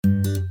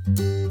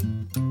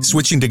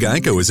Switching to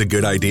Geico is a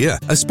good idea,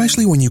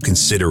 especially when you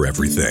consider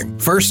everything.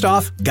 First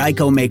off,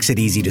 Geico makes it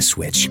easy to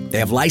switch. They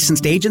have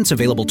licensed agents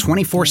available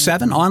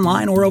 24/7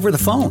 online or over the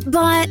phone.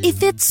 But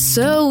if it's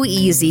so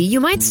easy, you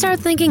might start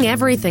thinking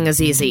everything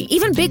is easy,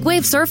 even big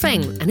wave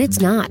surfing. And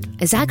it's not.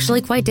 It's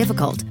actually quite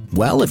difficult.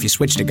 Well, if you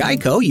switch to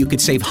Geico, you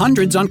could save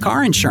hundreds on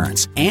car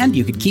insurance. And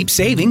you could keep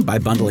saving by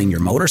bundling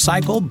your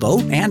motorcycle,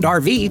 boat, and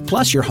RV,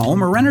 plus your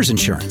home or renter's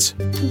insurance.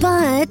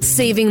 But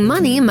saving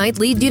money might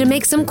lead you to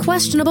make some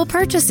questionable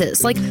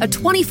purchases, like a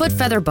 20-foot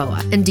feather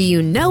boa. And do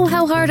you know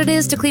how hard it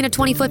is to clean a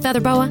 20-foot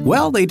feather boa?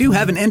 Well, they do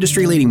have an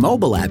industry-leading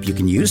mobile app you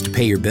can use to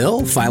pay your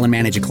bill, file and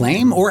manage a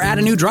claim, or add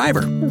a new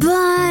driver.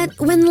 But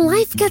when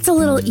life gets a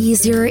little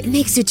easier, it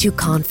makes you too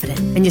confident,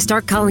 and you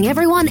start calling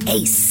everyone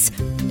Ace.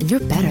 And you're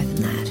better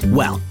than that.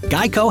 Well,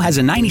 Geico has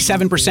a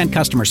 97%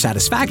 customer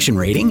satisfaction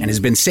rating and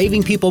has been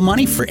saving people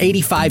money for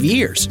 85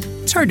 years.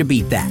 It's hard to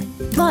beat that.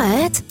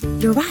 But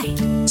you're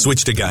right.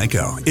 Switch to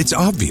Geico. It's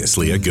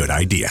obviously a good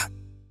idea.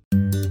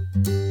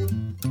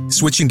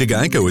 Switching to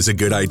Geico is a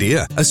good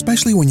idea,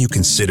 especially when you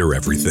consider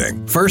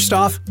everything. First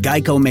off,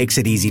 Geico makes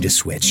it easy to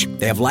switch.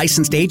 They have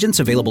licensed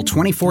agents available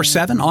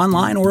 24/7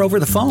 online or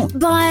over the phone.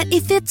 But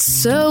if it's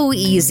so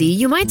easy,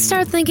 you might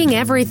start thinking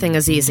everything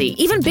is easy,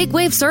 even big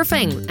wave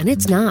surfing. And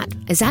it's not.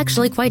 It's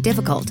actually quite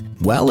difficult.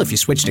 Well, if you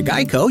switch to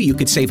Geico, you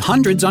could save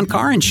hundreds on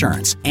car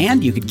insurance.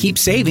 And you could keep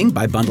saving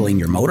by bundling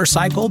your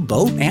motorcycle,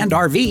 boat, and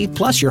RV,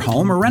 plus your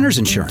home or renter's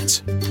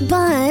insurance.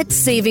 But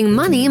saving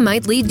money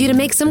might lead you to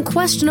make some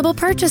questionable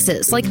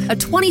purchases, like a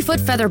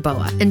 20-foot feather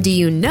boa. And do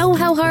you know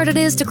how hard it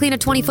is to clean a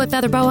 20-foot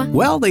feather boa?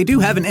 Well, they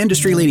do have an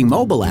industry-leading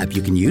mobile app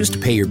you can use to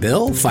pay your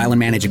bill, file and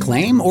manage a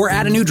claim, or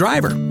add a new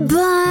driver.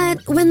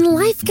 But when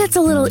life gets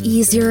a little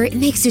easier, it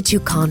makes you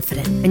too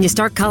confident, and you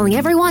start calling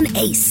everyone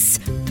Ace.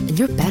 And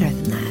you're better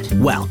than that.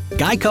 Well,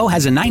 Geico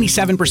has a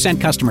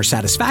 97% customer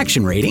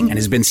satisfaction rating and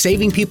has been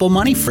saving people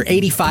money for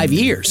 85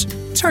 years.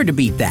 It's hard to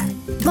beat that.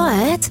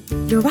 But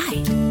you're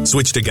right.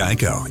 Switch to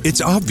Geico.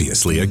 It's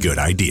obviously a good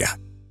idea.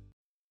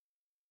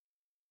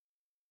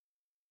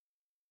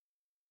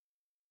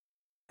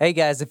 Hey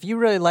guys, if you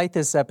really like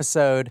this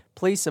episode,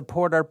 please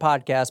support our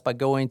podcast by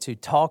going to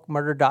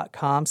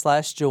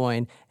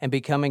talkmurder.com/join and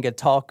becoming a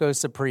Talko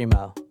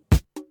Supremo.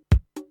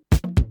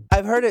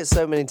 I've heard it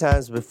so many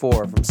times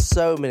before from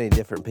so many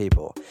different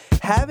people.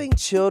 Having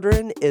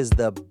children is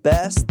the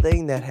best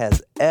thing that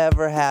has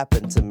ever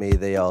happened to me,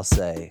 they all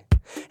say.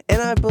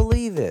 And I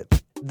believe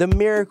it. The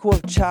miracle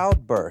of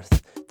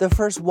childbirth, the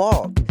first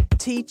walk,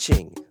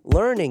 teaching,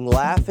 learning,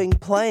 laughing,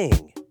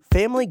 playing,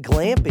 family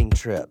glamping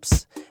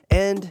trips,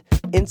 and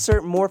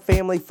insert more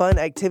family fun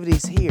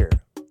activities here.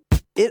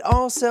 It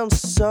all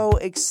sounds so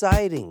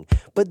exciting,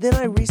 but then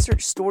I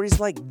researched stories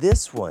like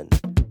this one.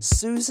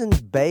 Susan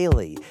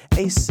Bailey,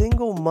 a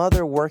single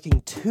mother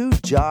working 2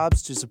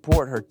 jobs to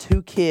support her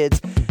 2 kids,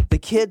 the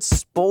kids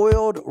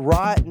spoiled,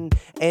 rotten,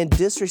 and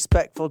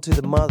disrespectful to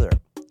the mother.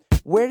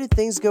 Where did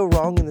things go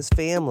wrong in this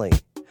family?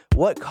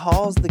 What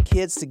caused the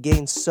kids to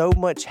gain so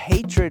much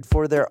hatred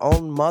for their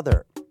own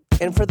mother?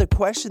 And for the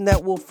question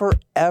that will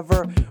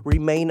forever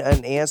remain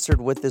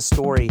unanswered with this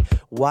story,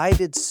 why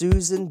did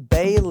Susan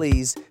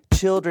Bailey's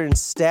children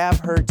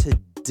stab her to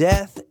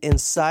death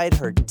inside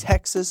her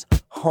Texas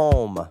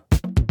home?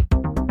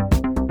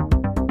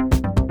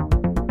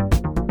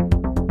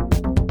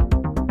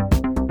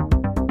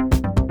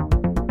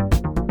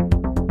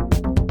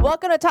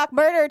 Welcome to Talk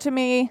Murder to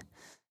Me.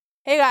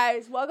 Hey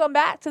guys, welcome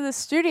back to the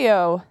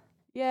studio.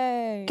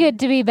 Yay. Good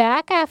to be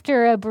back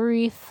after a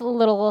brief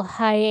little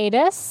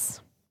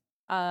hiatus.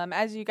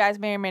 As you guys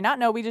may or may not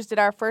know, we just did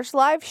our first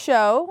live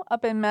show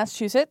up in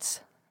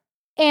Massachusetts.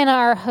 And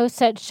our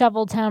hosts at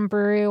Shoveltown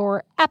Brewery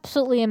were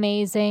absolutely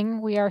amazing.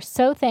 We are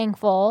so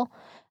thankful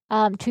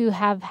to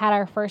have had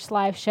our first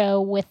live show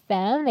with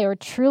them. They were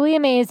truly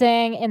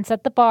amazing and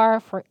set the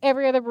bar for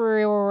every other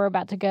brewery where we're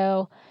about to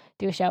go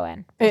do a show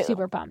in. We're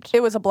super pumped.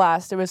 It was a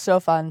blast. It was so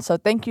fun. So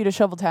thank you to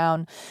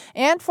Shoveltown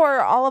and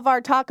for all of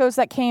our tacos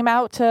that came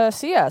out to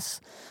see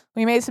us.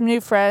 We made some new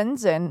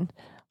friends and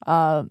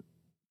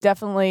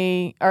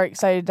definitely are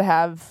excited to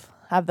have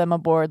them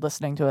aboard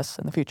listening to us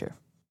in the future.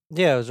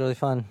 Yeah, it was really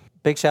fun.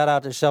 Big shout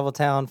out to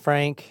Shoveltown,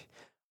 Frank,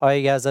 all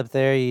you guys up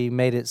there. You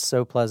made it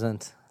so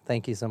pleasant.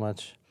 Thank you so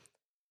much.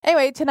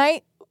 Anyway,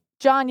 tonight,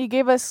 John, you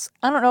gave us,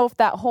 I don't know if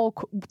that whole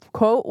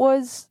quote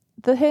was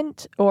the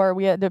hint or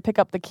we had to pick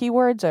up the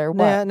keywords or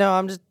what? Yeah, no,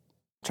 I'm just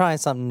trying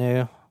something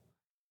new.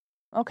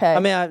 Okay. I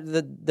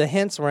mean, the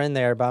hints were in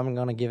there, but I'm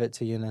going to give it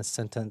to you in a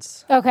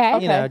sentence. Okay.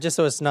 You know, just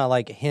so it's not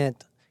like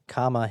hint,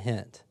 comma,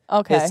 hint.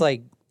 Okay. It's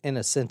like in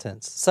a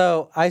sentence.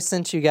 So I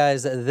sent you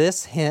guys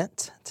this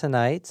hint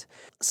tonight.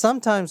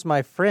 Sometimes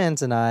my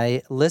friends and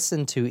I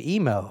listen to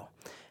emo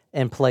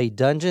and play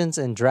Dungeons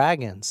and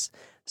Dragons.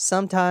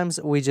 Sometimes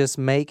we just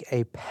make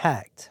a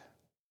pact.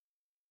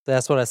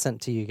 That's what I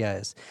sent to you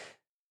guys.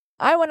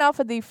 I went off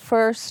of the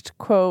first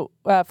quote,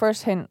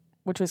 first hint,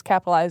 which was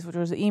capitalized, which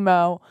was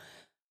emo.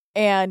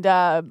 And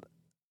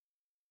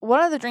one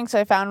of the drinks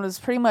I found was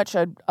pretty much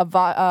a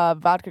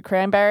vodka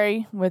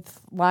cranberry with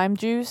lime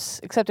juice,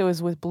 except it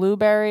was with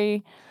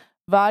blueberry.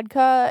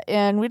 vodka,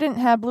 and we didn't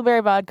have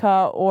blueberry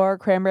vodka or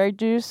cranberry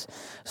juice.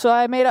 So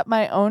I made up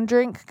my own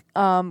drink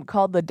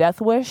called the Death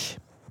Wish,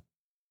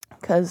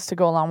 because to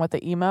go along with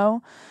the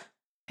emo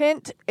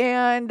hint.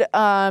 And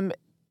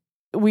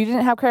we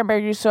didn't have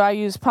cranberry juice, so I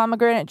used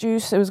pomegranate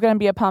juice. It was going to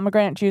be a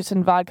pomegranate juice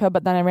and vodka,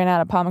 but then I ran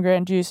out of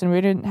pomegranate juice, and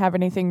we didn't have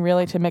anything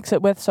really to mix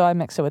it with, so I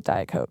mixed it with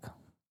Diet Coke.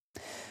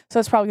 So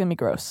it's probably going to be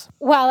gross.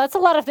 Wow, that's a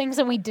lot of things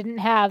that we didn't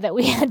have that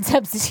we had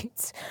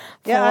substitutes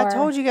for. Yeah, I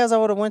told you guys I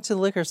would have went to the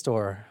liquor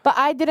store. But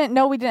I didn't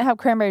know we didn't have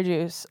cranberry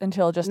juice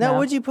until just now. Now,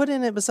 what'd you put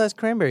in it besides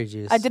cranberry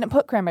juice? I didn't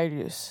put cranberry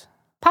juice.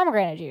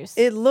 Pomegranate juice.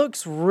 It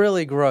looks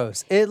really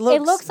gross. It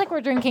looks like we're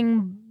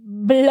drinking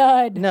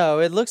blood. No,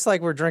 it looks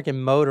like we're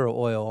drinking motor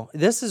oil.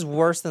 This is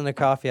worse than the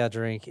coffee I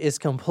drink. It's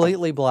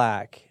completely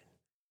black.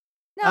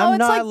 No, I'm it's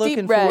not like looking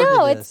deep red. forward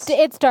No, to this.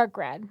 it's dark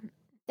red.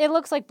 It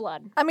looks like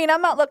blood. I mean,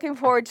 I'm not looking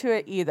forward to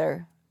it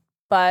either,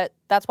 but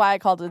that's why I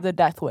called it the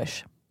Death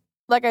Wish.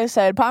 Like I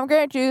said,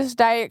 pomegranate juice,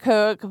 Diet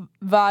Coke,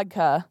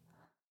 vodka.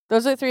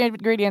 Those are the 3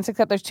 ingredients,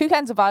 except there's 2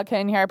 kinds of vodka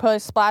in here. I put a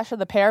splash of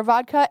the pear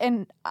vodka,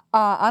 and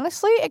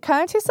honestly, it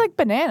kind of tastes like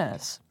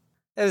bananas.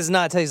 It does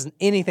not taste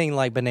anything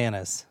like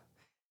bananas.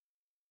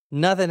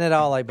 Nothing at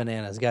all like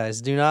bananas,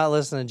 guys. Do not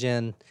listen to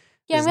Jen.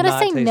 Yeah, I'm Does going to not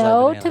say taste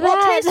no like to bananas.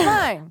 Well, it tastes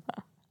that. fine.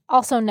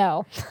 Also,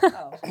 no.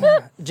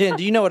 Jen,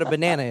 do you know what a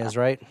banana is,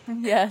 right?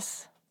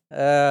 Yes.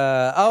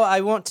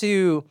 I want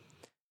to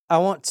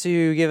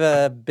give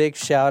a big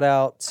shout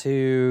out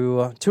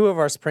to 2 of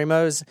our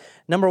Supremos.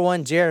 Number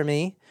 1,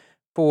 Jeremy,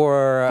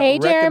 for Hey,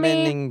 Jeremy.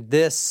 recommending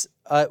this.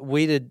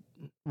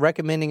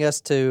 Recommending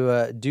us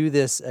to do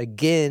this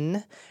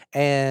again,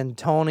 and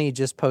Tony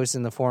just posted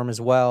in the forum as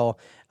well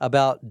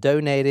about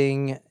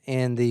donating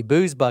in the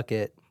booze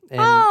bucket.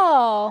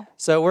 And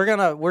so we're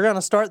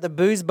gonna start the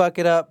booze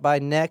bucket up by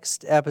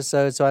next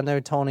episode. So I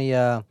know Tony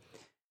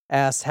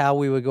asked how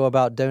we would go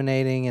about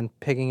donating and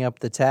picking up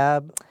the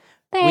tab.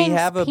 Thanks, we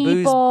have a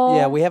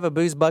people. we have a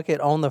booze bucket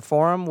on the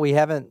forum. We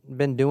haven't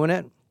been doing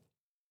it,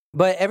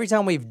 but every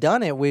time we've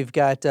done it, we've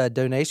got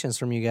donations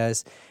from you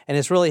guys, and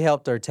it's really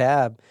helped our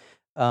tab.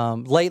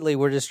 Lately,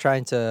 we're just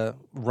trying to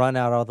run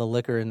out all the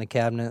liquor in the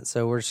cabinet,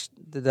 so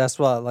that's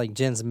why like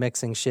Jen's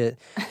mixing shit.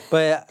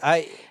 But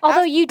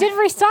Although you did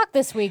restock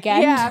this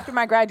weekend. Yeah, after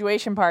my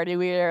graduation party,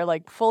 we are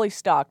like fully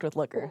stocked with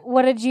liquor.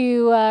 What did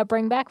you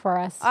bring back for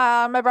us?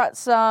 I brought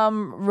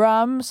some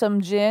rum,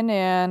 some gin,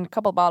 and a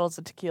couple bottles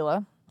of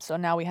tequila. So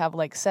now we have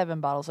like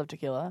 7 bottles of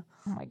tequila.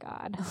 Oh my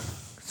God.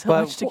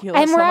 Much tequila.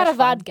 And so we're out much of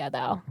fun. vodka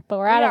though. But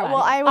we're out of vodka.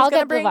 Well, I I'll was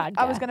get gonna the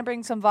vodka. I was gonna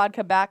bring some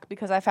vodka back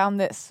because I found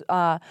this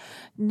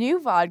new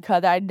vodka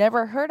that I'd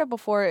never heard of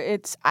before.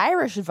 It's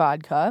Irish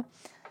vodka.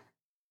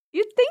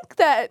 You'd think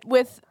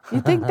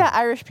that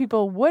Irish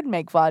people would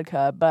make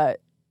vodka, but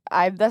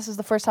this is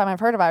the first time I've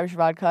heard of Irish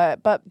vodka.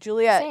 But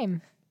Juliet,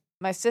 Same.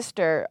 my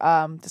sister,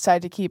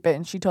 decided to keep it,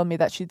 and she told me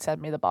that she'd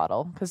send me the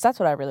bottle because that's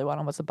what I really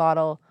wanted was a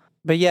bottle.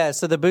 But yeah,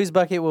 so the booze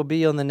bucket will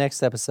be on the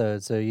next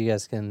episode, so you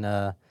guys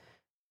can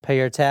pay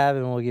your tab,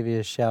 and we'll give you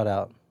a shout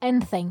out.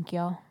 And thank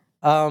you.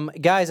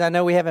 Guys, I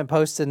know we haven't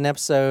posted an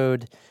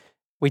episode.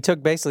 We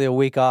took basically a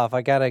week off.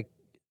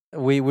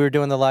 We were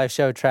doing the live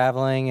show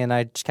traveling, and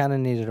I just kind of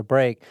needed a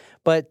break.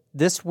 But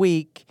this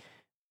week,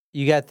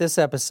 you got this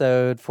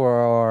episode for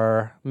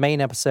our main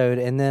episode,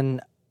 and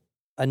then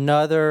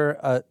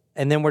another,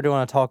 and then we're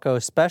doing a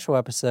Talko special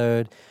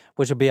episode,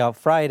 which will be out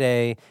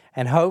Friday,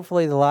 and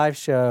hopefully the live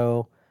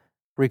show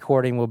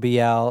recording will be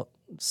out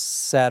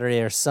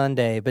Saturday or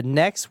Sunday. But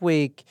next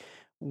week,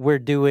 we're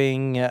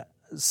doing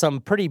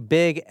some pretty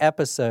big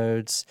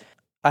episodes.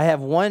 I have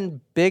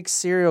one big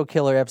serial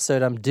killer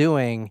episode I'm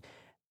doing,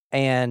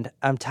 and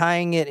I'm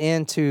tying it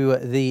into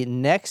the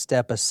next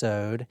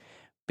episode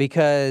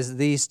because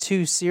these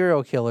 2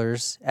 serial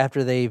killers,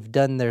 after they've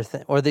done their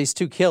thing, or these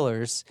 2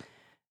 killers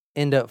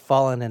end up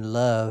falling in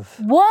love.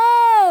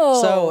 Whoa!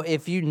 So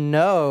if you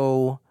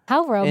know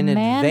How romantic. in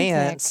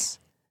advance,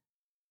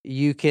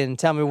 you can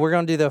tell me. We're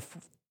gonna do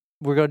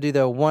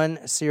the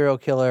one serial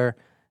killer.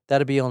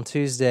 That'll be on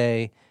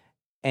Tuesday,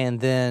 and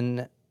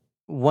then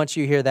once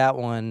you hear that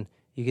one,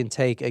 you can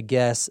take a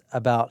guess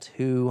about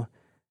who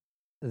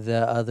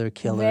the other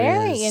killer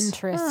Very is.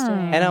 interesting.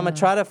 And I'm gonna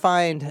try to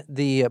find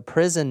the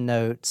prison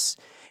notes.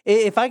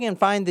 If I can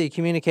find the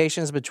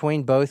communications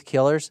between both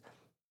killers,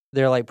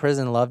 they're like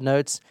prison love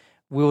notes.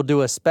 We will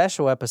do a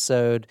special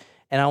episode,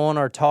 and I want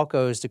our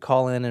talkos to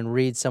call in and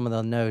read some of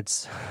the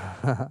notes.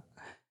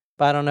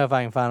 But I don't know if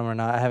I can find them or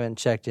not. I haven't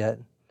checked yet.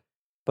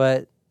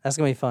 But that's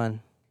going to be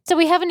fun. So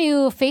we have a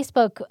new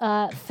Facebook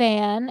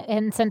fan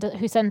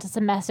who sent us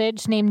a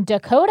message named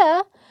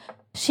Dakota.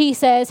 She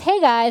says, "Hey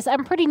guys,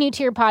 I'm pretty new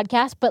to your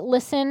podcast, but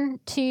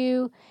listen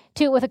to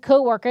it with a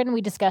coworker and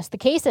we discussed the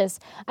cases.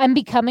 I'm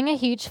becoming a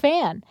huge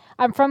fan.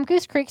 I'm from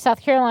Goose Creek,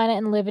 South Carolina,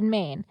 and live in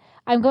Maine.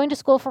 I'm going to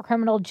school for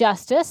criminal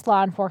justice,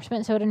 law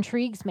enforcement, so it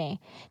intrigues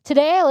me.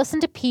 Today I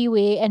listened to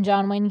Pee-wee and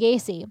John Wayne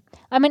Gacy.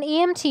 I'm an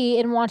EMT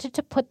and wanted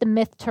to put the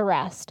myth to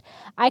rest.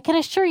 I can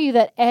assure you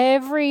that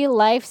every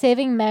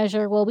life-saving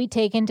measure will be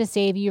taken to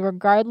save you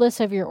regardless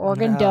of your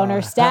organ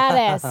donor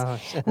status.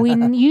 We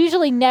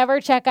usually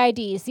never check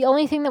IDs. The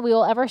only thing that we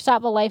will ever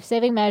stop a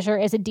life-saving measure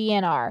is a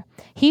DNR.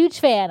 Huge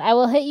fan. I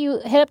will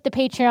hit up the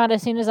Patreon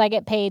as soon as I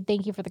get paid.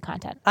 Thank you for the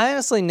content. I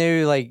honestly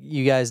knew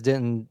you guys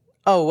didn't.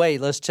 Oh wait,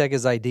 let's check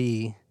his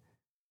ID,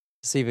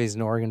 see if he's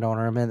an organ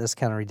donor. I mean, that's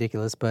kind of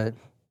ridiculous, but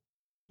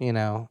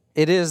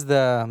it is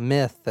the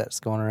myth that's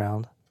going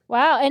around.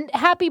 Wow, and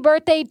happy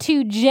birthday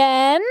to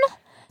Jen.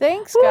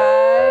 Thanks, guys.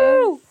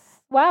 Woo!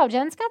 Wow,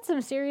 Jen's got some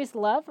serious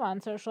love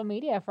on social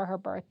media for her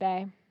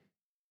birthday.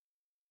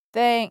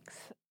 Thanks,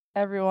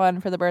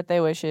 everyone, for the birthday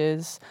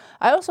wishes.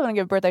 I also want to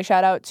give a birthday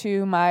shout out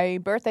to my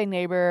birthday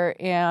neighbor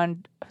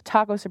and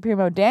Taco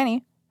Supremo,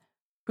 Danny,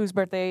 whose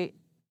birthday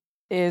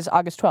is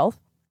August 12th.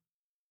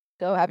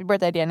 So happy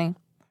birthday, Danny.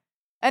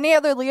 Any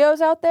other Leos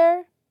out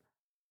there?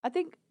 I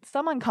think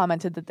someone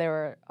commented that they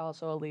were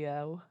also a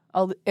Leo.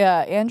 Oh,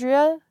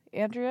 Andrea?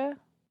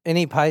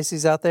 Any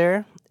Pisces out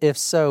there? If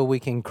so,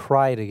 we can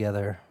cry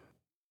together.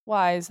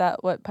 Why? Is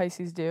that what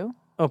Pisces do?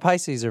 Oh,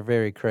 Pisces are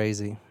very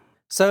crazy.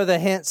 So the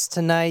hints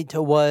tonight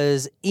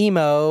was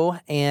emo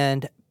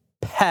and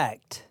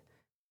pact.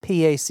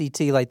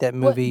 P-A-C-T, like that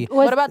movie.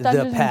 What about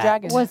Dungeons and Pact.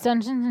 Dragons? Was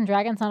Dungeons and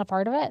Dragons not a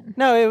part of it?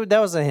 No, that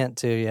was a hint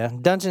too, yeah.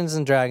 Dungeons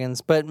and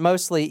Dragons, but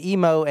mostly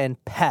emo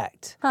and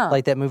pact. Huh.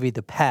 Like that movie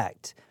The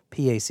Pact,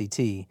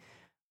 P-A-C-T,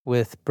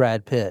 with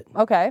Brad Pitt.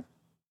 Okay.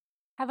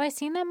 Have I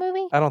seen that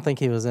movie? I don't think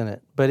he was in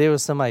it, but it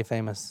was somebody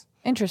famous.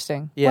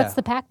 Interesting. Yeah. What's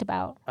the pact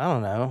about? I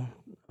don't know.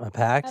 A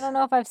pact? I don't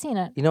know if I've seen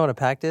it. You know what a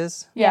pact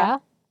is? Yeah.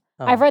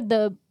 Oh. I've read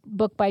the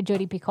book by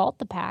Jodi Picoult,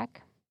 The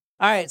Pact.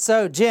 All right,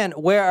 so Jen,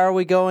 where are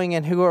we going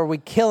and who are we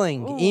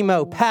killing? Ooh.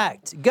 Emo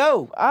pact.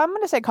 Go. I'm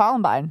going to say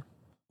Columbine.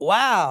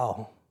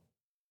 Wow.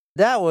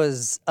 That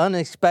was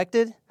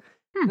unexpected.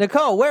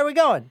 Nicole, where are we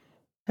going?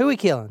 Who are we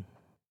killing?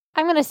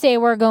 I'm going to say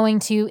we're going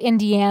to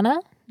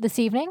Indiana this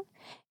evening.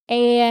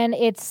 And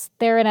it's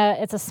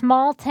a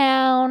small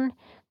town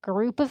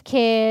group of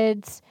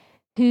kids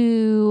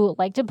who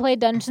like to play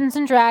Dungeons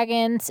and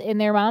Dragons in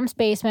their mom's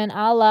basement,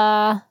 a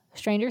la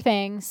Stranger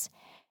Things.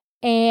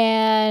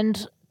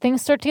 And things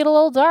start to get a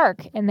little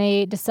dark, and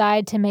they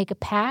decide to make a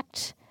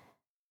pact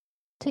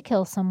to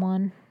kill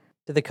someone.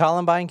 Did the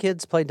Columbine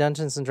kids play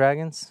Dungeons and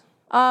Dragons?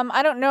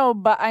 I don't know,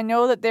 but I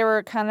know that they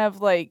were kind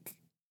of like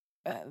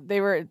they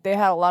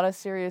had a lot of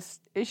serious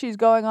issues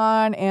going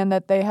on, and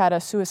that they had a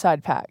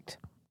suicide pact,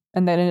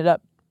 and they ended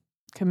up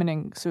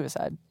committing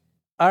suicide.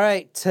 All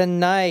right,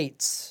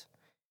 tonight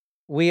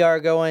we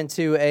are going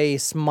to a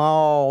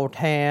small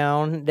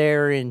town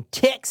there in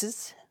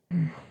Texas,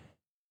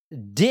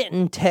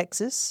 Denton,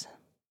 Texas.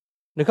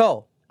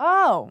 Nicole.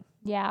 Oh.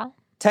 Yeah.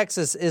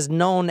 Texas is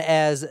known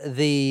as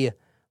the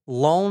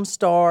Lone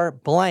Star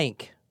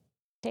blank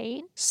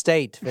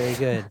state. Very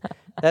good.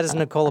 That is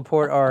Nicole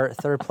Laporte, our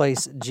third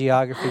place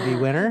Geography B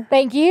winner.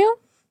 Thank you.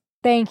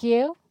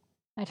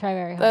 I try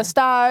very hard. The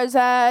stars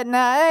at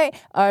night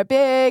are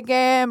big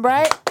and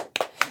bright,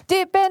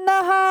 deep in the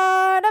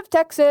heart of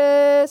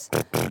Texas.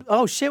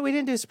 Oh, shit, we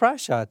didn't do surprise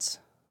shots.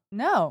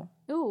 No.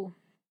 Ooh.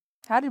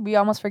 How did we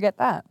almost forget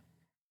that?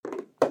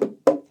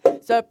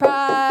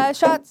 Surprise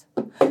shots.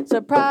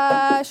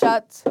 Surprise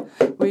shots.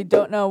 We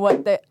don't know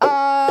what they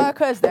are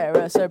because they're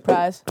a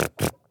surprise.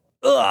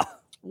 Ugh,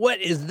 what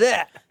is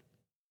that?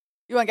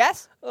 You want to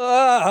guess?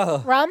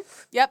 Ugh. Rum?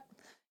 Yep.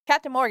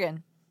 Captain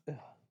Morgan.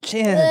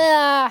 Jen,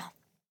 Ugh.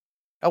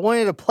 I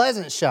wanted a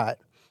pleasant shot.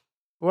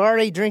 We're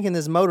already drinking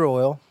this motor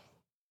oil.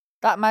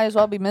 That might as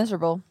well be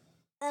miserable.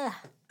 Ugh.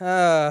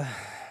 Uh,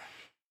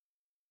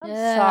 I'm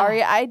Yeah.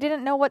 sorry. I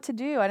didn't know what to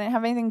do. I didn't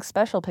have anything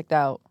special picked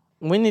out.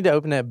 we need to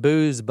open that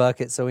booze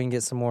bucket so we can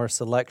get some more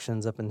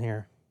selections up in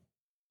here.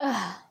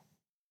 Ugh.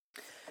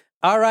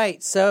 All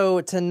right,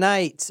 so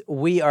tonight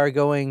we are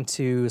going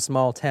to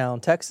small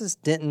town Texas,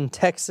 Denton,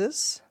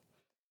 Texas.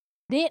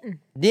 Denton.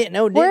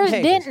 Denton, Where's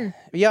Texas. Denton?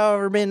 Y'all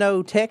ever been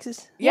to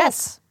Texas?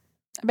 Yes.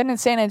 I've been in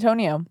San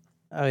Antonio.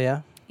 Oh,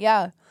 yeah?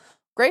 Yeah.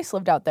 Grace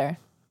lived out there.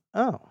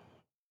 Oh.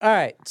 All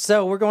right,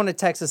 so we're going to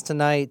Texas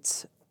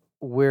tonight.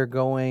 We're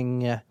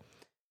going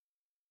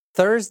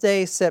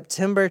Thursday,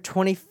 September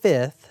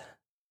 25th,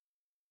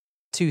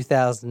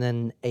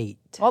 2008.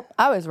 Well,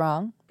 I was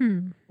wrong.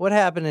 What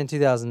happened in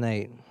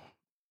 2008?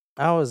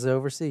 I was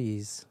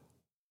overseas.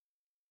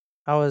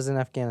 I was in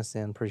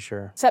Afghanistan, pretty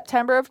sure.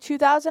 September of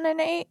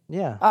 2008.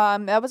 Yeah.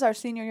 That was our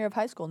senior year of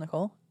high school,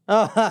 Nicole.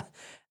 Oh,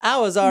 I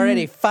was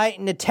already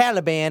fighting the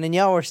Taliban and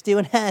y'all were still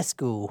in high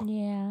school.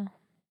 Yeah.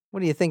 What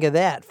do you think of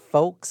that,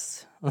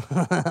 folks?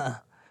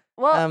 Well,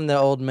 I'm the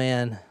old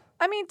man.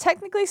 I mean,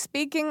 technically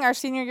speaking, our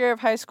senior year of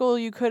high school,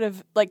 you could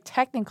have, like,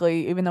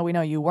 technically, even though we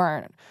know you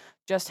weren't,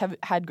 just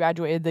had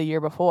graduated the year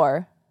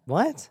before.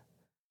 What?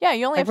 Yeah,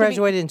 you only I have to be-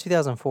 graduated in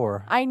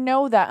 2004. I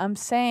know that. I'm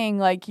saying,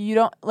 like, you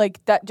don't,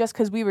 like, that just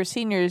because we were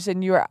seniors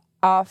and you were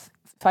off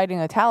fighting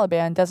the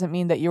Taliban doesn't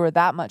mean that you were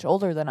that much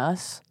older than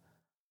us.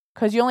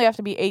 Because you only have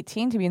to be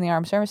 18 to be in the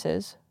armed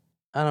services.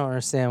 I don't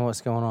understand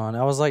what's going on.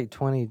 I was like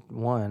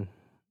 21.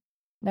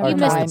 Never You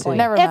missed mind. the point.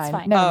 Never It's mind.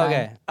 fine. Never Oh, mind.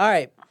 okay. All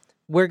right.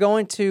 We're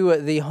going to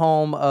the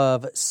home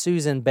of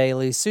Susan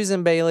Bailey.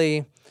 Susan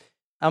Bailey,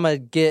 I'm going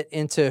to get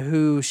into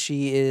who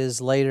she is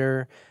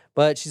later,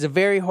 but she's a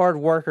very hard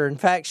worker. In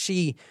fact,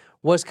 she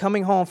was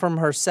coming home from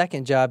her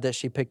second job that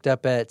she picked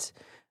up at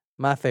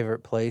my favorite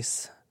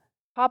place.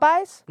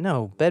 Popeyes?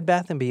 No, Bed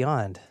Bath &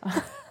 Beyond.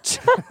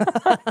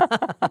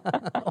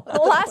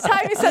 The last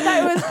time you said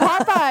that it was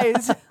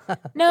Popeyes.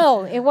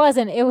 No, it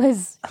wasn't. It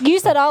was, you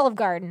said Olive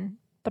Garden,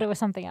 but it was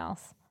something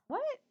else.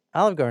 What?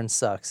 Olive Garden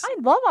sucks. I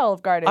love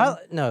Olive Garden. Olive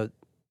Garden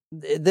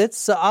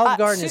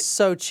soup- is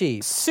so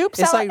cheap. Soup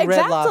It's salad. like Red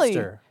Exactly.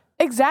 Lobster.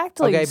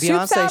 Exactly. Okay, Soup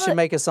Beyonce salad, should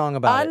make a song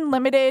about it.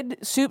 unlimited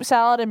soup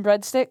salad and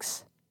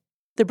breadsticks.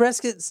 The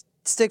breast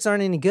sticks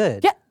aren't any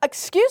good. Yeah,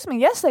 excuse me.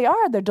 Yes, they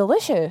are. They're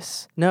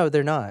delicious. No,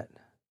 they're not.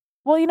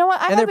 Well, you know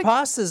what? And their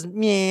pasta's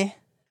meh.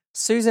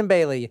 Susan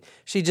Bailey,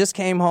 she just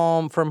came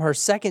home from her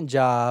second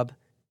job.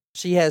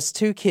 She has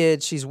 2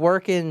 kids. She's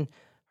working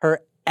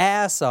her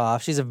ass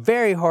off. She's a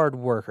very hard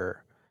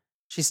worker.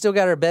 She's still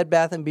got her Bed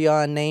Bath &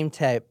 Beyond name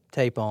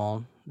tape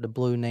on, the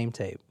blue name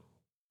tape.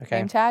 Okay.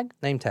 Name tag?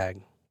 Name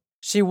tag.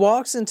 She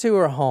walks into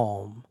her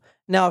home.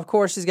 Now, of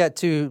course, she's got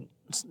two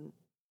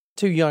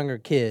younger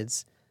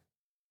kids.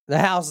 The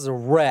house is a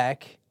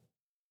wreck,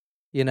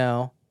 you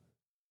know.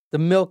 The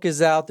milk is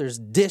out. There's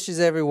dishes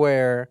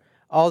everywhere.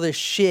 All this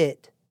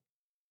shit.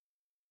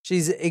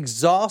 She's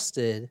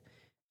exhausted.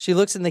 She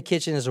looks in the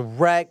kitchen as a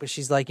wreck, but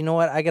she's like, you know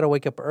what? I got to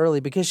wake up early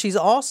because she's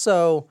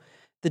also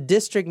the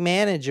district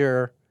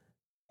manager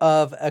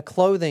of a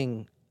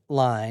clothing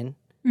line.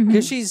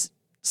 Because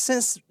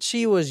since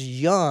she was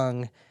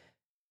young,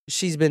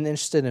 she's been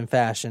interested in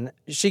fashion.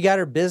 She got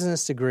her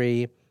business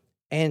degree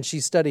and she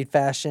studied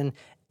fashion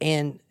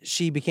and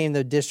she became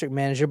the district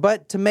manager.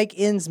 But to make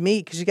ends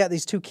meet, because she got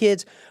these 2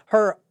 kids,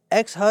 her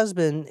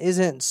ex-husband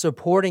isn't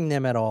supporting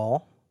them at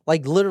all.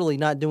 Like literally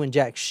not doing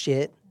jack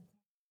shit.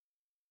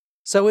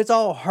 So it's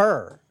all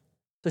her.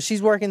 So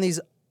she's working these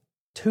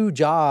 2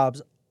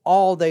 jobs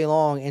all day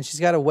long and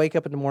she's got to wake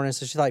up in the morning.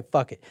 So she's like,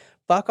 fuck it.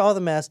 Fuck all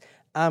the mess.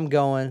 I'm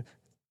going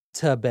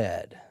to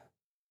bed.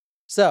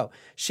 So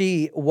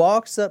she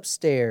walks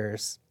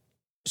upstairs.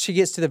 She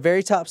gets to the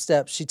very top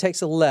steps. She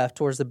takes a left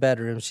towards the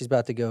bedroom. She's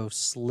about to go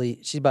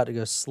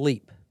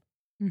sleep.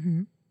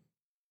 Mm-hmm.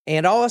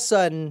 And all of a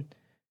sudden,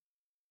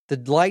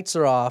 the lights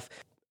are off.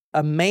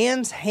 A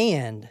man's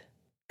hand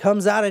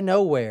comes out of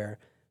nowhere,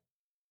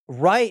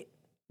 the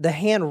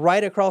hand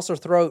right across her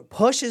throat,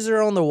 pushes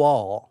her on the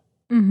wall,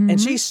 and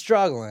she's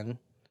struggling.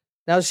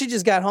 Now, she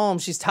just got home.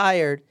 She's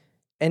tired.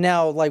 And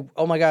now, like,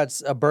 oh my God,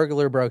 a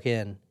burglar broke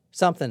in.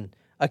 Something.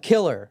 A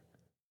killer.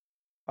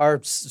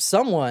 Or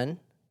someone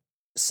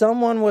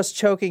was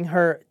choking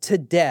her to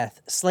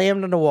death,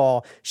 slammed on the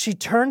wall. She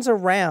turns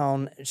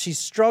around. She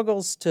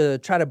struggles to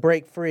try to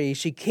break free.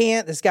 She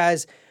can't. This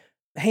guy's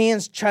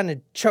hands trying to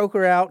choke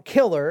her out,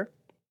 kill her.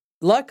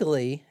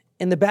 Luckily,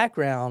 in the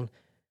background,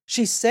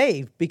 she's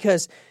saved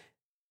because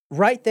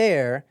right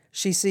there,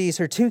 she sees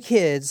her 2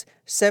 kids,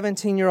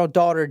 17-year-old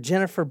daughter,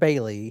 Jennifer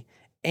Bailey,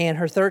 and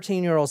her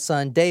 13-year-old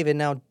son, David.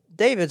 Now,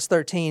 David's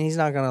 13. He's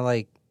not going to,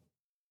 like,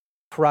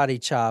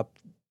 karate chop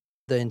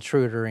the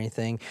intruder or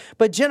anything.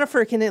 But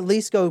Jennifer can at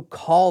least go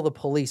call the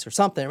police or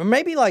something. Or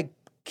maybe, like,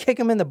 kick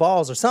him in the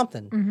balls or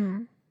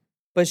something.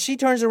 But she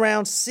turns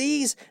around,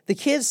 sees the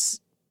kids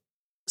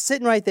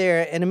sitting right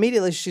there, and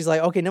immediately she's like,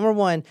 okay, number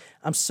 1,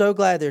 I'm so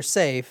glad they're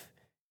safe.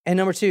 And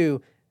number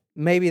 2,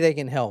 maybe they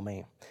can help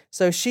me.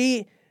 So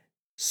she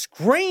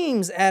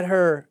screams at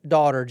her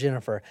daughter,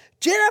 Jennifer,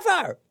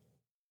 Jennifer,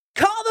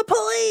 call the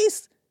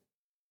police.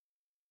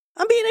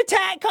 I'm being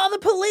attacked. Call the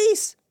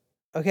police.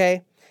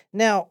 Okay.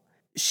 Now,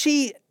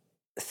 she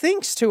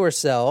thinks to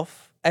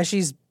herself as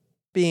she's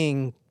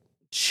being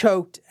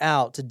choked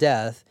out to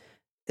death,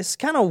 it's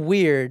kind of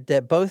weird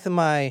that both of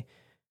my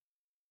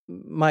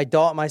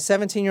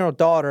 17-year-old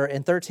daughter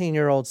and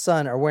 13-year-old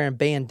son are wearing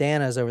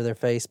bandanas over their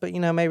face, but, you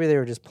know, maybe they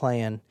were just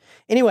playing.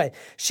 Anyway,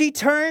 she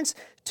turns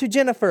to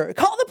Jennifer,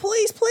 call the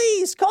police,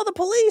 please, call the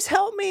police,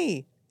 help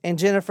me. And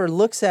Jennifer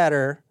looks at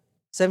her,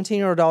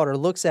 17-year-old daughter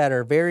looks at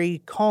her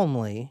very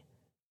calmly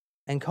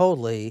and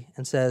coldly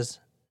and says,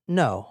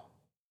 no.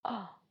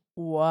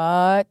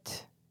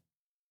 What?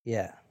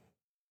 Yeah.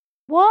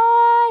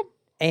 What?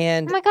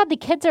 And Oh my God, the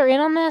kids are in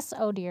on this?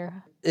 Oh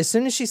dear. as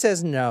soon as she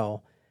says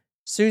no,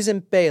 Susan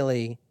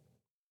Bailey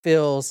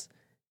feels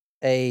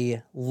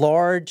a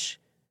large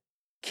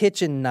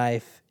kitchen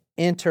knife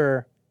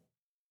enter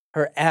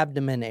her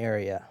abdomen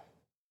area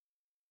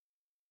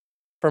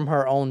from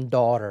her own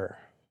daughter.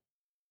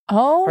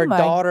 Oh Her my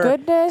daughter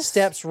goodness.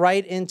 steps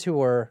right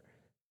into her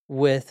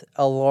with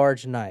a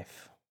large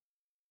knife.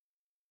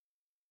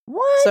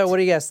 What? So what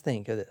do you guys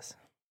think of this?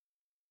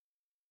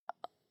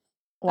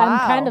 Wow. I'm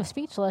kind of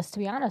speechless, to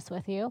be honest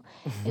with you.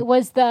 It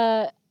was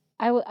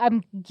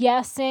I'm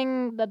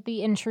guessing that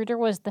the intruder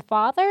was the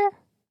father?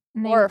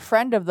 And Or a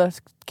friend of the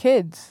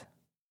kids.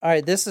 All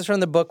right, this is from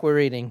the book we're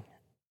reading.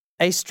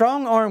 A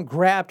strong arm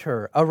grabbed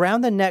her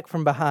around the neck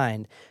from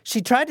behind.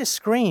 She tried to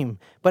scream,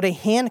 but a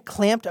hand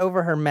clamped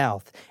over her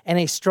mouth, and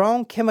a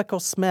strong chemical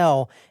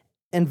smell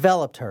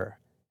enveloped her.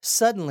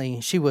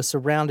 Suddenly, she was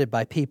surrounded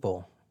by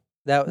people.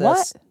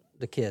 That's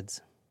the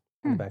kids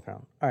in the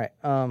background. All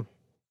right.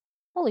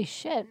 Holy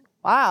shit.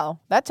 Wow,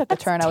 that took a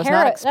turn I was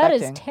not expecting.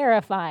 That is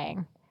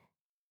terrifying.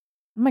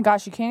 Oh my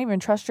gosh, you can't even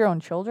trust your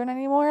own children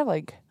anymore?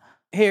 Like,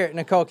 Here,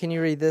 Nicole, can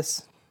you read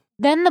this?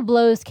 Then the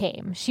blows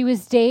came. She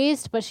was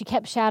dazed, but she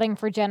kept shouting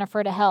for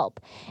Jennifer to help.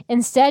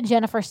 Instead,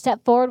 Jennifer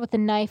stepped forward with a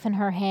knife in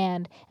her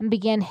hand and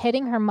began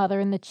hitting her mother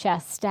in the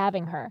chest,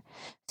 stabbing her.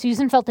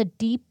 Susan felt a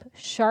deep,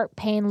 sharp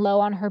pain low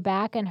on her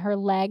back, and her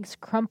legs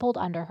crumpled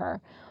under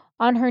her.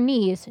 On her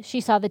knees, she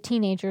saw the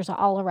teenagers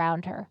all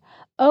around her.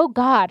 Oh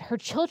God, her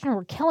children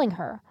were killing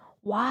her.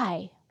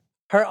 Why?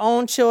 Her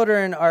own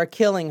children are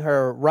killing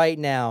her right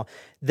now.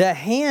 The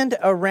hand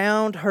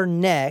around her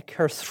neck,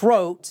 her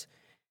throat,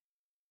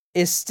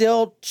 is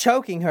still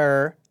choking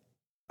her,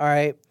 all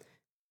right?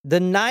 The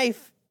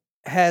knife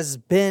has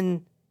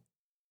been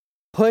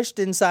pushed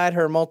inside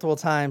her multiple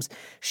times.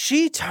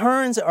 She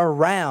turns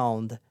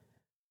around,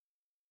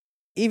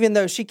 even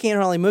though she can't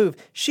hardly move.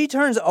 She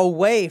turns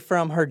away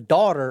from her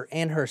daughter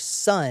and her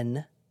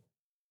son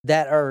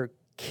that are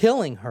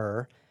killing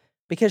her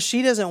because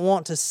she doesn't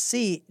want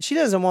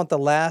the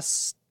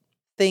last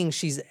thing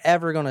she's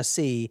ever going to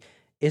see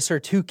is her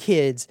two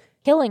kids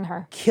Killing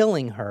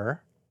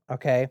her.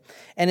 Okay.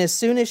 And as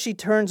soon as she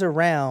turns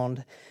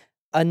around,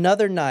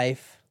 another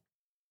knife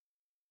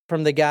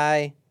from the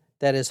guy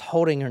that is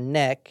holding her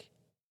neck,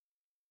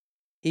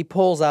 he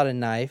pulls out a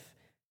knife,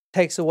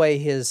 takes away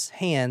his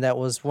hand that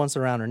was once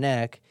around her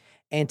neck,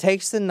 and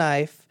takes the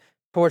knife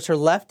towards her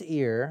left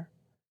ear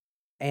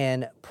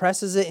and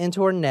presses it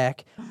into her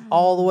neck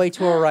all the way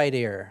to her right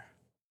ear.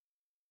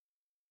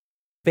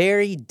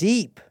 Very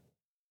deep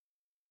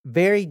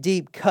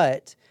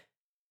cut,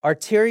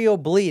 arterial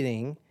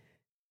bleeding.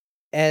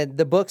 And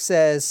the book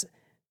says,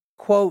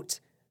 quote,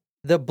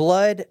 the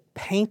blood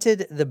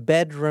painted the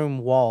bedroom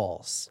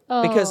walls.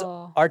 Because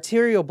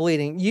arterial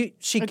bleeding,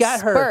 she got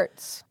her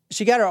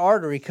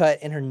artery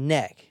cut in her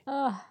neck.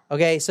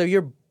 Okay, so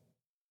your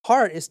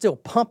heart is still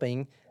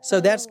pumping. So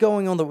that's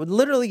going on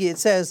literally it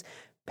says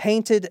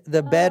painted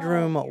the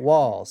bedroom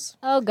walls.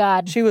 Oh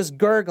God. She was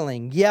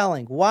gurgling,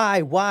 yelling,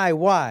 why?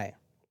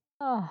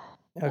 Oh.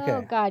 Okay.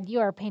 Oh God,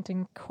 you are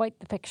painting quite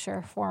the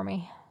picture for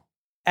me.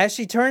 As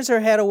she turns her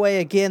head away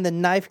again, the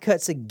knife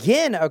cuts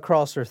again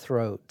across her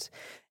throat.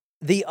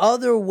 The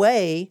other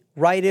way,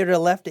 right ear to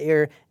left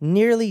ear,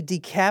 nearly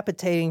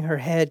decapitating her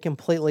head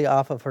completely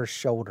off of her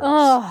shoulders.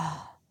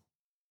 Oh,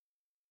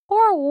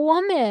 poor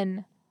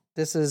woman.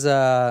 This is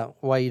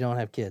why you don't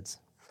have kids.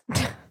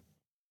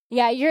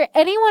 Yeah,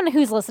 anyone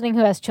who's listening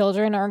who has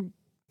children are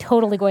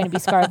totally going to be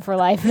scarred for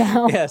life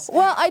now. Yes.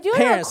 Well, I do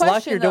Parents, have a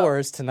question, lock your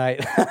doors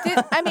tonight.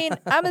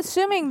 I'm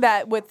assuming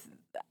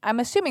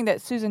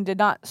that Susan did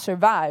not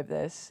survive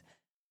this.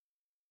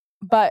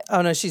 But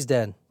oh no, she's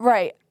dead.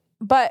 Right.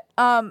 But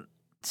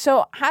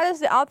so how does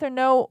the author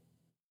know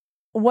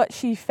what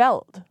she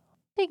felt?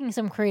 Taking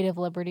some creative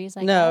liberties,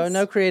 I No, guess.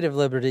 no creative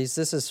liberties.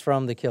 This is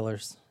from the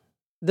killers.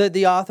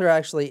 The author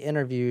actually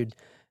interviewed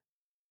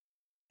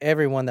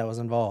everyone that was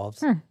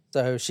involved.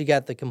 So she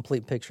got the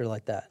complete picture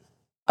like that.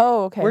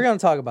 Oh, okay. We're going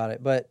to talk about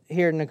it, but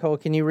here, Nicole,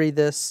 can you read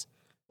this?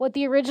 What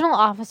the original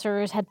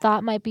officers had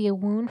thought might be a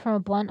wound from a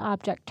blunt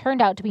object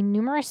turned out to be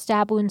numerous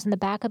stab wounds in the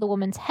back of the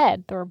woman's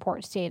head, the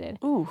report stated.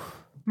 Oof.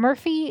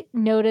 Murphy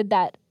noted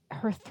that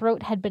her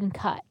throat had been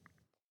cut.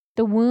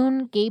 The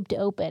wound gaped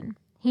open.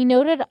 He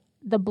noted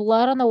the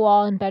blood on the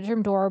wall and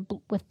bedroom door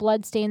with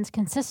blood stains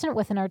consistent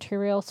with an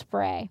arterial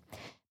spray.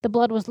 The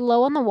blood was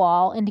low on the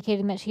wall,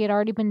 indicating that she had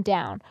already been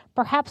down,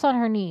 perhaps on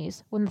her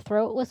knees, when her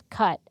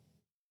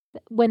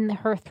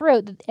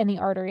throat and the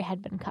artery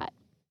had been cut.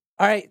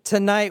 All right,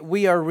 tonight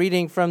we are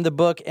reading from the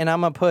book, and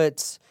I'm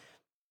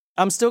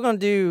still going to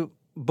do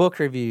book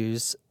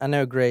reviews. I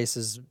know Grace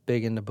is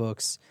big into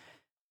books,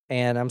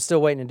 and I'm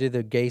still waiting to do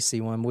the Gacy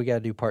one. We got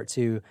to do part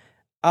 2.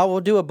 I will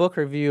do a book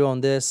review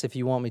on this if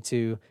you want me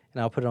to,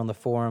 and I'll put it on the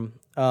forum.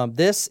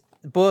 This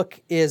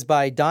book is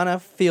by Donna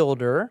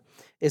Fielder.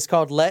 It's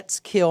called Let's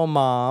Kill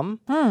Mom.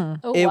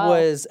 Oh, It wow.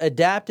 was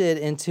adapted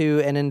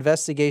into an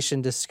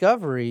investigation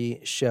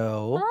discovery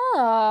show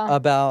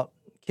about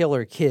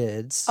killer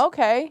kids.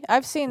 Okay.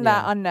 I've seen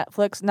that on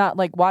Netflix. Not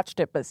like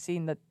watched it, but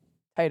seen the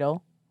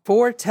title.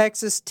 4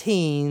 Texas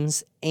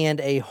teens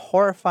and a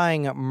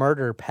horrifying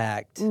murder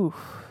pact. Oof.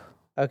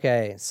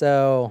 Okay,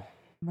 so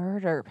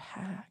Murder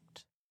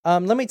pact.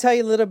 let me tell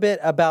you a little bit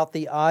about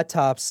the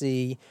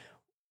autopsy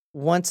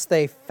once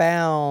they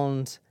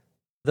found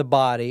the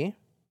body,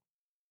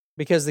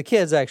 because the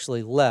kids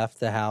actually left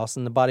the house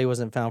and the body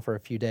wasn't found for a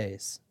few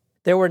days.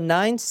 There were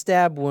 9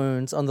 stab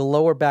wounds on the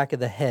lower back of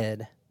the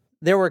head.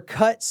 There were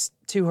cuts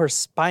to her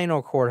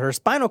spinal cord. Her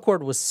spinal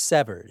cord was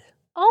severed.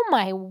 Oh,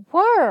 my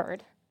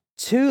word.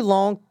 2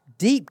 long,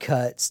 deep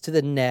cuts to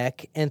the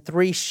neck and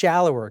 3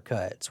 shallower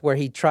cuts where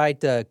he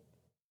tried to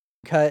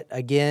cut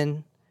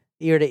again.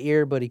 ear to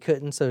ear, but he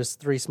couldn't, so it's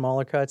 3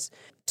 smaller cuts.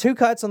 2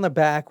 cuts on the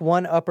back,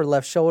 1 upper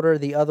left shoulder,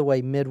 the other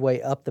way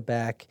midway up the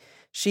back.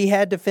 She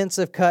had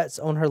defensive cuts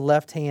on her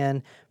left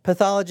hand.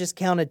 Pathologists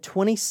counted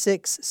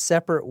 26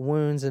 separate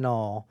wounds in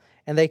all,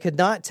 and they could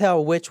not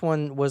tell which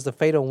one was the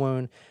fatal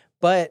wound.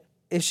 But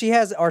if she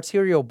has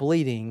arterial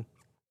bleeding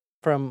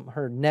from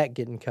her neck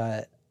getting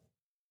cut,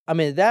 I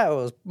mean, that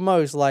was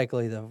most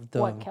likely the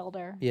What killed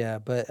her? Yeah,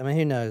 but I mean,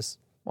 who knows?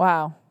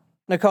 Wow.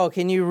 Nicole,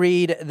 can you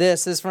read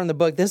this? This is from the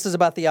book. This is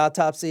about the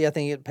autopsy. I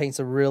think it paints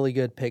a really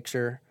good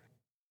picture.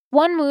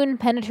 1 wound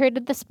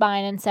penetrated the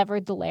spine and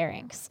severed the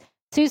larynx.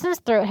 Susan's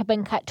throat had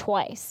been cut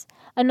twice.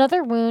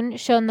 Another wound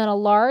showed that a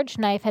large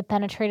knife had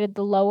penetrated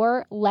the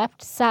lower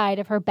left side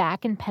of her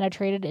back and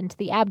penetrated into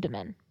the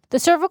abdomen. The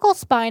cervical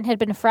spine had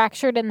been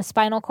fractured and the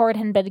spinal cord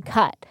had been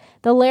cut.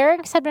 The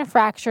larynx had been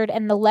fractured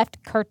and the left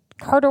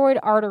carotid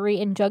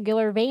artery and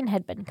jugular vein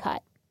had been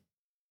cut.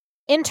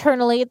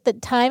 Internally, the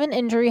time and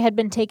injury had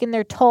been taking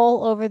their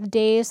toll over the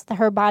days that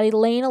her body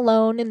laying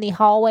alone in the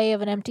hallway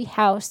of an empty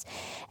house,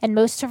 and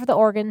most of the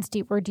organs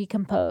were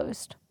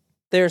decomposed.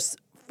 There's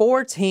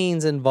 4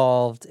 teens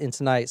involved in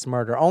tonight's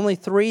murder. Only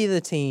 3 of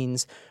the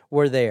teens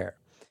were there.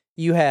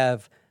 You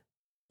have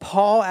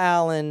Paul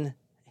Allen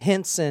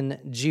Henson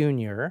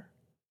Jr.,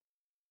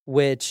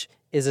 which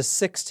is a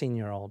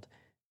 16-year-old.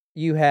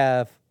 You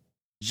have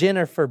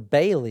Jennifer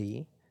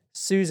Bailey,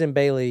 Susan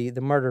Bailey,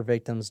 the murder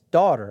victim's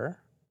daughter.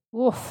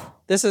 Oof.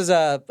 This is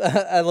a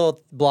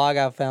little blog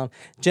I found.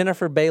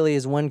 Jennifer Bailey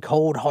is one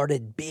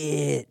cold-hearted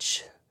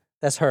bitch.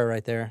 That's her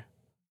right there.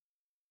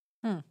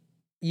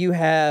 You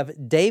have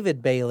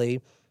David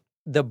Bailey,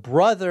 the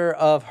brother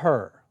of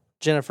her,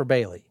 Jennifer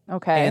Bailey,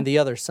 Okay. and the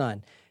other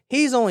son.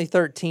 He's only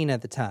 13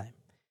 at the time.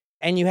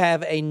 And you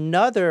have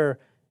another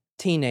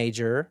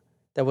teenager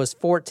that was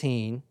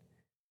 14,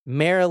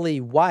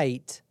 Marilee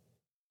White,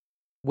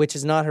 which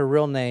is not her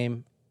real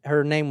name.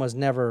 Her name was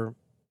never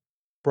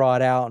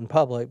brought out in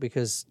public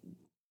because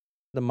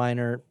the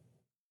minor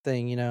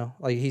thing, you know,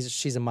 like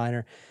she's a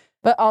minor.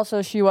 But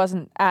also she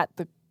wasn't at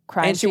the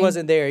crime And she scene.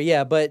 wasn't there,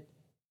 yeah, but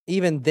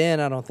even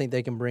then I don't think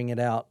they can bring it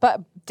out.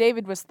 But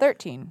David was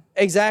 13.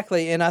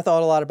 Exactly, and I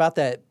thought a lot about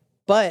that.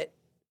 But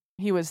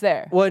He was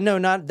there. well, no,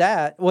 not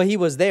that. Well, he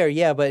was there,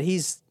 yeah, but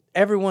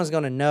everyone's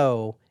going to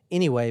know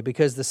anyway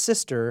because the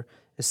sister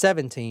is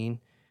 17,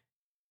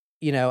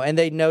 you know, and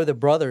they know the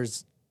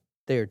brother's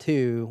there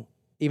too,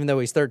 even though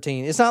he's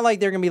 13. It's not like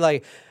they're going to be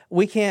like,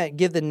 we can't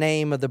give the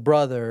name of the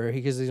brother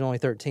because he's only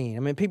 13. I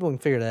mean, people can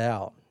figure that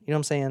out. You know what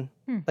I'm saying?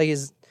 Like,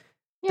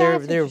 Yeah,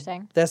 that's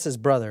interesting. that's his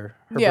brother,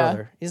 her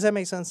brother. Does that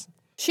make sense?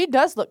 She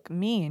does look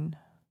mean.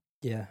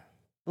 Yeah.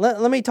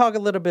 Let me talk a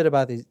little bit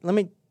about these. Let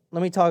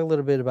me talk a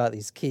little bit about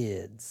these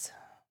kids.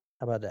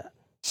 How about that?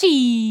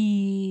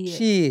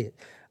 Shit.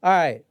 All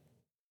right.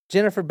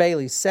 Jennifer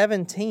Bailey,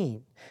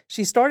 17.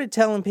 She started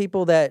telling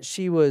people that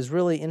she was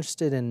really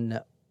interested in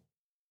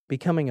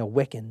becoming a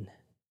Wiccan.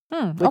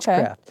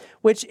 Witchcraft. Okay.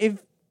 Which,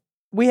 if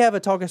we have a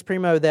Talkus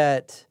Primo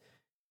that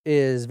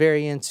is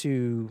very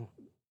into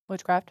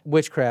Witchcraft,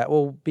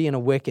 well, being a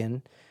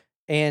Wiccan,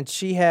 and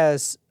she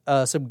has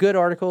some good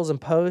articles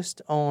and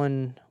posts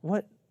on,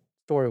 what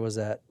story was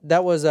that?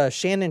 That was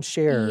Shannon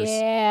Scherer's.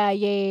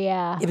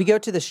 Yeah. If you go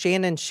to the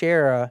Shannon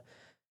Scherer,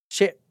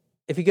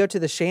 if you go to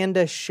the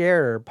Shanda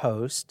Scherer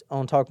post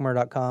on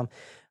talkmurder.com,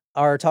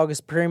 our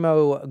Talkus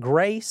Primo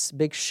Grace,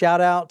 big shout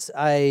out.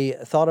 I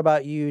thought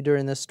about you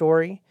during this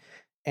story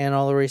and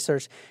all the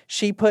research.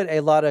 She put a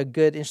lot of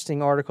good,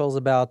 interesting articles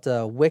about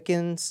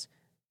Wiccans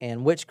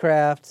and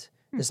witchcraft.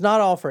 It's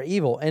not all for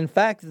evil. In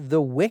fact,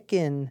 the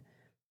Wiccan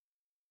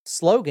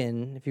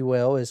slogan, if you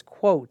will, is,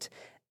 quote,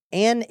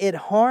 "And it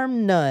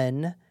harm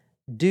none,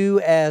 do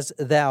as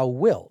thou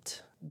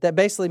wilt." That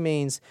basically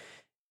means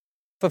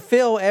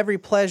fulfill every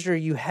pleasure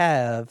you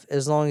have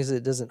as long as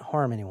it doesn't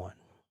harm anyone.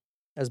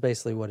 That's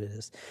basically what it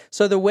is.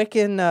 So the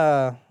Wiccan,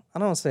 I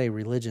don't want to say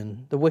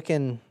religion, the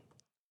Wiccan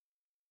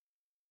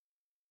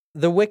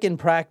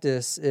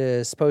practice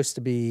is supposed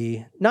to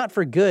be not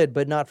for good,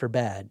 but not for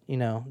bad. You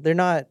know, they're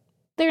not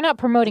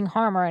promoting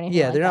harm or anything.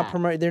 Yeah, they're like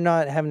not that. they're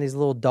not having these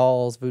little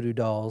dolls, voodoo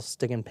dolls,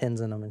 sticking pins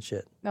in them and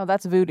shit. no,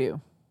 that's voodoo,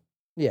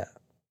 Yeah.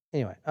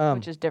 Anyway,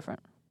 which is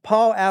different.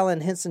 Paul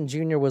Allen Henson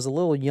Jr. was a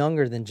little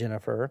younger than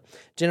Jennifer.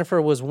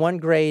 Jennifer was 1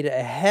 grade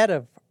ahead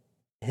of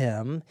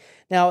him.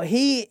 Now,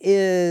 he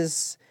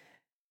is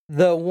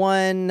the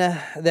one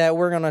that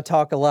we're going to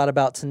talk a lot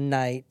about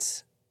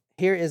tonight.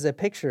 Here is a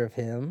picture of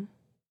him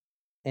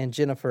and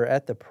Jennifer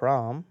at the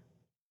prom.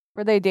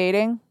 Were they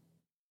dating?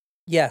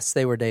 Yes,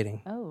 they were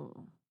dating. Oh.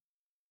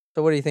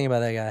 So what do you think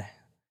about that guy?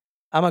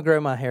 I'm going to grow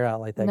my hair out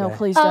like that guy. No,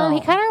 please don't.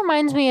 He kind of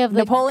reminds me of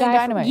the Napoleon guy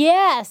Dynamite.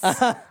 Yes.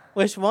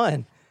 Which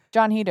one?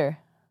 John Heater.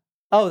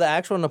 Oh, the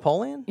actual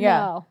Napoleon? Yeah.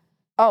 No.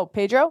 Oh,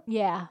 Pedro?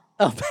 Yeah.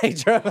 Oh,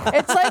 Pedro.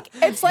 It's like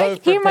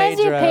Vote He for reminds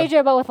me of Pedro.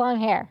 Pedro, but with long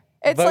hair.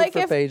 it's Vote like for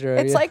if Pedro,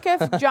 it's yeah. like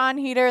if John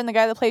Heater and the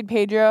guy that played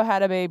Pedro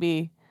had a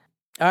baby.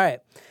 All right.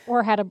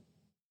 Or had a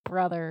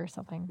brother or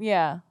something.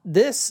 Yeah.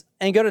 This,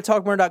 and go to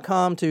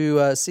talkmurder.com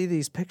to see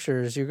these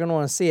pictures. You're going to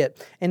want to see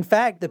it. In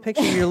fact, the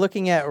picture you're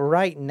looking at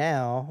right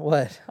now,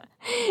 what?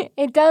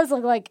 It does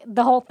look like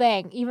the whole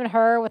thing. Even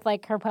her with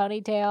like her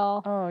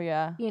ponytail. Oh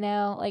yeah. You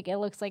know, like it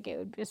looks like it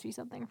would just be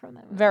something from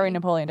that movie. Very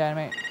Napoleon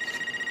Dynamite.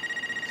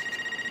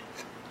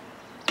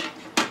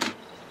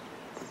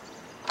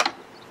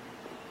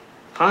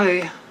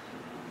 Hi.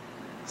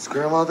 Is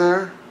Grandma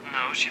there?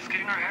 No, she's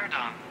getting her hair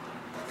done.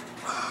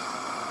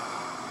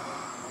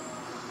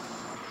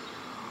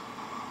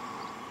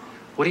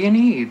 What do you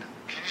need?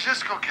 Can you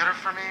just go get her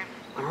for me?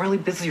 I'm really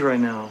busy right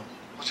now.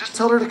 Well, just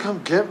tell her to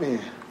come get me.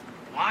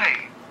 Why?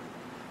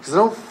 Because I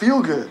don't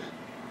feel good.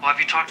 Well, have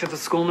you talked to the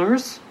school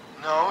nurse?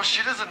 No,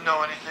 she doesn't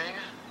know anything.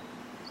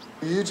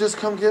 Will you just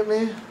come get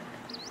me?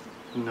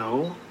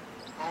 No.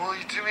 Well, will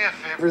you do me a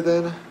favor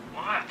then?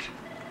 What?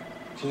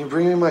 Can you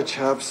bring me my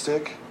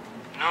chapstick?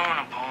 No,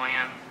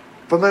 Napoleon.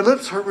 But my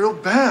lips hurt real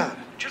bad.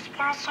 Just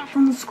borrow some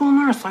from the school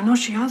nurse. I know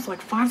she has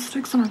like 5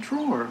 sticks in her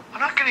drawer. I'm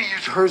not gonna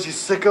use hers, you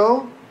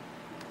sicko.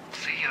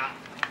 See ya.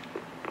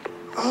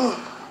 Ugh.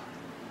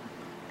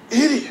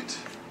 Idiot.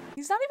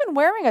 He's not even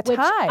wearing a tie. Which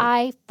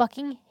I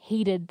fucking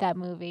hated that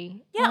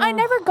movie. Yeah, I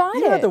never got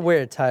You don't have it. to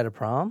wear a tie to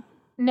prom.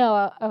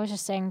 No, I was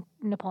just saying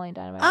Napoleon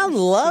Dynamite. I was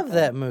love stupid.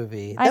 that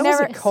movie. I That was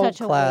never- a cult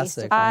Such a waste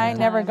of classic. I man.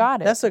 never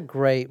got it. That's a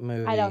great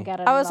movie. I don't get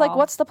it. I was at like, all.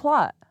 what's the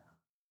plot?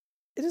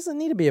 It doesn't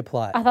need to be a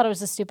plot. I thought it was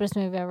the stupidest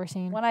movie I've ever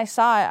seen. When I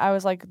saw it, I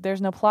was like,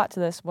 there's no plot to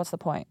this. What's the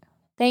point?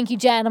 Thank you,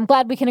 Jen. I'm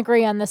glad we can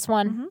agree on this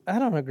one. I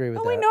don't agree with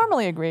Well, that. we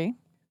normally agree.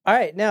 All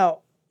right, now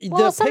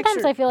Well, the sometimes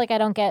picture. I feel like I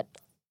don't get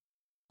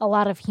a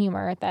lot of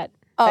humor that.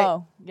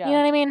 Oh, yeah. You know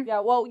what I mean? Yeah,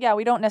 well, yeah,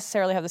 we don't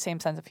necessarily have the same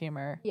sense of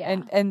humor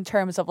Yeah. in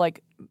terms of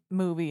like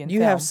movie and You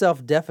film. have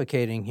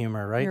self-defecating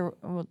humor, right? You're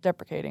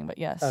deprecating, but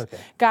yes. Okay.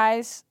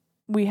 Guys,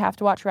 we have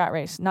to watch Rat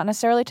Race. Not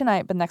necessarily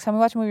tonight, but next time we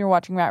watch a movie, we're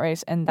watching Rat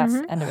Race, and that's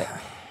the end of it.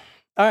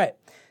 All right.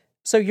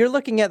 So you're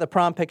looking at the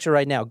prom picture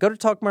right now. Go to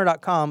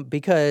talkmurder.com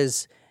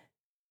because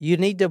you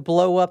need to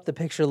blow up the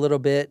picture a little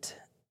bit,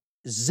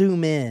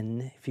 zoom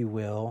in, if you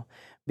will,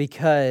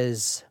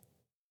 because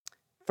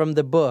from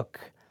the book.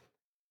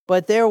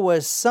 But there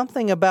was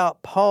something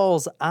about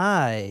Paul's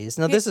eyes.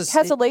 Now, this is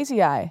has a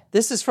lazy eye.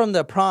 This is from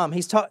the prom.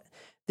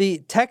 The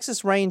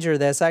Texas Ranger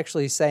that's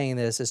actually saying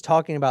this is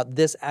talking about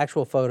this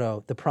actual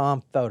photo, the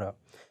prom photo.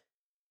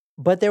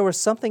 But there was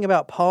something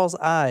about Paul's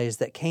eyes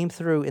that came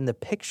through in the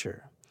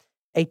picture.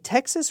 A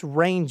Texas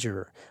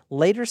Ranger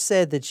later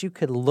said that you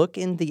could look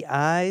in the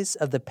eyes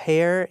of the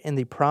pair in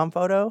the prom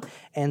photo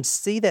and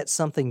see that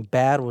something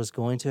bad was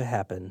going to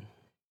happen.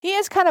 He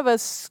is kind of a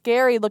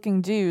scary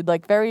looking dude,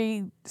 like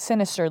very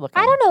sinister looking.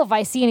 I don't know if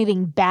I see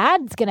anything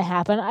bad's gonna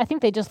happen. I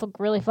think they just look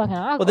really fucking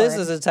awkward. Well, this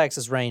is a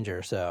Texas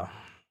Ranger, so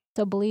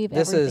believe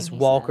this everything is he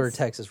Walker, says.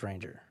 Texas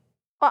Ranger.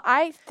 Well,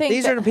 I think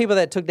These are the people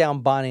that took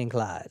down Bonnie and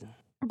Clyde.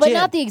 But Jen,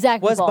 not the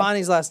exact What's people.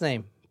 Bonnie's last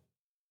name?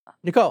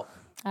 Nicole.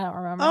 I don't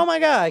remember. Oh my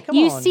God! Come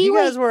You on, see you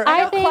what- guys were.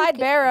 I think- Clyde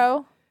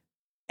Barrow.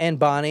 And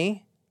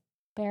Bonnie.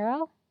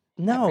 Barrow?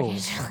 No,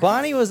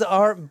 Bonnie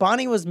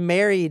was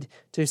married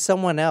to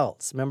someone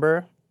else.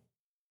 Remember?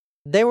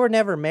 They were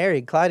never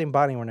married. Clyde and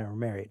Bonnie were never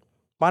married.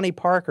 Bonnie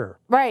Parker.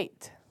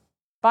 Right.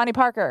 Bonnie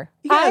Parker.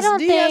 You guys, don't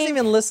do you guys think-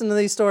 even listen to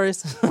these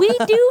stories? We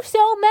do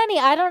so many.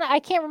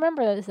 I can't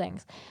remember those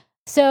things.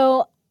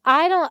 So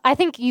I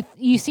think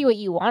you see what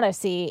you want to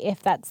see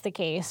if that's the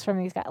case from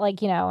these guys.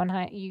 Like, you know, and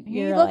He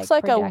you're looks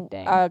like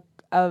projecting.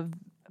 a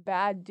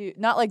bad dude.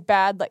 Not like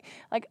bad,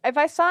 like if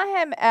I saw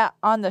him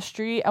on the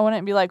street, I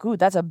wouldn't be like, ooh,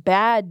 that's a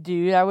bad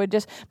dude. I would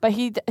just, but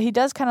he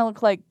does kind of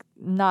look like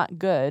not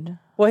good.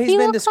 Well, he's He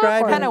been looks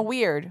described. awkward. Kind of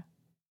weird.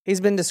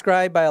 He's been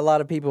described by a lot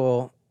of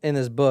people in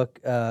this book,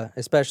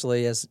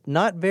 especially as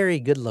not very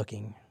good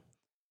looking.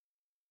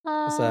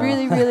 So-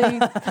 Really,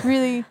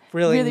 really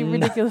Really not-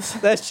 ridiculous.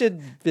 That should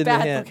be the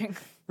Bad hint. looking.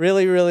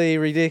 Really, really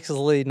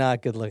ridiculously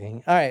not good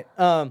looking. All right.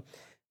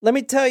 Let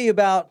me tell you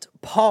about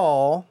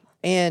Paul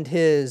and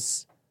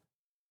his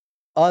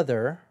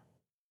other,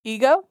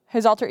 Ego?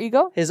 His alter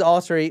ego? his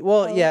alter.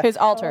 Well, yeah. His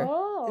alter.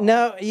 Oh.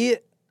 No, you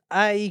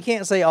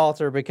can't say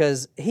alter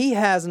because he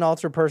has an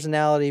alter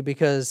personality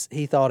because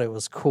he thought it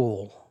was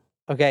cool.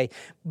 Okay,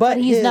 But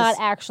he's his- not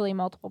actually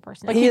multiple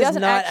personalities. Like, he is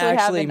doesn't not actually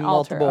have an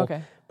alter. multiple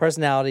Okay.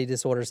 personality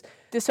disorders.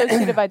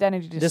 Dissociative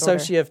identity disorder.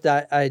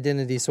 Dissociative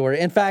identity disorder.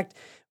 In fact,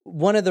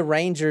 one of the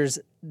rangers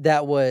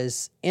that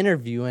was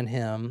interviewing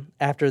him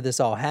after this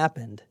all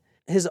happened,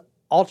 his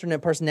alternate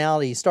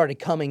personality started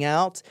coming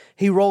out.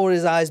 He rolled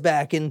his eyes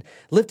back and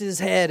lifted his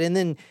head, and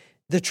then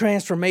the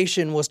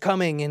transformation was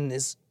coming, and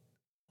his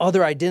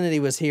other identity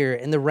was here.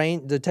 And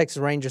the Texas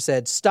Ranger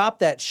said, "Stop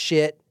that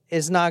shit.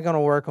 It's not going to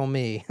work on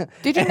me."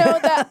 Did you know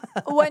that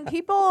when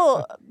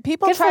people Good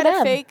try for to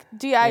them. fake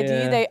DID,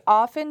 Yeah. they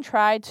often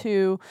try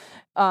to,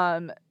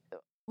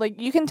 like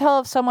you can tell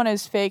if someone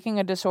is faking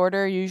a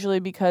disorder usually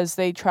because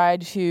they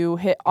tried to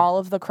hit all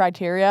of the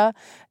criteria,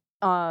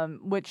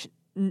 which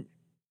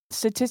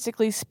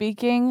statistically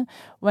speaking,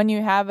 when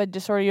you have a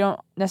disorder, you don't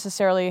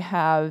necessarily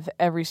have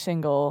every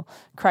single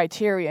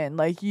criterion.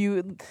 Like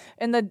you,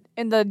 in the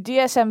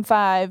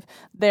DSM-5,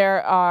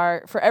 there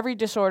are, for every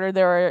disorder,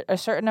 there are a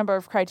certain number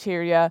of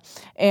criteria,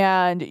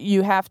 and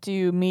you have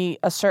to meet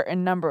a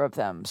certain number of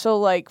them. So,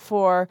 like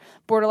for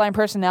borderline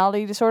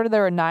personality disorder,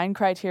 there are 9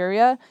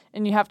 criteria,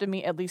 and you have to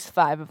meet at least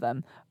 5 of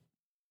them.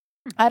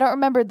 I don't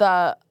remember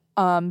the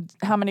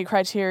how many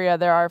criteria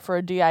there are for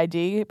a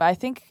DID, but I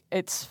think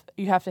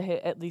you have to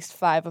hit at least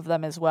 5 of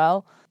them as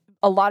well.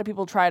 A lot of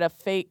people try to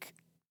fake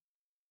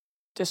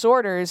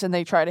disorders and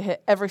they try to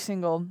hit every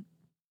single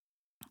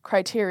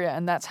criteria,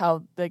 and that's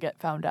how they get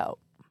found out.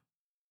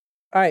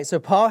 All right, so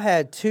Paul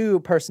had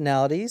 2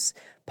 personalities.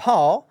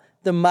 Paul,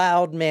 the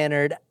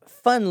mild-mannered,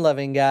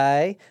 fun-loving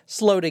guy,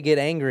 slow to get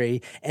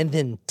angry, and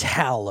then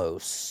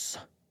Talos,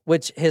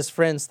 which his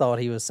friends thought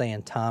he was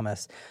saying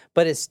Thomas,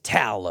 but it's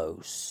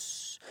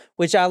Talos,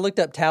 which I looked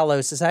up.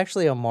 Talos is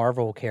actually a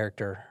Marvel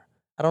character.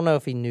 I don't know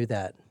if he knew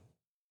that.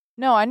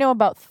 No, I know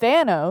about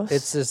Thanos.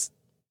 It's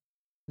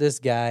this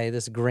guy,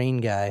 this green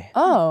guy.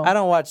 Oh. I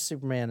don't watch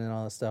Superman and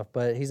all this stuff,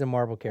 but he's a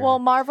Marvel character. Well,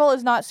 Marvel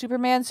is not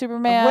Superman.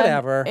 Superman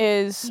Whatever.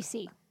 is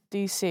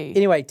DC.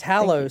 Anyway,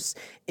 Talos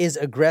is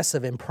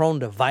aggressive and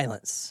prone to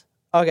violence.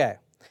 Okay.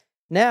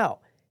 Now,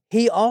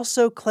 he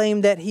also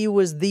claimed that he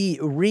was the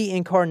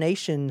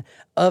reincarnation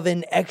of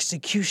an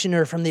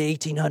executioner from the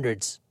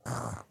 1800s.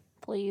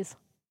 Please.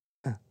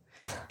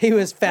 He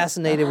was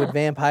fascinated with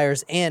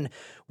vampires and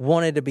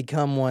wanted to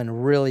become one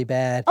really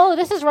bad. Oh,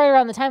 this is right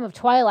around the time of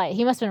Twilight.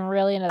 He must have been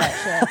really into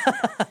that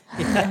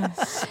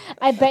shit.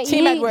 I bet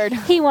Team Edward.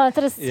 He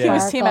wanted a He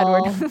was Team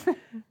Edward.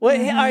 Well,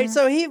 all right,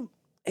 so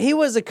he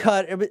was a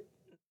cutter. But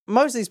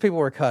most of these people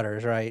were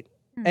cutters, right?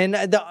 And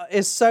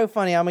it's so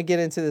funny. I'm going to get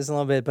into this in a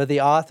little bit, but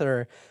the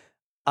author,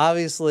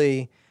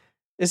 obviously,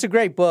 it's a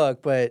great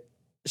book, but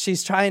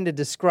she's trying to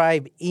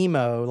describe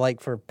emo like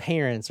for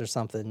parents or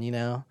something, you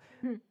know?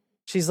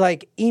 She's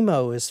like,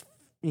 emo is,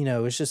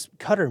 it's just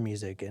cutter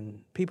music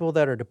and people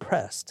that are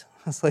depressed.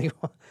 It's like,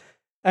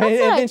 and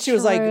then she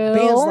was like,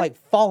 bands like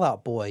Fall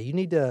Out Boy. You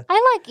need to.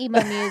 I like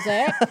emo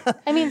music.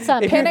 I mean,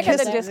 some Panic at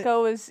the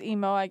Disco was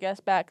emo, I guess,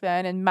 back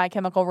then, and My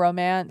Chemical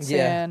Romance.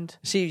 Yeah, and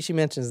she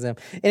mentions them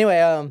anyway.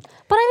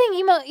 But I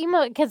think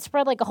emo can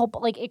spread like a whole,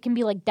 like it can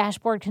be like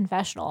Dashboard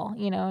Confessional.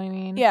 You know what I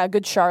mean? Yeah,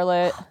 Good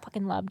Charlotte. I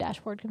fucking love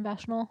Dashboard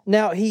Confessional.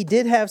 Now he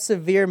did have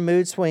severe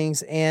mood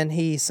swings, and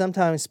he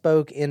sometimes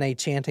spoke in a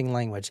chanting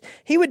language.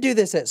 He would do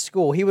this at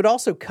school. He would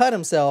also cut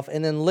himself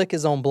and then lick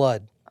his own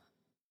blood.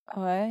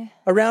 What?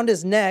 Around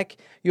his neck,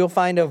 you'll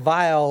find a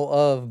vial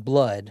of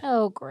blood.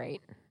 Oh,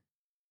 great.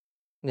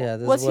 Yeah,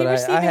 this Was is what he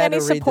receiving I had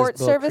any to read support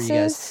this book for you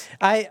guys. services?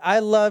 I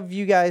love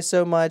you guys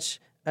so much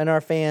and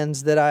our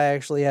fans that I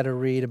actually had to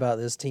read about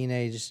this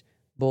teenage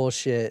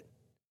bullshit.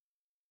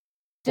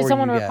 Did for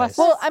someone you request? guys.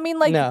 Well, I mean,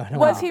 like, No,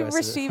 was he requested it.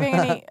 receiving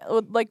any?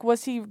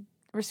 Was he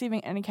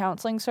receiving any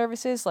counseling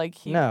services? Like,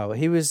 No,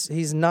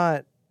 he's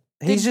not.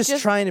 He's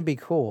just trying to be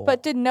cool.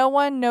 But did no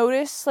one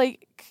notice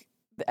like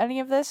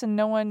any of this, and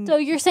no one? So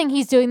you're saying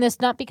he's doing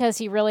this not because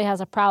he really has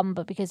a problem,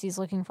 but because he's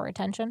looking for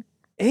attention?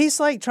 He's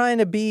like trying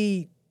to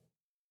be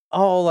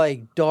all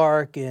like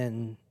dark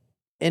and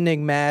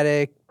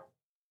enigmatic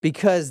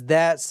because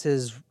that's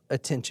his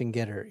attention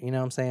getter. You know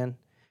what I'm saying?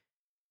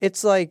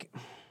 It's like,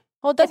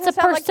 Well, it doesn't It's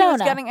a sound like he was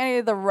persona. getting any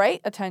of the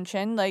right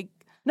attention. Like,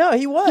 no,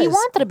 he was. He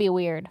wanted to be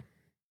weird.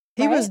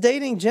 He was right?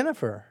 dating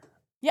Jennifer.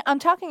 yeah, I'm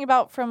talking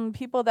about from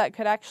people that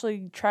could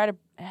actually try to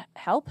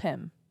help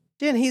him.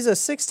 Jen, he's a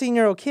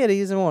 16-year-old kid. He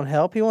doesn't want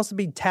help. He wants to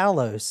be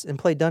Talos and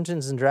play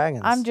Dungeons and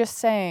Dragons. I'm just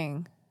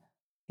saying.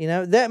 You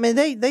know,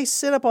 they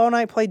sit up all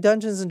night, play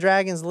Dungeons and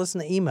Dragons,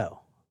 listen to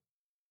emo.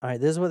 All right,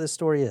 this is what the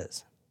story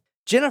is.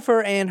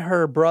 Jennifer and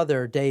her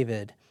brother,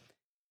 David,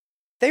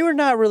 they were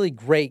not really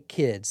great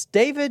kids.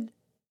 David,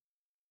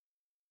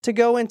 to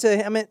go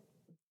into,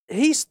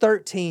 he's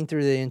 13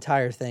 through the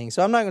entire thing.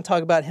 So I'm not going to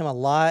talk about him a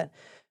lot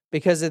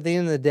because at the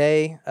end of the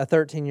day, a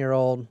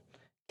 13-year-old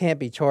can't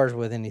be charged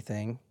with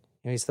anything.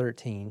 He's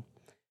 13.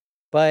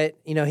 But,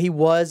 he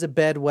was a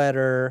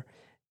bedwetter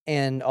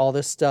and all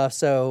this stuff.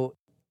 So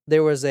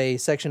there was a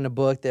section of the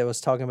book that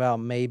was talking about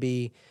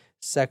maybe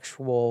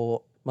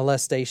sexual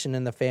molestation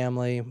in the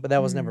family, but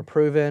that was never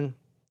proven.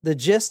 The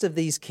gist of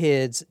these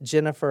kids,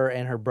 Jennifer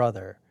and her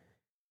brother,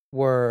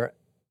 were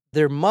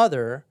their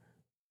mother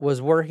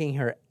was working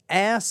her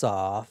ass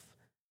off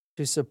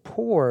to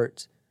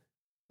support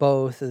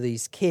both of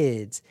these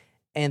kids,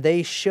 and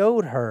they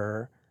showed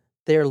her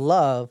their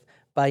love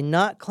by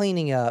not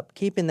cleaning up,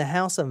 keeping the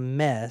house a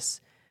mess,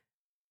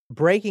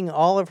 breaking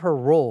all of her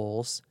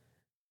rules,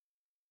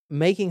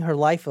 making her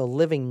life a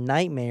living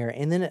nightmare,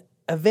 and then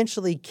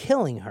eventually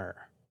killing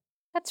her.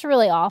 That's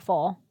really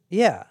awful.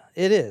 Yeah,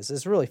 it is.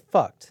 It's really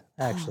fucked,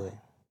 actually.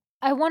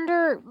 I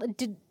wonder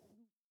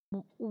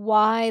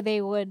why they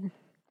would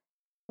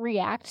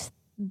react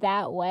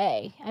that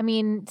way. I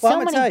mean, Well,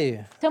 I'm gonna tell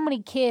you. so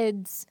many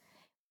kids,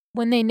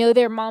 when they know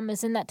their mom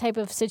is in that type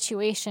of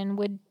situation,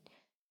 would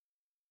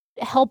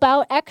help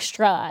out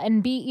extra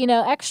and be,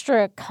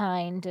 extra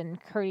kind and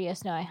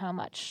courteous, knowing how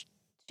much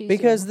too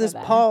Because soon this for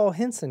them. Paul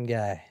Henson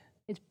guy.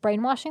 It's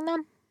brainwashing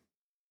them?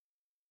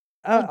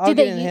 I'll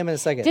get into him in a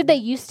second. Did they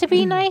used to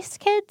be nice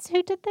kids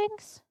who did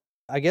things?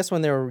 I guess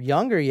when they were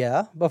younger,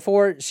 yeah.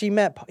 Before she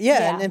met...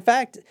 Yeah, and in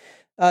fact,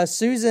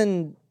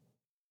 Susan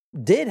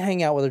did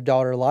hang out with her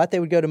daughter a lot. They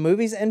would go to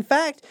movies. In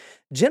fact,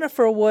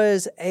 Jennifer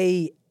was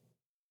a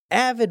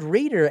avid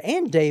reader,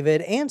 and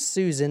David and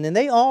Susan, and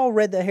they all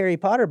read the Harry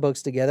Potter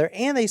books together,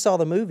 and they saw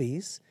the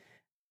movies.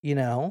 You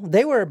know,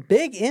 they were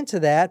big into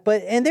that,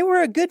 and they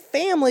were a good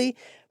family.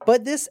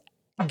 But this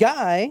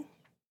guy,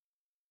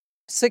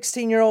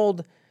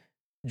 16-year-old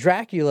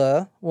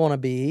Dracula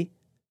wannabe,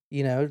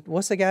 you know,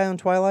 what's the guy on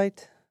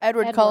Twilight?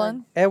 Edward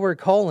Cullen. Edward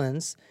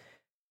Collins.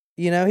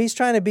 You know, he's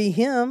trying to be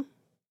him.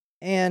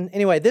 And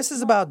anyway, this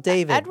is about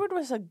David. Edward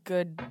was a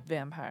good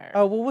vampire.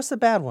 Oh, well, what's the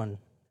bad one?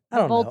 I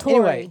don't know. Volturi.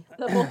 Anyway,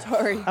 The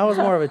Volturi. I was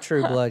more of a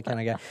True Blood kind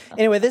of guy.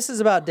 Anyway, this is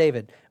about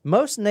David.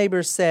 Most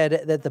neighbors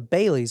said that the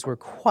Baileys were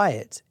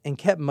quiet and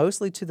kept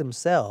mostly to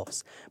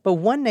themselves. But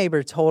one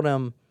neighbor told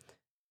them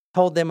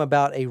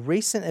about a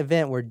recent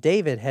event where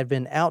David had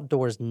been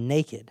outdoors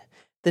naked.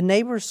 The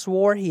neighbor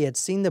swore he had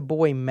seen the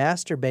boy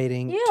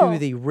masturbating to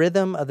the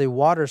rhythm of the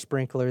water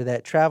sprinkler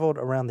that traveled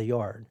around the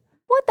yard.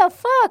 What the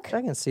fuck?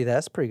 I can see that.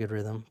 That's a pretty good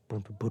rhythm.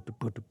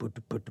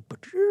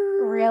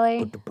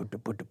 Really?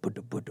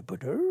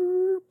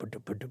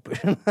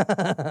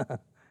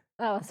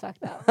 That was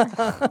fucked up.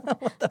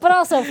 But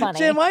also funny.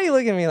 Jim, why are you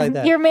looking at me like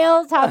that? Your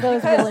male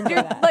tacos will enjoy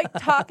You're that. like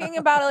talking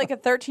about it like a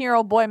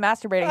 13-year-old boy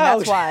masturbating.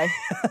 That's why.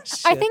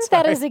 I think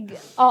that is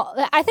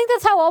I think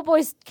that's how all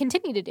boys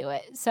continue to do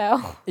it.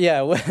 So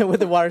Yeah, with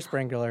the water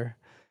sprinkler.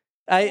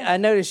 I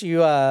noticed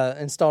you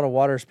installed a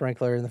water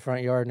sprinkler in the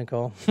front yard,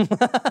 Nicole.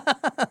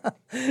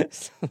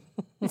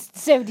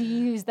 so do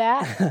you use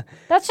that?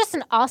 That's just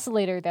an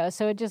oscillator though,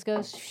 so it just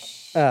goes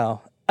shh. Oh.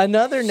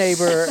 Another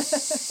neighbor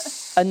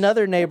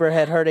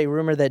had heard a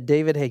rumor that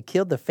David had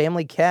killed the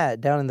family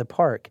cat down in the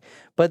park,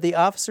 but the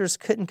officers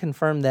couldn't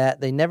confirm that.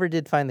 They never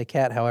did find the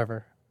cat,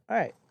 however. All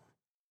right.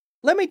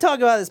 Let me talk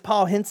about this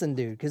Paul Henson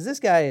dude, because this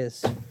guy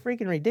is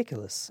freaking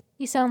ridiculous.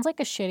 He sounds like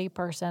a shitty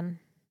person.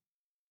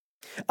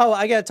 Oh,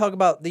 I got to talk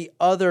about the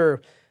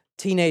other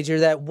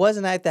teenager that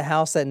wasn't at the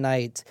house that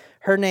night.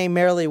 Her name,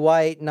 Marilee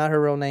White, not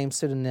her real name,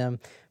 pseudonym.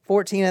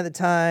 14 at the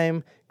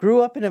time,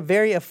 grew up in a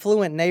very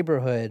affluent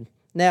neighborhood.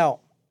 Now,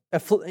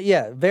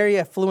 very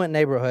affluent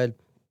neighborhood.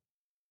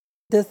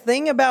 The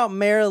thing about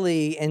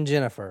Marilee and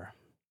Jennifer,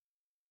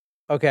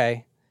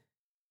 okay,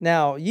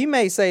 now you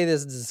may say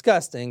this is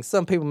disgusting.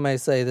 Some people may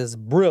say this is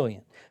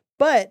brilliant.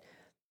 But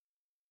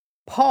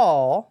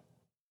Paul,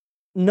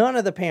 none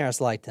of the parents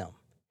liked him.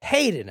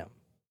 Hated him,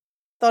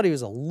 thought he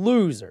was a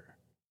loser,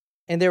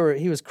 and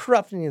he was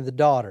corrupting the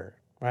daughter,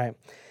 right?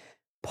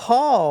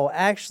 Paul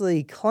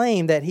actually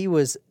claimed that he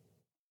was,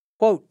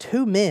 quote,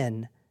 two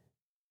men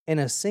in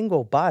a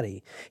single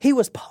body. He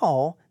was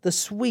Paul, the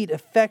sweet,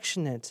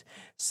 affectionate,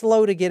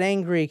 slow to get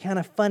angry, kind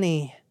of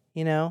funny,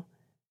 you know?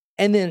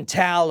 And then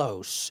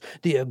Talos,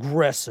 the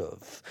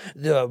aggressive,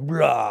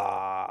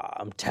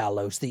 I'm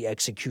Talos, the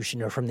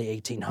executioner from the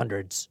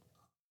 1800s.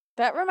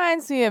 That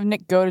reminds me of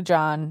Nick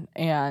Godejohn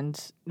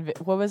and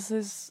what was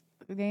his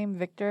name?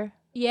 Victor?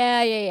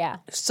 Yeah.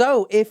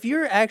 So if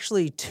you're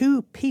actually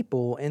two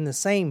people in the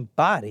same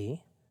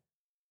body,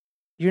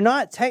 you're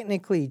not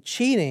technically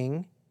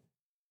cheating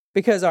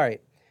because, all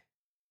right,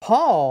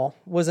 Paul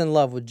was in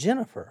love with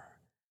Jennifer,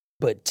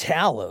 but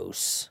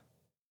Talos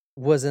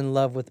was in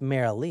love with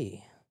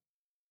Marilee.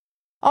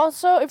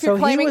 Also, if you're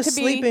claiming he was to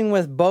be sleeping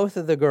with both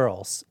of the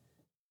girls.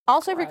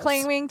 Also, if you're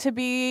claiming to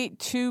be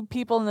two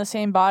people in the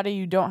same body,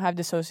 you don't have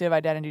dissociative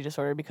identity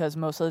disorder because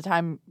most of the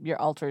time your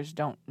alters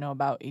don't know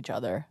about each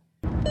other.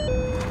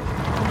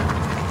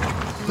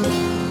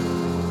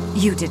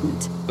 You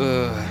didn't.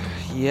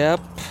 Yep.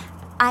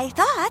 I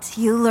thought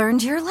you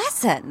learned your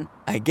lesson.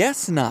 I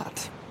guess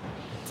not.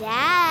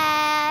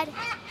 Dad,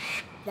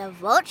 the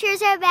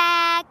vultures are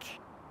back.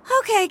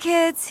 Okay,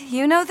 kids,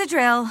 you know the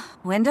drill.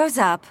 Windows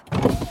up.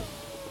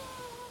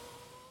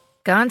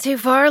 Gone too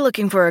far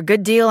looking for a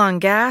good deal on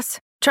gas?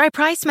 Try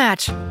Price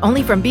Match,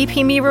 only from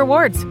BP Me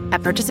Rewards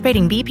at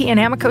participating BP and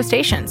Amoco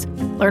stations.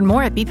 Learn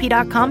more at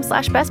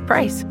bp.com/best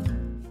price.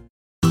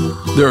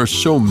 There are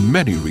so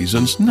many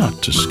reasons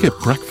not to skip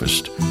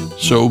breakfast.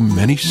 So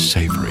many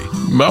savory,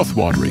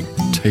 mouth-watering,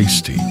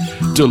 tasty,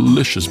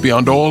 delicious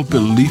beyond all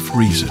belief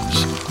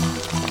reasons.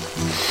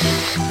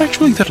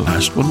 Actually, that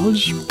last one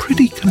was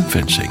pretty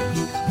convincing.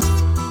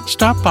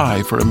 Stop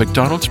by for a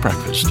McDonald's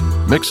breakfast.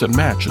 Mix and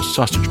match a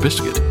sausage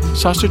biscuit,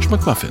 sausage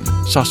McMuffin,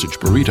 sausage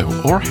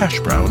burrito, or hash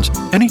browns,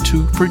 any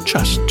two for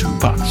just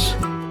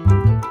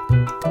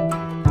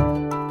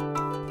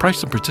 $2.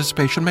 Price and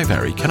participation may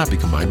vary, cannot be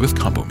combined with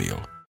combo meal.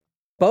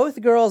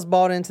 Both girls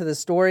bought into the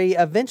story.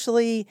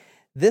 Eventually,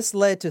 this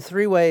led to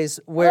three ways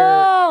where...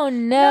 Oh,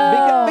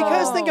 no.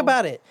 Because think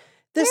about it.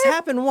 This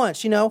happened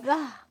once, you know.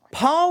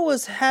 Paul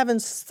was having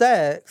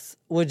sex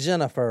with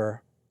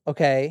Jennifer,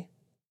 okay?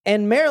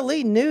 And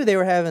Marilee knew they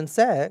were having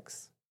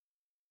sex.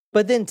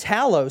 But then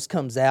Talos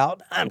comes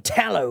out. I'm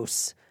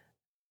Talos.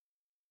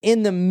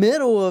 in the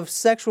middle of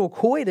sexual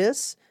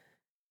coitus,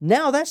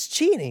 now that's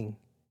cheating.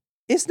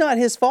 It's not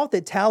his fault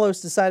that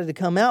Talos decided to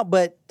come out,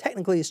 but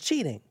technically it's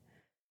cheating.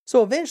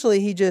 So eventually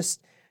he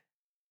just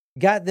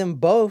got them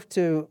both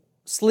to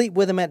sleep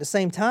with him at the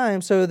same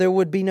time so there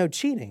would be no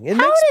cheating. It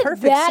makes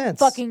perfect sense. How did that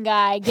fucking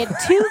guy get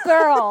 2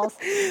 girls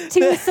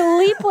to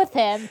sleep with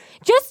him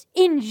just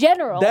in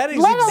general? That is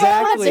let alone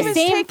exactly. at the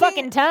same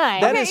fucking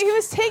time. He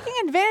was taking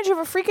advantage of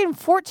a freaking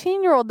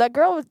 14-year-old. That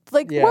girl was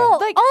like, Yeah. Well,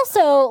 like,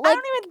 also, like, I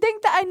don't even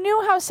think that I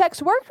knew how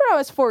sex worked when I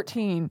was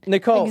 14.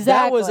 Nicole,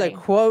 that was a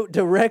Exactly. quote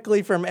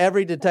directly from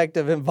every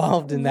detective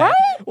involved in that.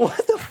 Right?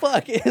 What the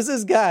fuck is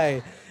this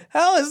guy?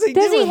 How is he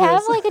does doing he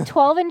have this? like a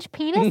 12-inch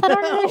penis? I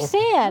don't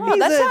understand. No,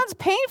 that a- sounds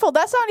painful.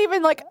 That's not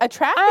even like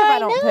attractive. I I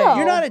don't know. think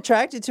You're not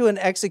attracted to an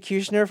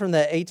executioner from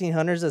the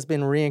 1800s that's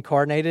been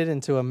reincarnated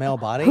into a male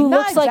body? Who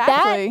Not looks like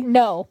exactly. that?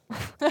 No.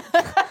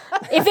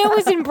 If it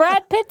was in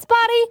Brad Pitt's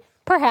body,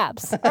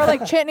 perhaps. or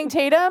like Channing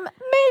Tatum,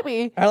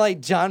 maybe. Or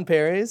like John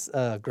Perry's?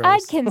 Gross.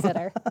 I'd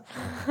consider.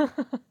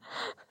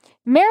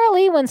 Mara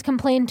Lee once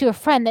complained to a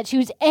friend that she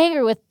was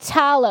angry with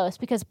Talos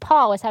because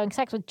Paul was having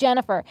sex with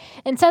Jennifer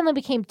and suddenly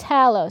became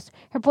Talos.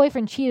 Her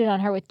boyfriend cheated on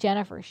her with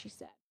Jennifer, she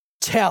said.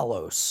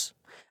 Talos.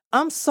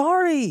 I'm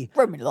sorry.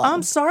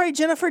 I'm sorry,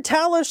 Jennifer.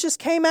 Talos just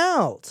came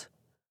out.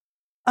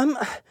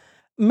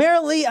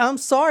 Mara Lee, I'm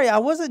sorry. I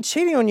wasn't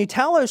cheating on you.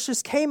 Talos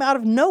just came out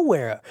of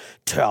nowhere.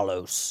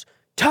 Talos,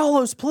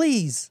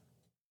 please.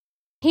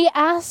 He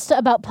asked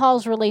about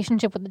Paul's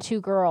relationship with the 2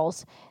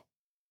 girls.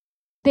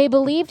 They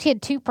believed he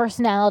had 2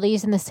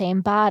 personalities in the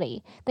same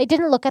body. They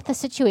didn't look at the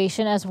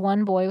situation as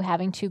one boy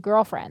having 2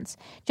 girlfriends.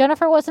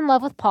 Jennifer was in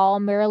love with Paul,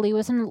 and Mara Lee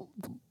was in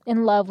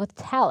love with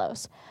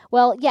Talos.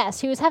 Well, yes,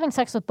 he was having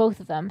sex with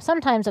both of them,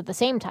 sometimes at the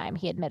same time,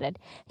 he admitted.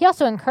 He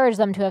also encouraged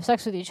them to have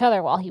sex with each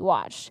other while he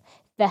watched.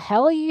 The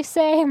hell you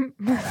say?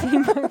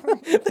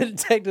 The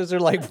detectives are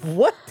like,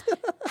 what?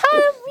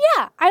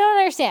 Yeah, I don't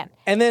understand.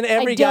 And then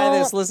every guy don't-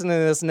 that's listening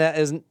to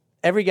this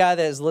every guy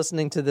that is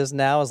listening to this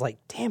now is like,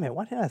 damn it,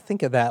 why didn't I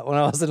think of that when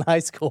I was in high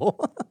school?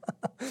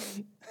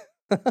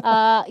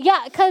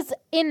 Yeah, because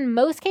in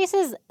most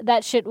cases,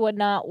 that shit would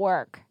not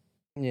work.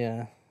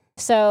 Yeah.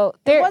 So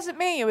It wasn't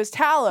me. It was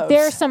Talos.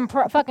 there's some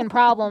fucking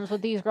problems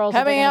with these girls. that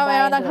Coming they're out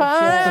gonna on buy the into this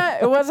shit. corner.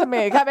 It wasn't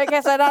me. Coming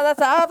kissing on the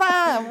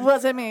sofa. It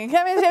wasn't me.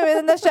 Coming to me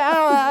in the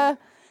shower.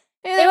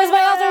 It was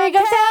my alter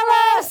ego,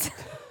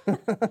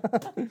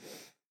 Talos.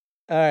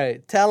 All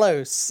right,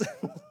 Talos.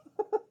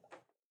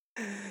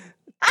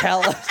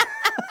 Talos.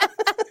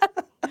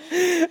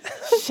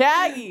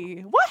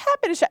 Shaggy. What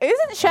happened to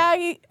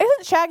Shaggy?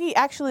 Isn't Shaggy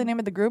actually the name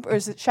of the group, or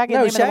is it Shaggy the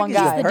name of the one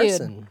Shaggy's guy? the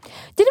person.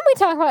 Didn't we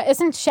talk about,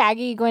 isn't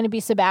Shaggy going to be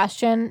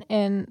Sebastian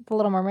in The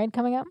Little Mermaid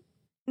coming up?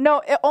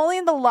 No, only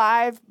in the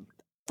live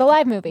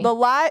movie.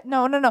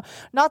 No,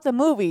 not the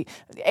movie.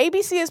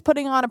 ABC is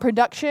putting on a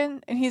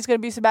production, and he's going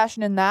to be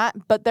Sebastian in that.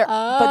 But Disney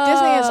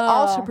is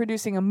also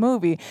producing a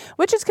movie,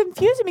 which is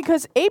confusing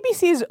because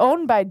ABC is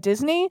owned by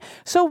Disney.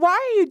 So why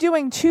are you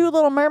doing 2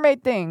 Little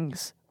Mermaid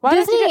things? Why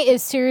don't you Disney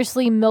is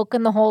seriously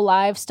milking the whole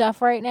live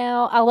stuff right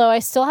now. Although I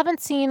still haven't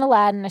seen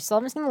Aladdin, I still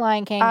haven't seen The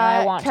Lion King, and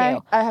I want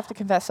to. I have to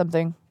confess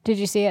something. Did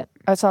you see it?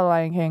 I saw The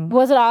Lion King.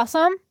 Was it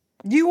awesome?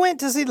 You went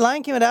to see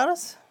Lion King without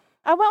us?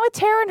 I went with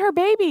Tara and her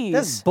babies.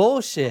 That's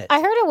bullshit. I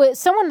heard it was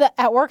someone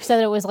at work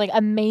said it was like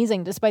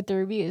amazing despite the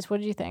reviews.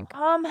 What did you think?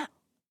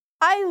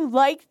 I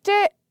liked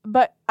it,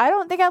 but I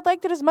don't think I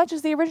liked it as much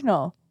as the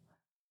original.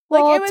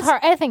 Well, Like, it was hard.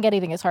 I think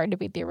anything is hard to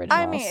beat the original.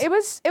 I mean, it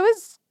was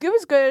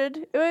good.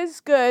 It was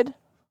good.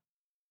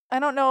 I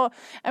don't know.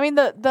 I mean,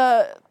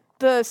 the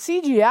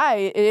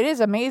CGI, it is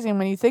amazing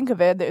when you think of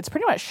it. It's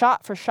pretty much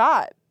shot for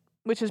shot,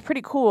 which is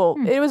pretty cool.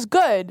 It was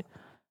good.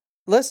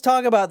 Let's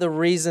talk about the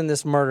reason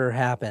this murder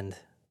happened.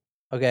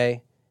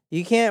 Okay?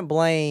 You can't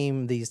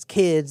blame these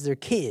kids, they're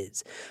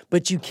kids,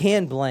 but you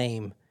can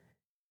blame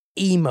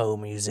emo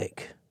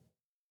music.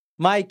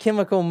 My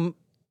Chemical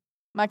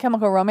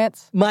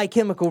Romance. My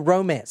Chemical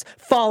Romance.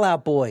 Fall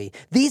Out Boy.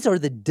 These are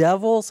the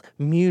devil's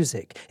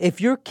music. If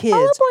your kids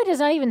Fall Out Boy does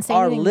not even say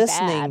are anything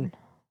listening,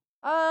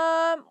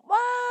 bad.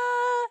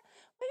 Well,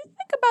 when you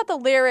think about the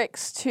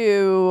lyrics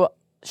to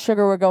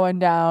Sugar We're Going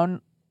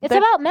Down, It's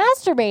about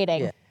masturbating.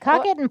 Yeah.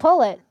 Cock it and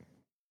pull it.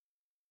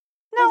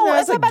 No,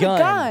 That's it's a about gun. a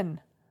gun.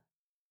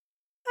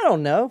 I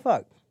don't know.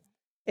 Fuck.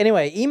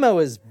 Anyway, emo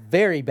is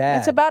very bad.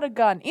 It's about a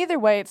gun. Either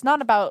way, it's not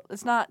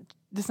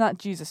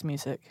Jesus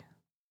music.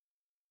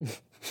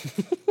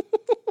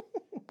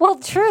 Well,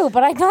 true,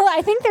 but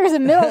I think there's a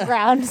middle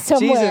ground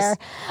somewhere.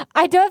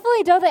 I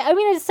definitely don't think. I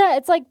mean,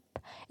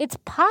 it's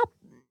pop.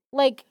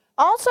 Like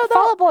Also,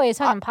 Fall Out Boy is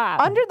talking pop.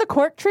 Under the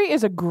Cork Tree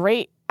is a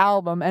great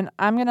album, and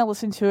I'm gonna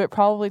listen to it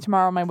probably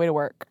tomorrow on my way to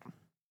work.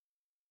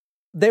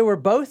 They were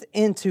both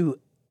into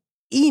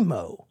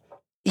emo,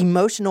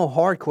 emotional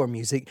hardcore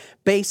music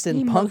based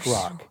in punk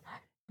rock.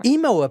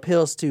 Emo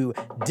appeals to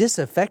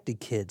disaffected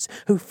kids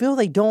who feel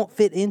they don't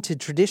fit into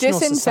traditional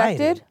society.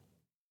 Disinfected?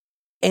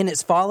 And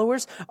its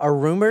followers are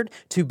rumored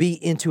to be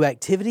into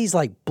activities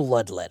like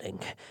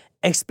bloodletting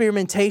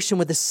experimentation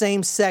with the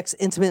same sex,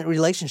 intimate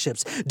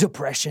relationships,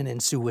 depression,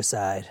 and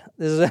suicide.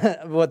 This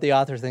is what the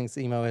author thinks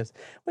emo is,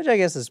 which I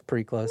guess is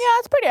pretty close. Yeah,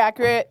 it's pretty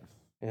accurate.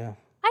 Yeah.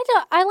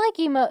 I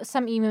like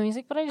some emo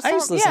music, but I just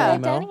used to don't listen to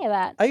listen to emo. any of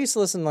that. I used to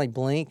listen to like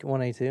Blink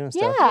 182 and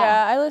stuff.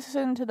 Yeah, I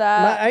listened to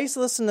that. I used to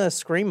listen to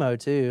Screamo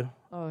too.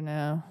 Oh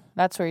no,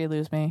 that's where you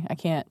lose me. I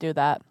can't do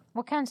that.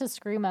 What counts as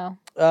screamo?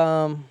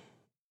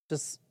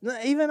 Just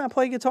even I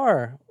play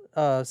guitar.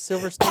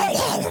 Silverstein.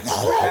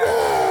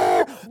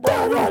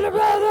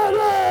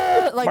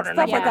 Like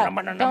stuff like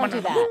that. Don't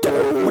do that.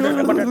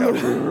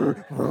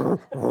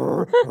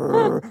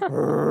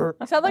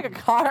 You sound like a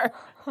car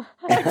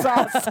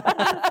exhaust.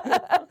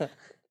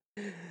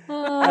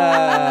 All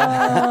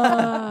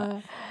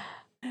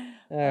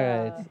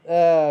right.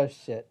 Oh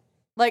shit.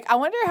 Like I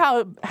wonder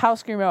how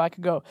screamo I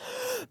could go.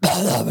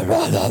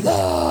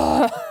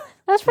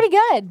 That's pretty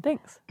good.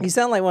 Thanks. You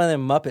sound like one of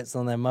them Muppets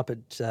on that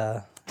Muppet.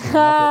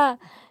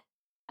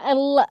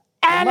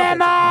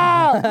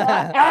 Animal!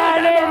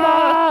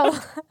 Animal!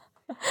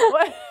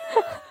 What?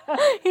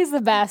 He's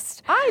the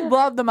best. I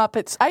love the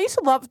Muppets. I used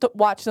to love to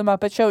watch the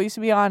Muppet Show. It used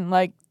to be on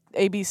like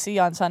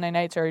ABC on Sunday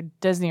nights or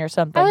Disney or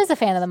something. I was a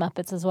fan of the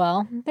Muppets as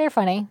well. They're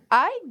funny.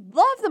 I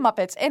love the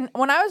Muppets. And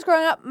when I was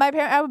growing up,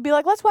 I would be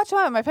like, let's watch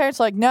them. My parents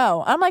were like,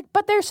 no. I'm like,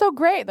 but they're so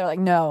great. They're like,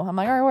 no. I'm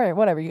like, all right,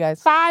 whatever, you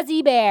guys.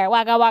 Fozzie Bear.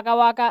 Waka, waka,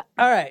 waka.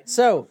 All right.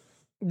 So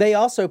they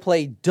also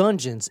played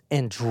Dungeons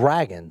and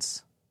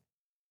Dragons.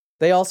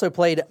 They also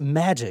played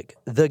Magic: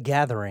 The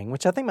Gathering,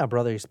 which I think my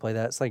brother used to play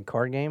that. It's like a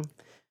card game.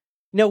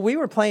 You know, we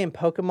were playing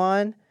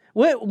Pokemon.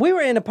 We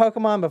were into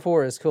Pokemon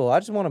before it was cool. I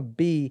just want to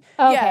be.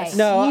 Okay. Yes.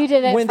 No, you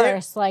did it when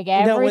first, like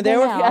everything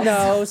else.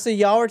 No, so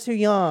y'all were too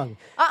young.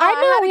 I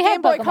know, we had a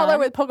Game Boy Color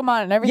with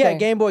Pokemon and everything. Yeah,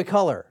 Game Boy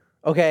Color.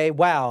 Okay,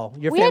 wow.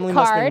 Your We had family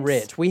must have been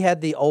cards. rich. We had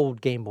the old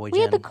Game Boy.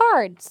 We had the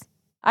cards.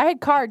 I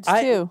had cards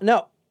too.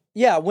 No,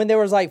 yeah, when there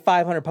was like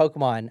 500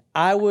 Pokemon,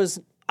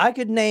 I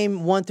could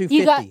name 1 through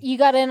 50. You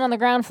got in on the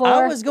ground floor.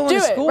 I was going Do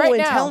to it school right and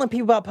now. telling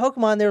people about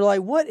Pokemon. They were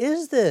like, "What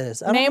is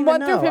this?" I don't Name even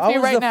 1 through know. 50 I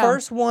was right the now.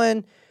 first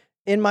one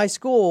in my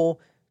school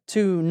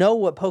to know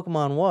what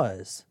Pokemon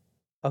was.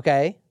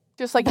 Okay.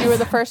 Just like you were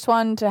the first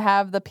one to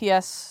have the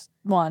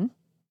PS1.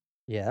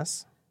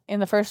 Yes.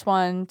 And the first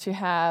one to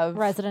have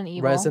Resident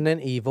Evil.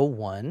 Resident Evil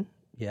 1.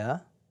 Yeah.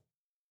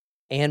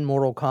 And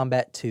Mortal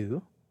Kombat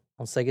 2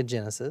 on Sega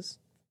Genesis.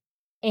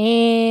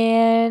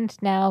 And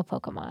now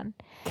Pokemon.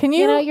 Can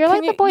you? know, you're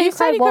like the boy you who said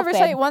cried you could wolf,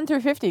 recite babe. 1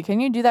 through 50. Can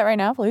you do that right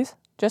now, please?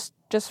 Just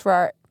for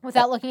our.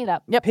 Without looking it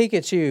up. Yep.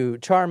 Pikachu,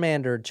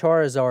 Charmander,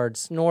 Charizard,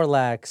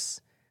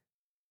 Snorlax,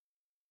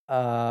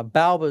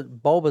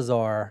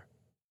 Bulbasaur.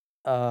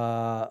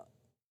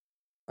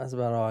 That's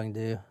about all I can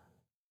do.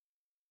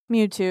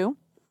 Mewtwo.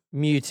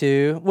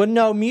 Well,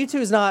 no, Mewtwo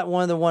is not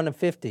one of the 1 to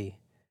 50.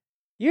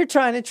 You're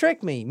trying to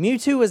trick me.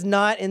 Mewtwo was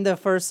not in the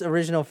first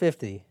original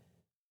 50.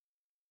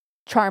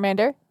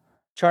 Charmander.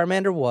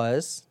 Charmander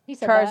was. He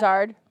said that.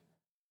 Charizard.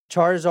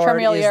 Charizard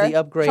Charmeleon. is the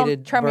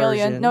upgraded Charmeleon.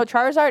 version. No,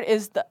 Charizard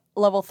is the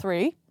level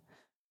 3.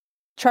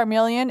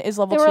 Charmeleon is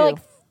level They 2. were like,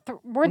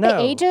 weren't the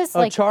ages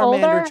like Charmander,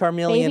 older?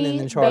 Charmeleon, baby, and then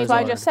baby? Charizard. That's what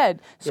I just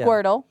said. Yeah.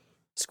 Squirtle.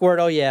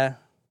 Squirtle, yeah.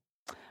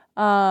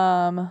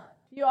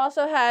 You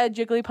also had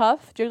Jigglypuff.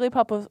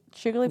 Jigglypuff was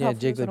Yeah, one of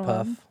them.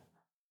 Jigglypuff.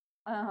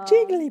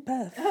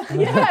 Jigglypuff.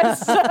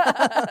 Yes.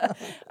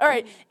 All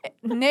right.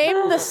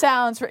 Name the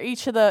sounds for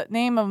each of the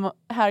name of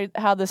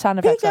how the sound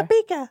effects are.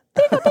 Pika.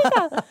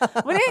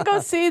 We didn't go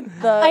see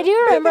the. I do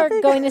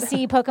remember going to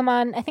see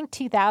Pokemon, I think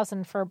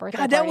 2000 for a birthday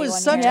God, that party was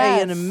one such year.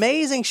 an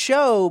amazing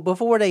show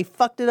before they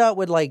fucked it up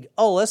with like,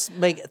 oh, let's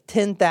make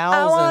 10,000.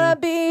 I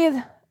want to be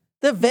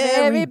the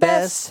very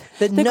best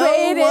that the no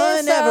greatest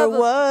one ever of the-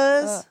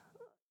 was.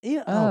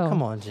 Yeah. Oh. Oh,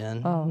 come on,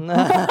 Jen. Oh.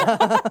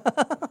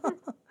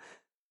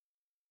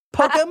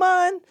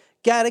 Pokemon,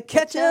 gotta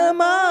catch 'em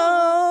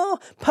all.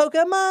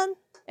 Pokemon,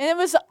 And it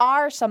was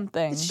R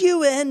something. it's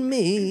you and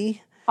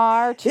me.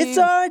 R2. It's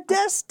our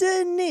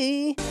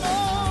destiny.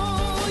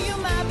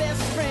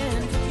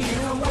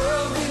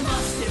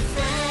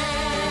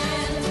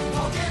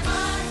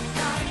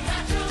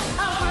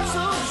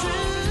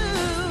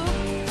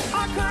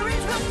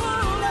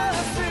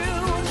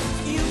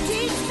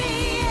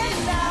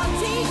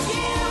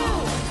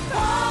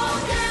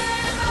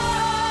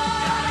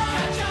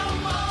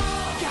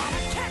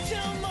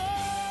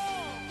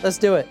 Let's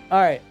do it.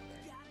 All right.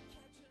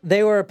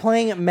 They were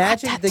playing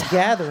Magic: The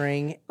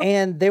Gathering,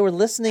 and they were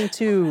listening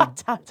to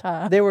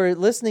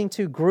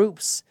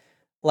groups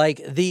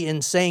like the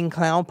Insane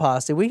Clown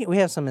Posse. We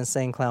have some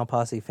Insane Clown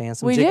Posse fans,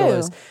 some We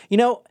gigolos. do. You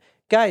know,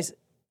 guys,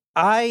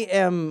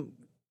 I'm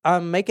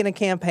making a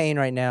campaign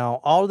right now.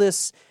 All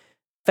this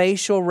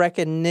facial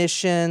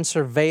recognition,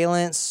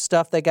 surveillance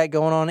stuff they got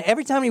going on.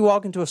 Every time you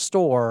walk into a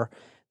store,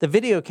 the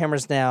video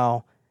cameras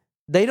now,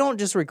 they don't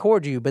just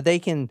record you, but they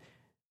can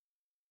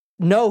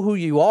know who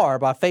you are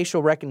by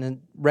facial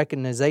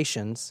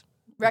recognitions.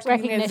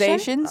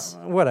 Recognitions?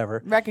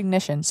 Whatever.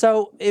 Recognition.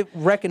 So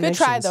recognitions.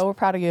 Good try, though. We're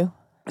proud of you.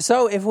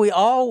 So if we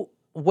all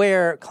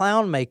wear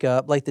clown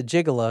makeup like the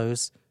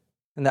Gigolos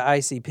and the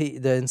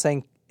ICP, the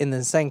in the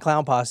Insane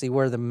Clown Posse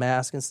wear the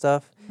mask and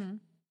stuff.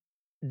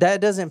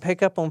 That doesn't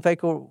pick up on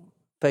facial.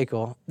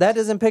 That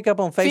doesn't pick up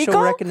on facial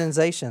Fecal?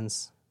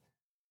 recognitions.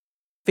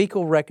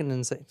 Fecal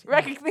recognition.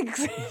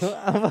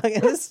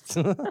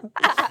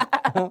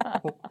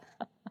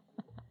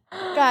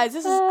 Guys,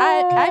 this is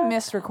I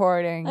miss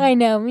recording. I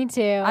know, me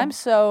too. I'm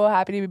so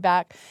happy to be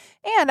back.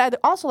 And I'd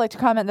also like to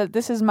comment that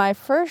this is my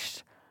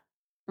first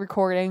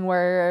recording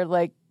where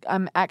like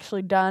I'm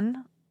actually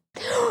done.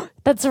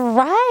 That's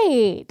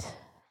right.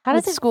 How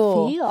does with it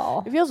school.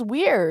 feel? It feels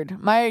weird.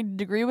 My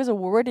degree was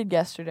awarded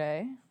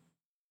yesterday.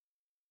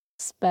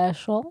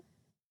 Special.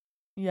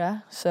 Yeah,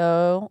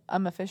 so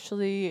I'm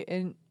officially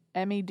in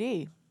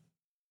MED,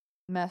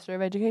 Master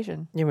of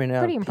Education. You mean not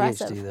Pretty a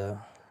impressive. PhD though?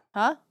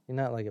 Huh? You're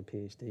not like a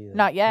PhD. Though.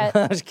 Not yet.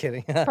 I'm just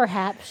kidding.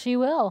 Perhaps she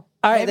will.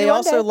 All right. Maybe They one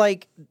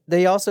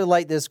also day.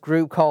 like this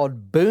group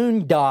called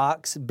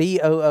Boondocks.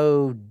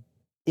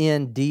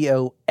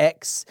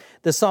 Boondox.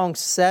 The song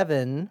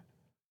 7,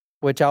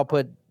 which I'll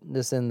put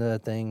this in the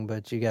thing,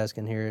 but you guys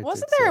can hear it.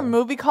 Wasn't It's, there a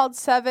movie called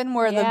Seven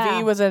where the Yeah.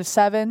 V was a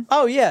 7?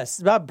 Oh yes,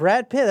 about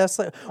Brad Pitt. That's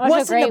like That's a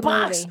what's in the great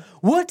box? movie.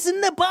 What's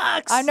in the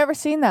box? I've never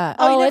seen that.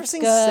 Oh, you never it's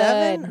seen good.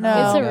 7? No.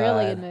 It's a Oh,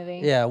 really God. good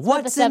movie. Yeah. It's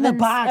about What's in the seven's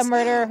box? A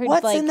murderer who'd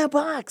What's like in the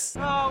box?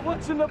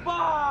 What's in the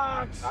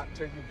box?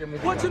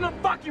 What's in the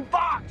fucking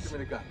box? Give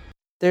me the gun.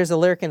 There's a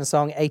lyric in the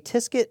song, a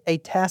tisket, a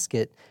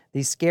tasket,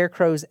 the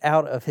scarecrow's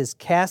out of his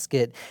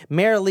casket.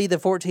 Marilee, the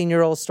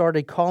 14-year-old,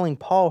 started calling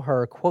Paul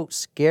her, quote,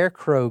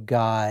 scarecrow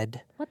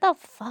god. What the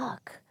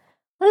fuck?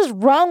 What is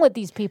wrong with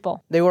these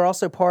people? They were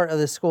also part of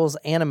the school's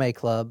anime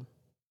club.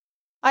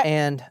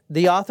 And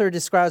the author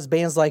describes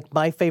bands like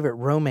My Favorite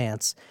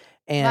Romance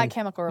and My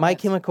Chemical Romance. My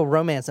Chemical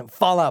Romance and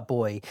Fall Out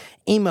Boy,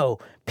 emo,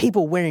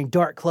 people wearing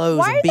dark clothes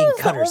Why and are being those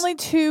cutters. the only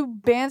two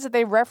bands that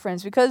they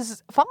reference?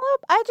 Because Fall Out,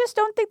 I just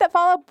don't think that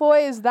Fall Out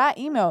Boy is that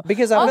emo.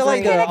 Because I Also, feel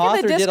like the Panic at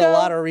author did a Disco,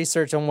 lot of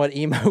research on what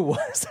emo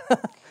was.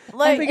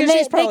 like, because they,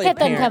 she's probably they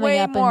kept a on parent. coming way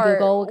up more, in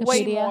Google,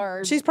 way Wikipedia.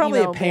 more She's probably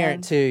emo a parent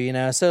band. too, you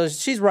know. So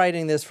she's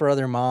writing this for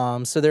other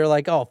moms. So they're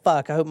like, "Oh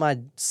fuck, I hope my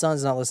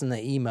son's not listening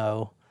to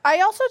emo."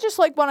 I also just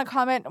like want to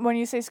comment when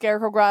you say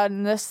Scarecrow God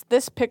and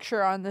this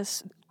picture on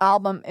this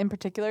album in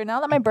particular. Now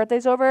that my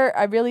birthday's over,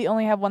 I really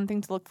only have one thing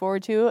to look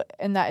forward to,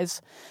 and that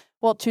is,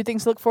 well, two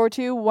things to look forward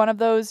to. One of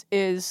those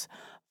is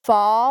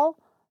fall,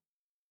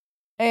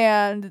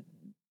 and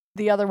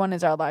the other one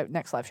is our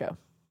next live show.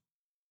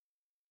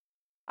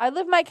 I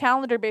live my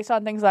calendar based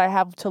on things that I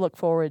have to look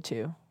forward to.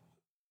 You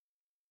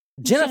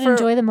should Jennifer,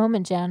 enjoy the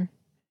moment, Jen.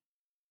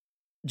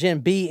 Jen,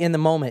 be in the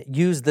moment.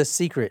 Use the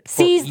secret. for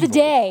Seize the evil.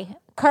 day.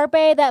 Carpe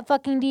that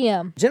fucking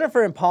diem.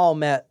 Jennifer and Paul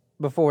met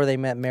before they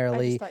met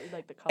Marilee. thought you'd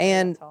like the color,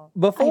 And that's all.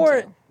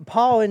 before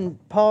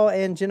Paul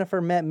and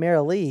Jennifer met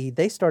Marilee,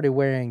 they started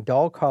wearing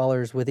dog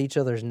collars with each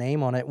other's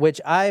name on it, which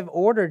I've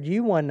ordered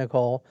you one,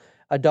 Nicole,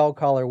 a dog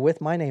collar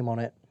with my name on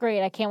it.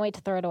 Great. I can't wait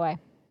to throw it away.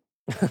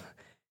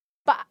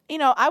 But, you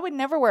know, I would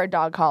never wear a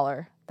dog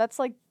collar. That's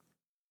like,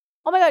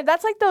 oh my God,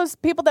 that's like those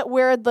people that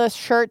wear the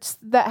shirts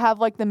that have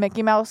like the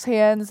Mickey Mouse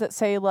hands that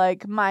say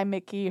like my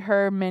Mickey,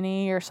 her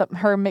Minnie, or something,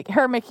 her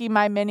Mickey,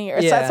 my Minnie,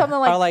 or something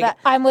like, Or like, that.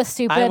 I'm with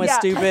stupid. I'm with Yeah.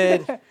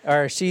 stupid,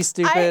 or she's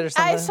stupid, or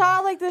something. I saw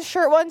like this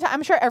shirt one time.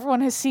 I'm sure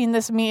everyone has seen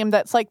this meme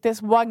that's like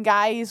this one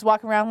guy, he's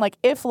walking around like,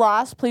 if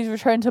lost, please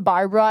return to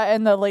Barbara.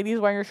 And the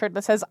lady's wearing a shirt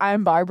that says,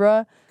 I'm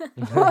Barbara.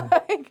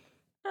 Like,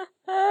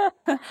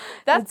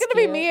 that's going to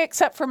be cute. me,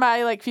 except for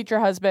my like future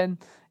husband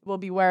will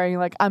be wearing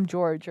like, I'm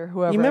George or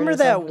whoever. You remember it is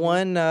that I'm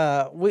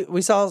gonna be. one?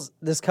 We saw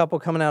this couple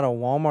coming out of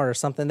Walmart or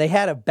something. They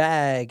had a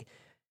bag,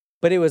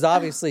 but it was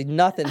obviously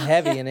nothing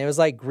heavy, and it was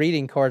like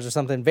greeting cards or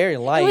something very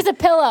light. It was a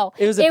pillow.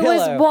 It was a It pillow.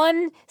 was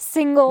one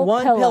single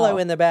one pillow. pillow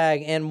in the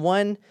bag, and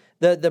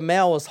the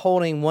male was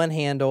holding one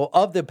handle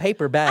of the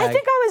paper bag. I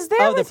think I was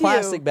there of with the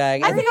plastic you.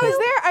 bag. I think I was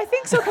there. I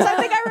think so because I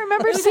think I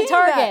remember It was seeing a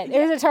Target. that.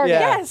 It was a Target.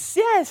 Yeah.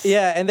 Yes.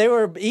 Yeah, and they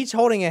were each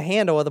holding a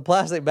handle of the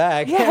plastic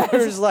bag. Yes.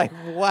 And it was like,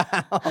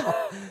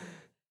 wow.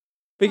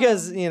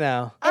 Because, you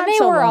know, And I'm they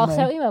so were lonely.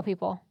 also emo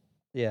people.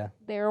 yeah.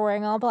 They were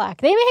wearing all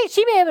black.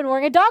 She may have been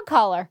wearing a dog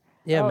collar.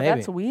 Yeah, Oh, maybe.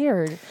 that's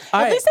weird. All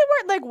At right. least they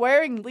weren't like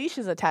wearing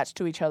leashes attached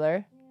to each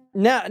other.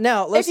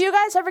 Now let's If you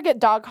guys ever get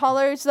dog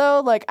collars,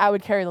 though, like I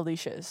would carry the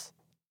leashes.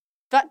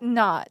 But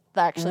not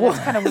actually. That's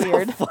kind of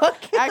weird.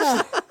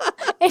 Actually,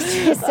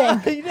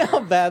 Interesting. you know how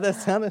bad that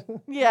sounded?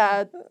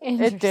 yeah, it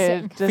Interesting.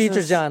 did. This Feature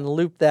is- John,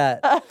 loop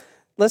that.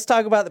 Let's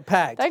talk about the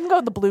pact. I can go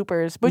with the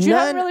bloopers, but you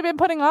haven't None- really been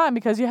putting on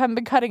because you haven't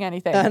been cutting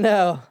anything. I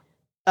know.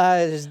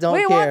 I just don't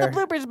We care. want the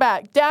bloopers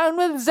back. Down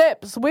with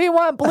zips. We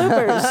want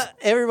bloopers.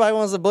 Everybody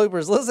wants the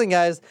bloopers. Listen,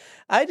 guys,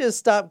 I just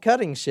stopped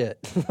cutting shit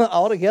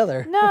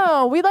altogether.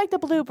 No, we like the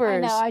I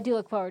bloopers. know. I do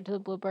look forward to the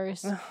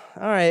bloopers.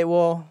 All right,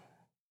 well,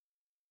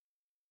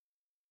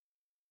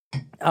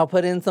 I'll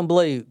put in some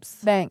bloops.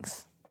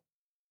 Thanks.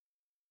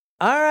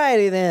 All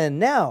righty then.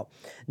 Now,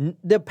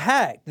 the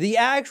pact, the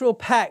actual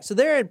pact. So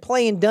they're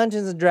playing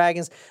Dungeons and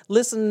Dragons,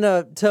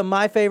 listening to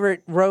My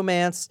Favorite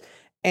Romance,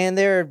 and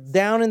they're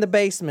down in the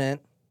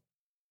basement.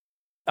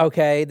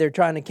 Okay, they're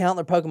trying to count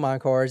their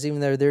Pokemon cards, even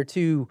though they're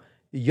too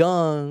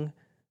young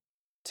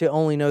to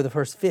only know the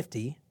first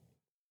 50.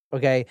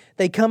 Okay,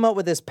 they come up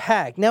with this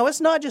pact. Now, it's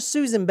not just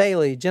Susan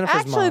Bailey,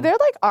 Jennifer's mom. Actually, they're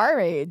like our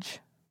age.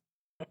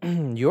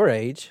 Your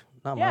age,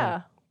 not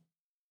mine.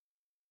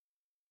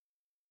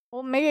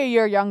 Well, maybe a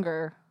year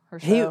younger or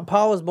so.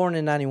 Paul was born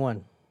in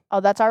 91. Oh,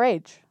 that's our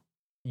age.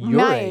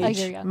 Your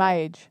age. My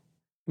age.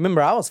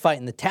 Remember, I was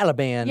fighting the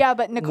Taliban. Yeah,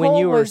 but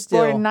Nicole was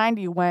born in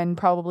 90 when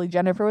probably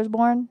Jennifer was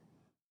born.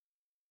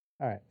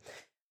 All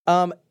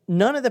right.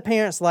 None of the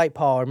parents liked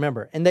Paul,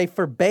 remember, and they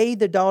forbade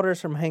the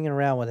daughters from hanging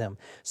around with him.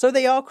 So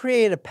they all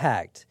created a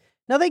pact.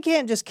 Now, they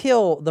can't just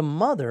kill the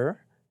mother,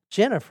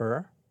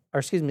 Jennifer, or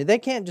excuse me, they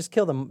can't just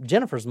kill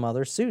Jennifer's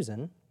mother,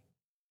 Susan,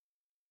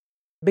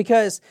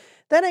 because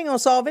that ain't going to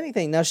solve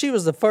anything. Now, she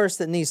was the first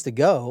that needs to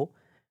go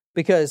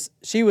because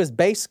she was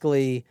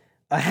basically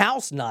a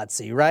house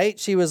Nazi, right?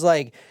 She was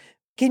like,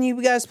 can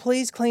you guys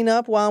please clean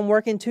up while I'm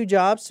working 2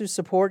 jobs to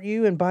support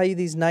you and buy you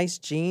these nice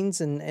jeans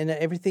and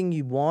everything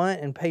you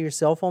want and pay your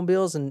cell phone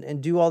bills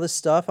and do all this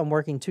stuff? I'm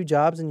working 2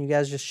 jobs and you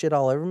guys just shit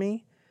all over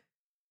me.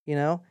 You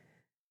know?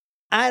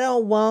 I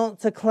don't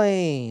want to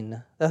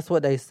clean. That's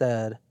what they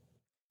said.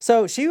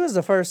 So she was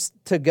the first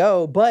to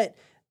go, but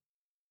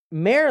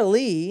Mary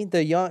Lee,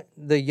 the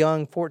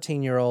young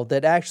 14-year-old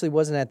that actually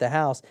wasn't at the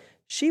house,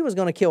 she was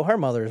going to kill her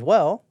mother as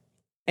well.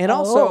 And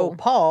also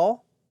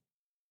Paul,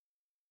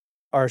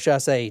 or should I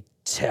say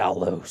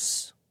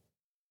Talos,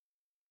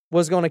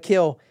 was going to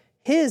kill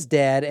his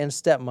dad and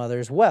stepmother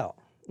as well.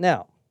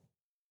 Now,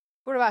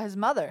 what about his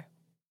mother?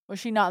 Was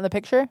she not in the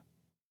picture?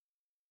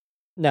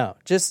 No,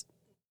 just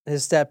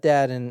his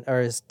stepdad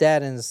or his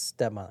dad and his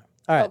stepmother.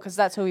 All right. Oh, because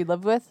that's who he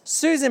lived with?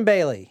 Susan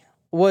Bailey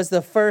was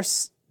the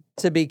first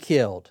to be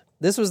killed.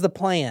 This was the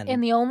plan.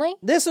 And the only?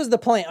 This was the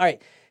plan. All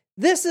right.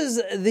 This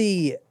is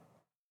the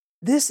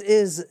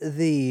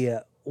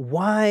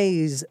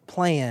wise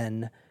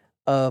plan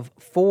of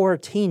 4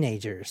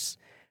 teenagers.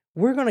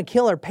 We're going to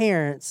kill our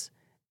parents,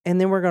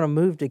 and then we're going to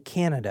move to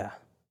Canada.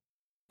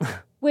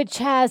 Which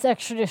has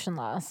extradition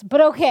laws, but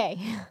okay.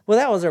 Well,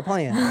 that was their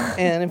plan.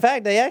 And in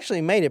fact, they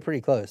actually made it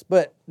pretty close.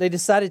 But they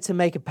decided to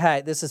make a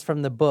pact. This is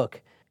from the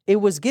book. It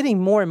was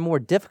getting more and more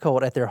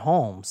difficult at their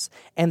homes,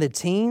 and the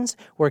teens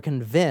were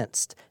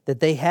convinced that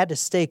they had to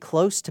stay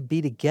close to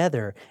be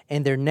together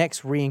in their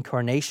next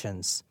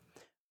reincarnations.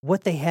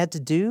 What they had to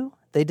do,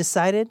 they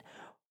decided,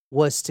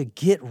 was to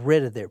get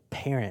rid of their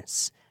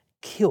parents,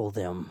 kill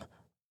them,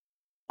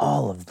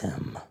 all of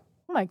them.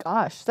 Oh my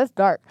gosh, that's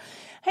dark.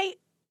 Hey,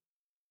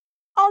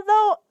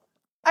 although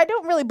I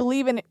don't really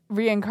believe in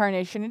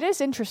reincarnation, it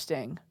is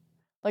interesting,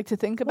 like to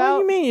think about. What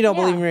do you mean you don't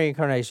believe in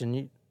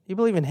reincarnation? You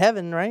believe in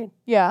heaven, right?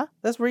 Yeah.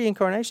 That's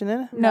reincarnation,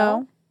 isn't it?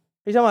 No.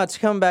 You're talking about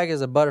coming back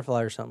as a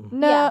butterfly or something.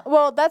 No. Yeah.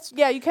 Well,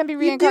 you can be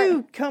reincarnated.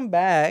 You do come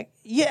back.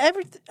 Yeah,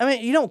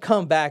 you don't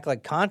come back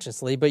like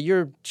consciously, but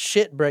your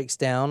shit breaks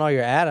down, all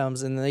your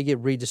atoms, and then they get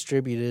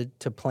redistributed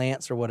to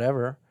plants or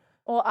whatever.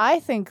 Well, I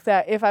think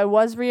that if I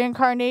was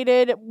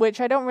reincarnated, which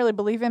I don't really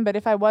believe in, but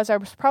if I was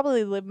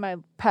probably lived my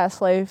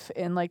past life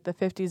in like the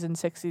 50s and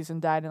 60s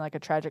and died in like a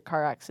tragic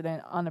car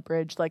accident on a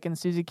bridge like in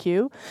Susie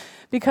Q.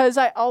 Because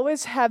I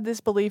always have this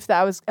belief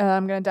that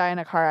I'm going to die in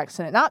a car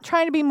accident. Not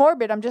trying to be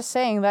morbid, I'm just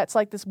saying that's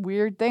like this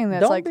weird thing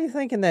that's Don't be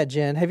thinking that,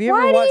 Jen. Have you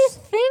Why ever watched... do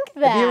you think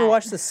that? Have you ever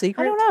watched The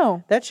Secret? I don't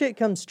know. That shit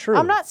comes true.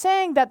 I'm not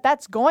saying that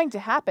that's going to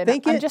happen.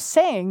 I'm just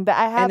saying that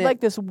I have like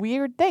this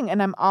weird thing,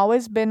 and I'm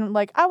always been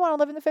like, I want to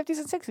live in the 50s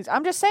and 60s.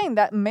 I'm just saying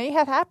that may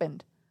have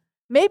happened.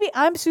 Maybe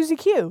I'm Susie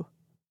Q.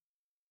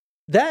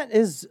 That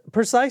is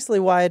precisely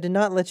why I did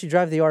not let you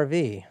drive the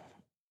RV.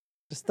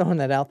 Just throwing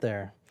that out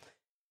there.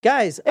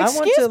 Guys, I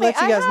want to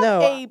let you guys know.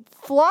 I have a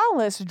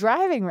flawless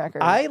driving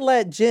record. I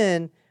let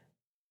Jen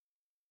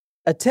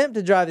attempt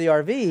to drive the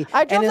RV,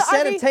 and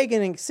instead of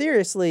taking it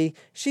seriously,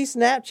 she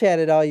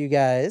Snapchatted all you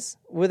guys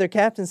with her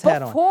captain's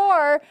hat on.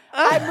 Before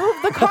I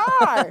moved the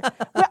car.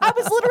 I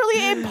was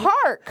literally in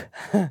park.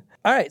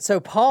 All right, so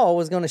Paul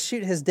was going to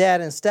shoot his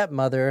dad and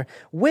stepmother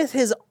with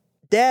his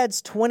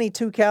dad's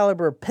 .22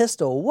 caliber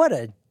pistol. What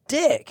a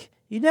dick.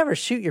 You never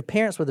shoot your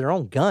parents with their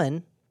own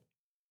gun.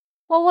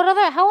 Well,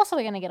 how else are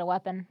we going to get a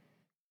weapon?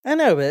 I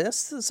know, but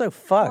it's so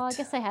fucked. Well, I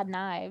guess they had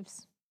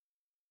knives.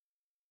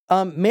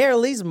 Mary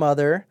Lee's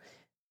mother,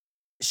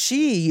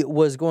 she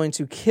was going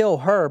to kill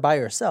her by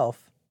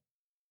herself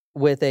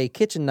with a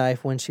kitchen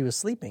knife when she was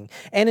sleeping.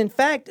 And in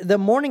fact, the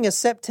morning of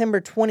September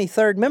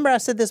 23rd, remember I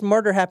said this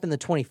murder happened the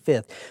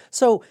 25th.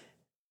 So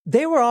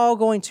they were all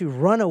going to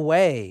run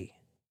away,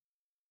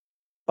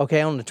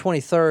 okay, on the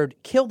 23rd,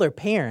 kill their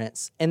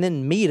parents, and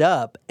then meet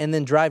up and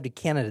then drive to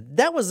Canada.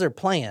 That was their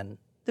plan.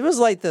 It was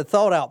like the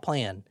thought out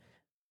plan.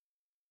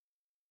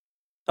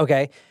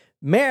 Okay,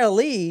 Mary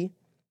Lee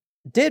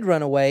did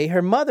run away.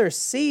 Her mother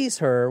sees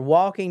her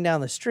walking down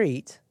the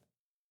street.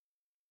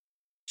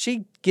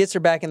 She gets her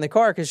back in the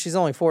car because she's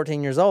only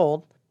 14 years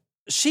old.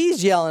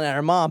 She's yelling at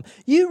her mom,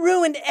 "You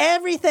ruined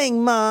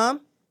everything,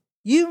 Mom.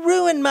 You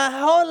ruined my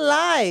whole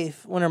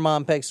life," when her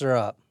mom picks her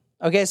up.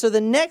 Okay, so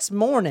the next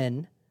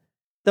morning,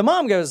 the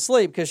mom goes to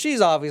sleep because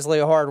she's obviously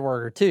a hard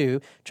worker too,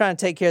 trying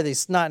to take care of these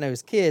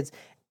snot-nosed kids.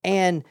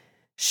 And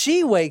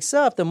She wakes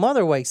up, the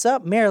mother wakes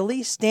up, Mary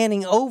Lee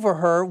standing over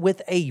her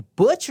with a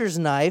butcher's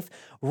knife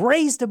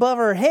raised above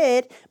her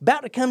head,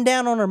 about to come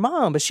down on her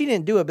mom. But she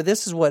didn't do it. But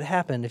this is what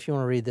happened, if you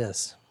want to read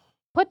this.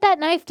 Put that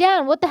knife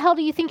down. What the hell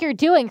do you think you're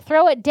doing?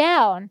 Throw it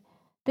down.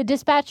 The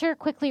dispatcher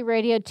quickly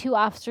radioed 2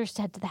 officers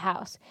to head to the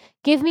house.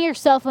 Give me your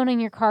cell phone and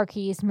your car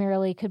keys, Mary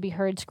Lee could be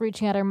heard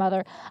screeching at her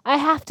mother. I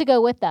have to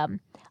go with them.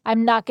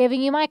 I'm not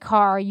giving you my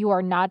car. You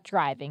are not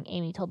driving,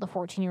 Amy told the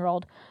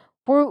 14-year-old.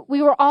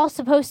 We were all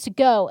supposed to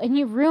go, and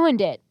you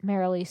ruined it,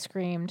 Mary Lee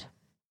screamed.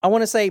 I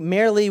want to say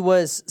Mary Lee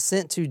was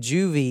sent to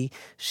juvie.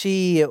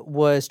 She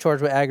was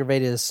charged with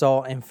aggravated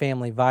assault and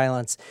family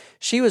violence.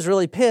 She was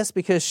really pissed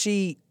because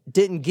she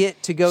didn't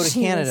get to go to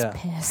Canada.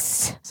 She was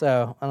pissed.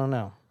 So, I don't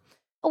know.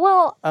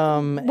 Well,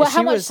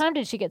 how much time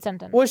did she get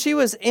sentenced? Well, she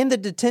was in the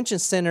detention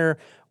center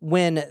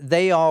when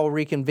they all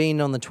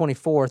reconvened on the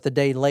 24th, a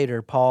day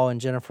later, Paul and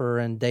Jennifer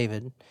and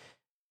David.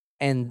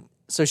 And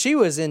so she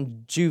was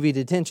in juvie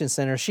detention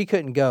center. She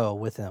couldn't go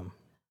with them.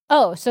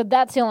 Oh, so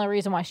that's the only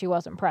reason why she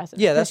wasn't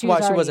present. Yeah, that's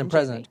why she wasn't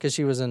present, because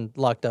she was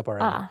locked up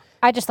already.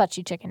 I just thought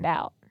she chickened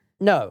out.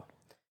 No.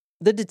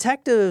 The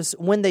detectives,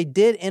 when they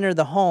did enter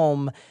the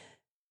home,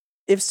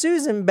 if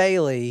Susan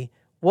Bailey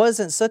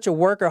wasn't such a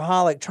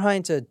workaholic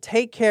trying to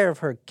take care of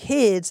her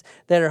kids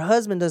that her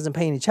husband doesn't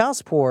pay any child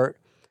support,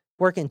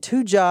 working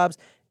 2 jobs,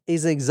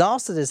 is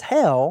exhausted as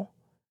hell,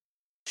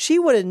 she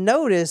would have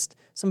noticed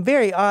some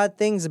very odd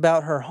things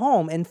about her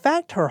home. In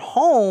fact, her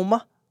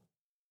home,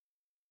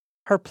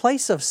 her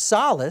place of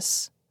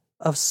solace,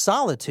 of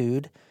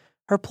solitude,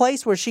 her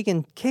place where she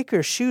can kick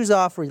her shoes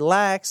off,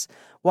 relax,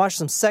 watch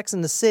some Sex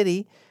in the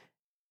City,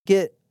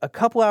 get a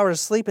couple hours of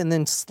sleep, and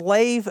then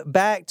slave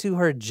back to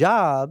her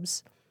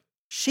jobs,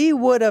 she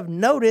would have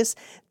noticed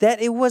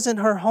that it wasn't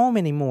her home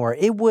anymore.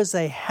 It was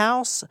a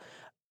house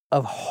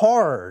of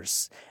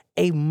horrors,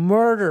 a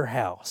murder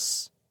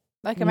house.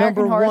 Like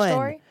American Horror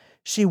Story?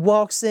 She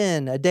walks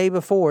in a day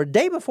before.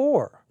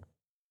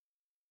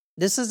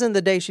 This isn't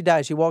the day she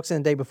died. She walks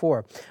in the day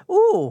before.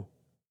 Ooh,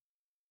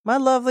 my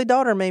lovely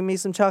daughter made me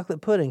some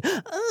chocolate pudding.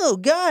 Oh,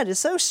 God, it's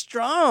so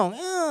strong.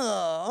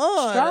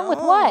 Strong with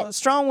what?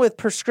 Strong with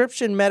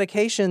prescription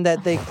medication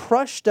that they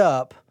crushed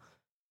up.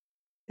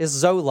 It's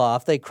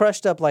Zoloft. They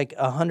crushed up like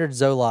 100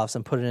 Zolofts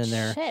and put it in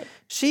there. Shit.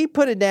 She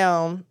put it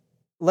down,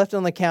 left it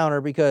on the counter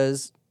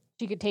because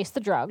she could taste the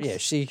drugs. Yeah,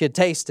 she could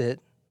taste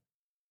it.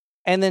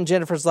 And then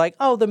Jennifer's like,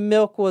 oh, the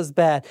milk was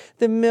bad.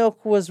 The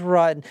milk was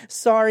rotten.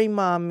 Sorry,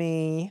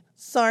 Mommy.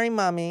 Sorry,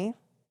 Mommy.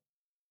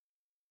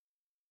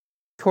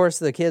 Of course,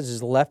 the kids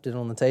just left it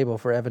on the table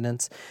for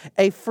evidence.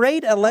 A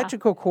frayed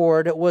electrical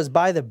cord was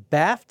by the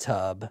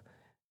bathtub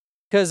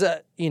because,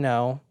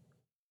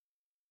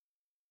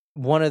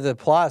 one of the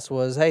plots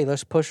was, hey,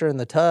 let's push her in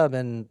the tub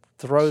and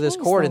throw this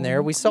cord in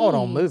there. We saw it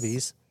on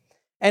movies.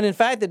 And in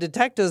fact, the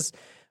detectives,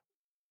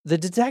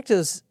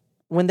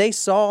 when they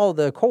saw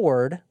the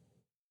cord,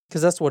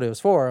 because that's what it was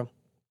for,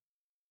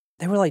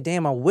 they were like,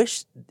 damn, I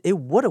wish it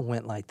would have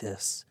went like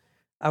this.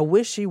 I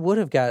wish she would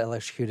have got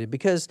electrocuted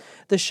because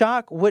the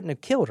shock wouldn't have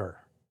killed her,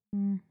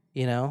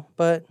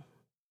 but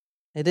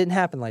it didn't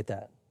happen like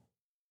that.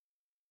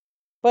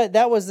 But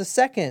that was the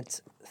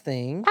second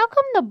thing. How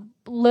come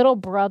the little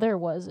brother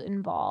was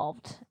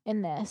involved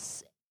in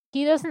this?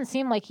 He doesn't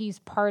seem like he's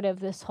part of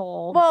this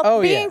whole...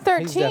 Well, being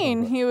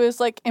 13, he was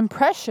like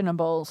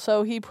impressionable.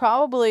 So he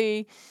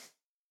probably,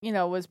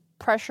 was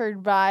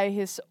pressured by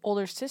his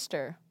older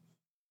sister.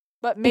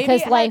 But maybe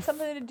because it had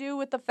something to do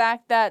with the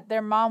fact that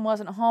their mom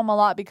wasn't home a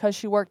lot because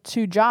she worked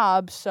 2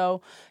 jobs.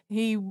 So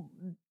he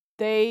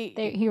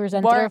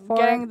resented weren't her for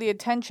getting the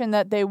attention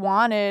that they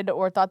wanted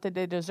or thought that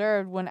they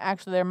deserved when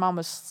actually their mom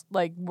was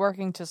like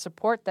working to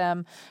support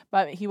them.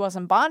 But he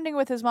wasn't bonding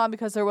with his mom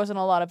because there wasn't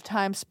a lot of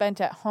time spent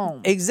at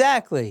home.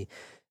 Exactly.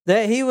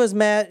 That he was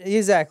mad.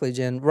 Exactly,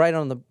 Jen. Right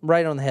on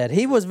the head.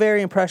 He was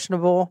very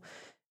impressionable,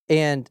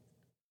 and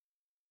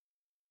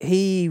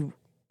he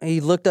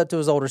looked up to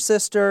his older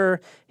sister.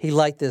 He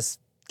liked this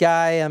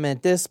guy. I mean,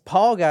 this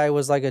Paul guy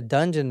was like a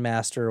dungeon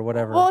master or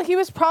whatever. Well, he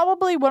was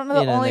probably one of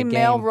the only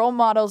male role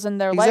models in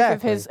their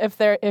life.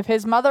 If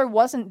his mother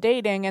wasn't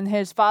dating and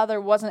his father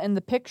wasn't in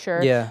the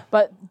picture,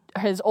 but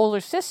his older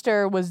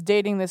sister was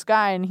dating this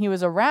guy and he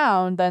was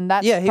around, then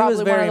that's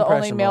probably one of the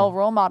only male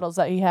role models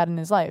that he had in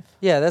his life.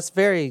 Yeah,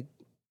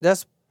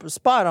 that's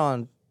spot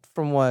on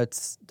from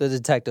what the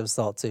detectives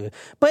thought too.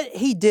 But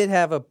he did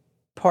have a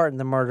part in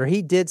the murder.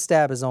 He did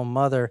stab his own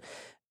mother.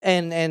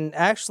 And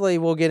actually,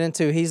 we'll get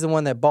into, he's the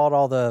one that bought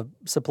all the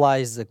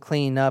supplies to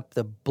clean up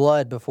the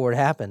blood before it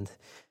happened,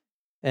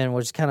 and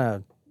was kind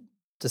of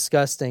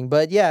disgusting.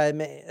 But yeah,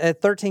 at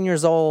 13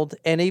 years old,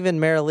 and even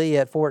Mary Lee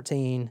at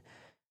 14,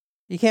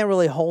 you can't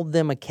really hold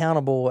them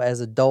accountable as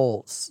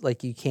adults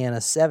like you can a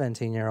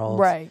 17-year-old.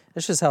 Right.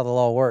 That's just how the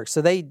law works.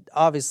 So they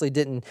obviously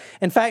didn't.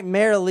 In fact,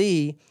 Mary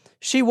Lee,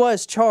 she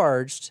was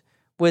charged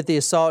with the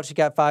assault. She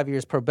got 5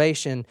 years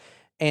probation,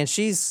 and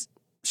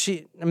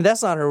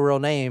that's not her real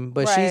name,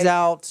 but she's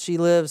out. She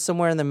lives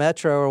somewhere in the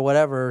metro or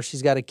whatever.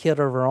 She's got a kid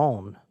of her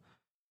own.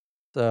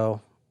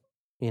 So,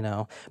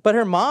 but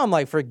her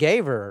mom,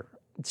 forgave her.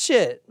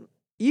 Shit.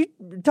 you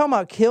talking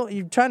about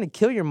you trying to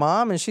kill your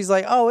mom, and she's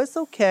like, oh, it's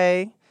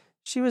okay.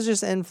 She was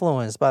just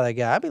influenced by that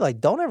guy. I'd be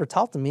like, don't ever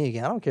talk to me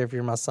again. I don't care if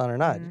you're my son or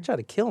not. You try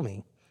to kill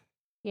me.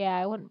 Yeah,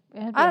 I wouldn't.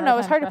 I don't know.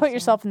 It's hard to put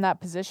yourself in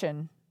that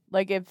position.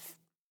 Like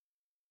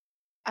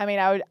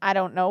I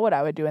don't know what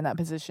I would do in that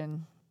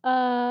position.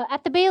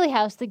 At the Bailey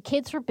house, the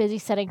kids were busy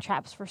setting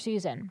traps for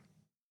Susan.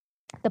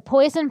 The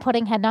poison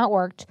pudding had not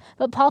worked,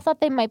 but Paul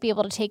thought they might be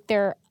able to take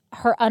her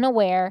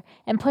unaware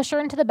and push her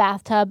into the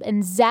bathtub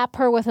and zap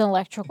her with an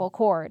electrical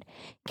cord.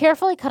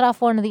 Carefully cut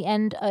off one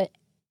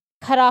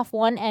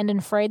end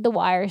and frayed the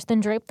wires, then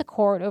draped the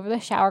cord over the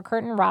shower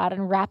curtain rod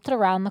and wrapped it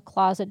around the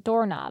closet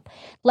doorknob,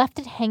 left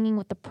it hanging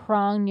with the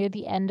prong near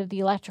the end of the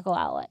electrical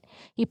outlet.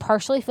 He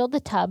partially filled the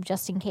tub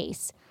just in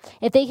case.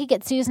 If they could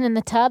get Susan in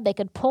the tub, they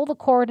could pull the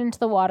cord into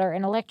the water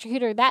and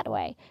electrocute her that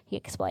way, he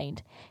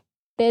explained.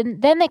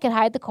 Then they could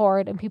hide the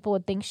cord and people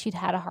would think she'd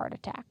had a heart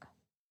attack.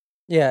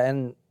 Yeah,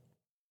 and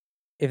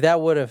if that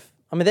would have,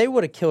 they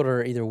would have killed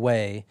her either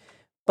way,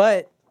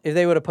 but if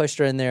they would have pushed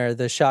her in there,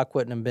 the shock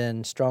wouldn't have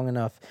been strong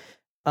enough.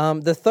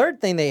 The third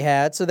thing they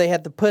had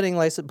the pudding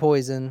laced with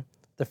poison,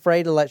 the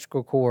frayed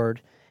electrical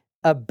cord,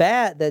 a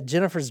bat that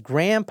Jennifer's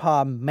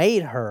grandpa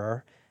made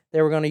her.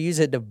 They were going to use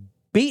it to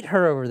beat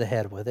her over the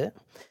head with it.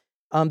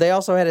 They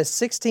also had a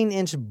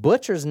 16-inch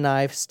butcher's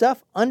knife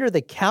stuffed under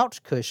the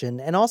couch cushion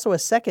and also a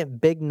second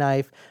big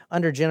knife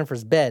under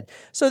Jennifer's bed.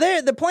 So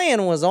the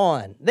plan was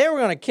on. They were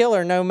going to kill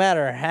her no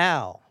matter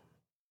how.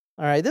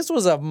 All right, this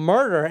was a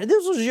murder.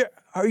 This was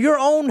your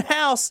own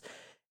house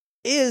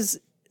is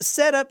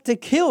set up to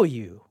kill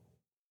you.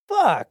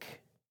 Fuck.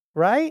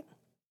 Right?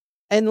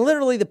 And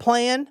literally the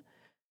plan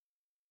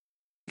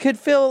could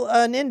fill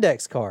an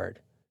index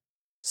card.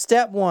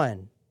 Step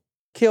 1,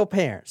 kill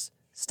parents.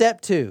 Step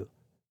 2,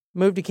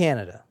 move to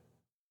Canada.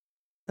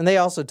 And they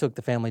also took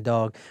the family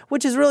dog,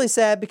 which is really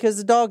sad because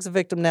the dog's a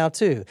victim now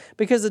too.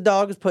 Because the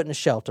dog was put in a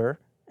shelter,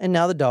 and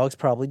now the dog's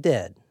probably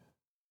dead.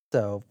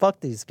 So, fuck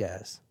these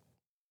guys.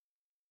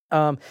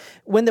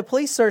 When the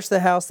police searched the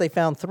house, they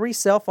found 3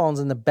 cell phones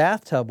in the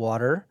bathtub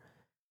water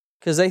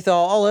because they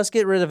thought, let's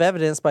get rid of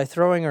evidence by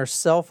throwing our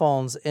cell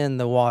phones in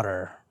the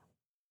water.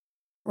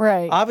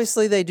 Right.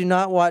 Obviously, they do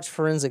not watch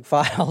Forensic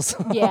Files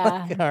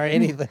or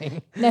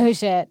anything. No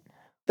shit.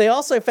 They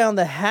also found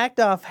the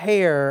hacked off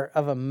hair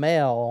of a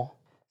male.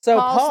 So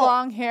Paul's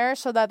long hair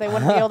so that they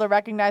wouldn't be able to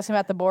recognize him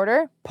at the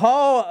border.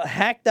 Paul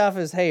hacked off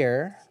his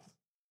hair.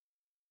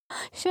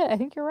 Shit, I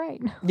think you're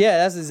right. Yeah,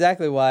 that's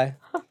exactly why.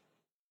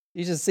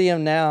 You should see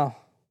him now.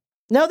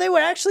 No, they were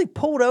actually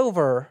pulled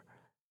over.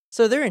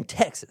 So they're in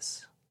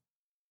Texas.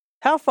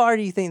 How far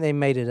do you think they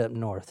made it up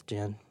north,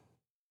 Jen?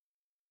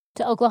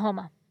 To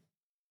Oklahoma.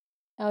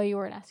 Oh, you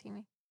weren't asking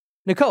me.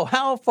 Nicole,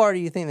 how far do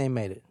you think they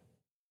made it?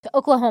 To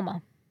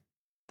Oklahoma.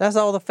 That's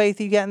all the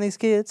faith you got in these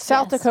kids?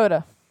 South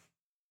Dakota.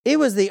 It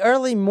was the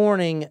early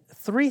morning,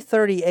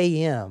 3:30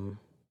 a.m.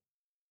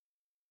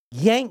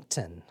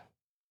 Yankton,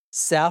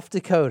 South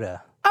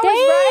Dakota. I was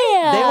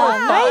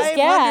right. They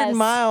were 500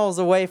 miles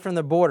away from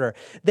the border.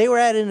 They were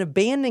at an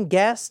abandoned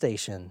gas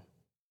station.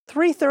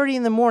 3:30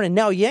 in the morning.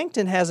 Now,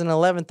 Yankton has an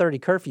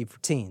 11:30 curfew for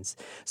teens.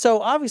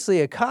 So,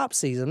 obviously, a cop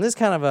sees them. This is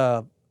kind of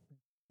a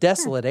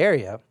desolate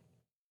area.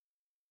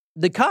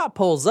 The cop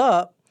pulls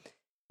up.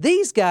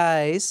 These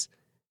guys,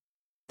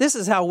 this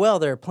is how well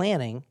they're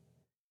planning.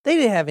 They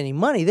didn't have any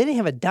money. They didn't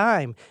have a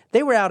dime.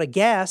 They were out of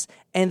gas,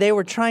 and they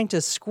were trying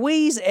to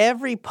squeeze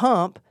every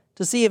pump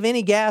to see if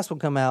any gas would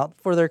come out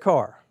for their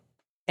car.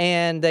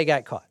 And they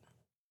got caught.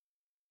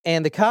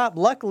 And the cop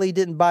luckily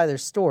didn't buy their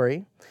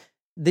story.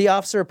 The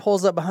officer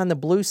pulls up behind the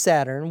blue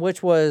Saturn,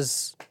 which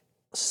was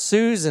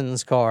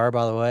Susan's car,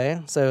 by the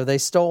way. So they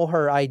stole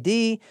her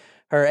ID,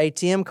 her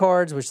ATM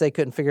cards, which they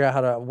couldn't figure out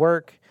how to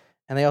work,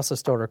 and they also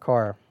stole her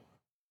car.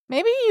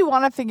 Maybe you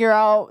want to figure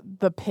out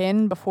the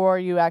PIN before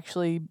you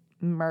actually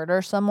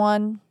murder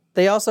someone.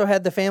 They also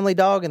had the family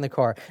dog in the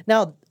car.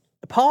 Now,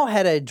 Paul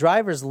had a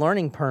driver's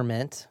learning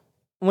permit.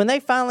 When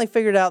they finally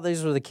figured out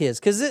these were the kids,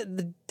 because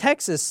the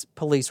Texas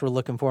police were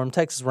looking for them,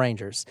 Texas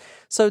Rangers.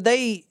 So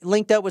they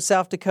linked up with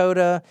South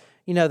Dakota.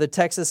 You know, the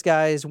Texas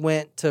guys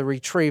went to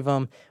retrieve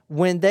them.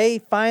 When they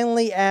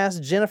finally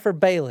asked Jennifer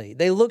Bailey,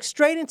 they looked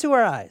straight into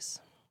her eyes.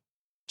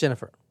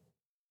 Jennifer,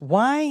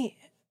 why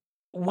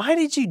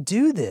did you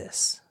do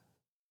this?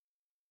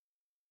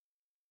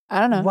 I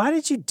don't know. Why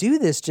did you do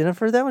this,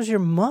 Jennifer? That was your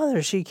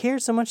mother. She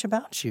cared so much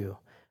about you.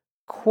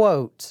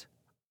 Quote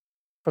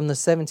from the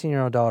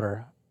 17-year-old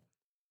daughter.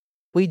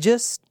 We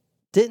just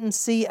didn't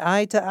see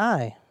eye to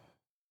eye.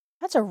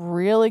 That's a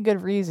really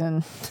good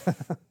reason.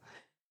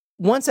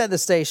 Once at the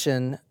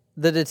station,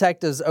 the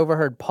detectives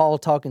overheard Paul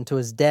talking to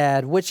his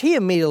dad, which he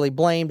immediately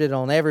blamed it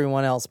on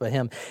everyone else but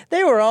him.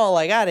 They were all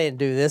like, I didn't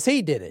do this.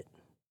 He did it.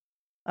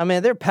 I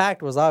mean, their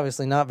pact was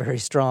obviously not very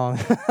strong,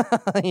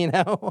 you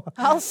know?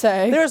 I'll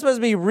say. They were supposed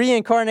to be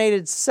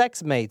reincarnated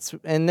sex mates,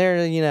 and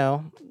they're,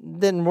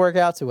 didn't work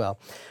out too well.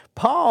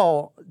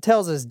 Paul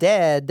tells his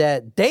dad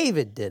that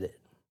David did it.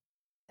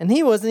 And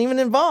he wasn't even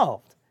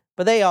involved.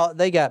 But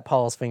they got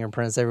Paul's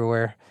fingerprints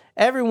everywhere.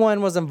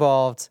 Everyone was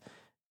involved.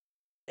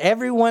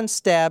 Everyone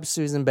stabbed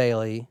Susan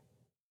Bailey,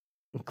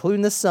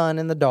 including the son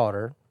and the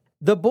daughter.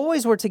 The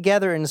boys were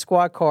together in the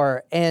squad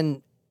car,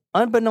 and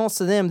unbeknownst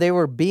to them, they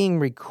were being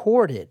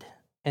recorded.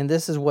 And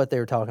this is what they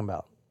were talking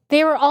about.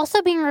 They were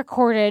also being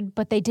recorded,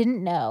 but they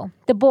didn't know.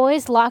 The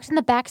boys, locked in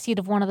the backseat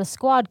of one of the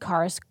squad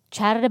cars,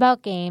 chatted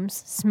about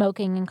games,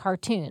 smoking, and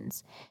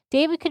cartoons.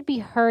 David could be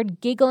heard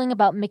giggling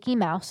about Mickey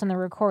Mouse in the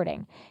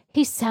recording.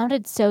 He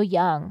sounded so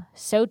young,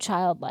 so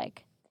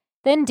childlike.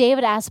 Then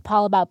David asked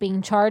Paul about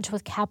being charged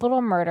with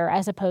capital murder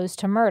as opposed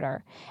to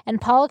murder, and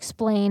Paul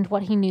explained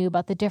what he knew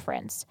about the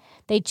difference.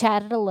 They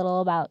chatted a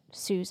little about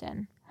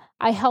Susan.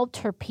 I helped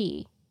her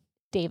pee,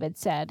 David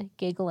said,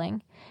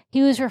 giggling.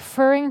 He was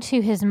referring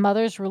to his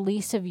mother's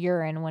release of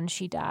urine when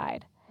she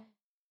died.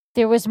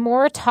 There was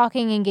more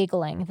talking and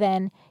giggling.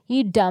 Then,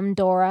 "You dumb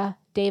Dora,"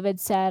 David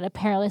said,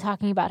 apparently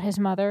talking about his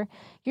mother.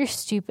 "You're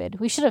stupid.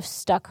 We should have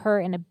stuck her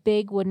in a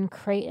big wooden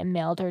crate and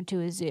mailed her to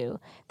a zoo."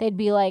 They'd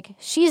be like,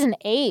 "She's an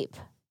ape."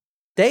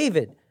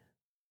 David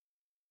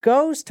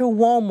goes to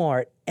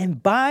Walmart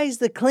and buys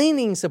the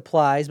cleaning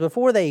supplies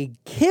before they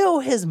kill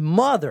his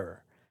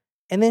mother.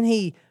 And then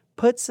he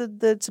puts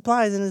the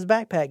supplies in his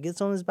backpack, gets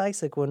on his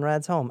bicycle, and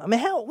rides home. I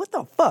mean, what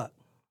the fuck?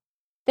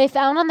 They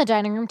found on the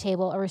dining room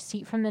table a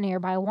receipt from the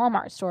nearby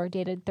Walmart store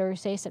dated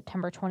Thursday,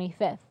 September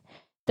 25th.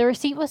 The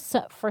receipt was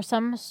for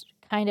some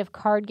kind of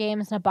card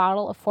games and a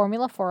bottle of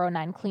Formula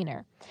 409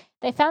 cleaner.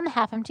 They found the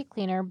half-empty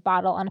cleaner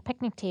bottle on a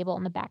picnic table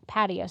in the back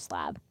patio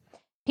slab.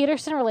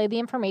 Peterson relayed the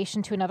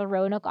information to another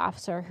Roanoke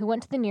officer who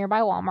went to the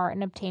nearby Walmart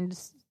and obtained a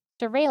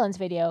surveillance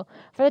video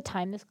for the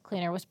time this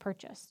cleaner was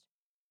purchased.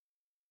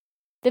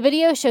 The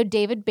video showed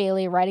David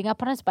Bailey riding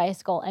up on his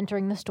bicycle,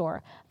 entering the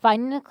store,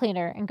 finding the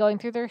cleaner, and going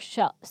through their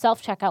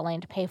self-checkout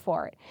lane to pay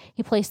for it.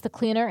 He placed the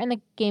cleaner and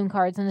the game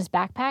cards in his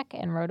backpack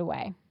and rode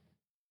away.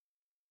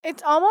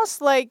 It's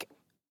almost like,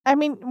 I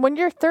mean, when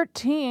you're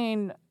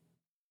 13,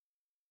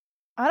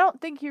 I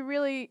don't think you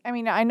really, I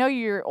mean, I know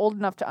you're old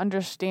enough to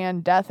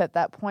understand death at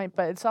that point,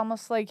 but it's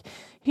almost like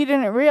he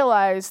didn't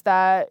realize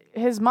that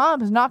his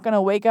mom is not going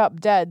to wake up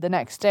dead the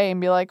next day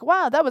and be like,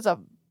 wow, that was a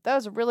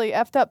really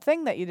effed up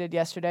thing that you did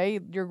yesterday.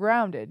 You're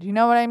grounded. You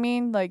know what I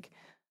mean? Like,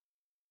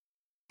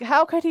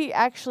 how could he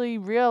actually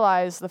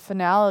realize the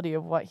finality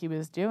of what he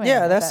was doing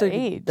at that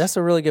age? That's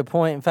a really good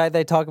point. In fact,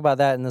 they talk about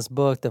that in this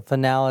book, the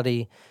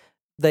finality.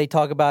 They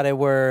talk about it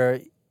where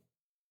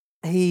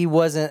he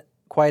wasn't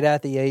quite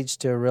at the age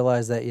to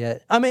realize that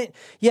yet. I mean,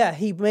 yeah,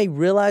 he may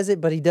realize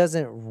it, but he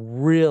doesn't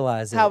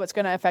realize how it's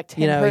going to affect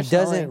him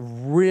personally.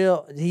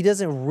 He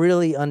doesn't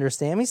really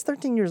understand. I mean, he's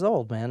 13 years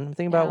old, man.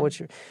 Think about what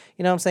you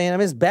know what I'm saying? I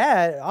mean, it's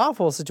bad,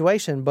 awful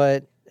situation,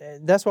 but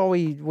that's why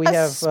we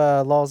have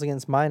laws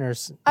against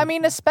minors. I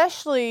mean,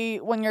 especially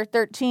when you're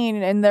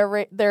 13 and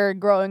they're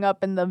growing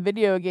up in the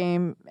video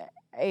game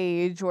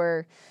age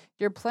where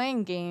you're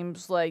playing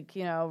games like,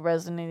 you know,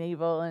 Resident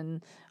Evil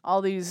and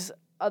all these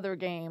other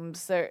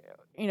games.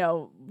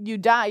 You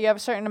die, you have a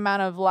certain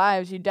amount of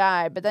lives, you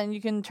die, but then you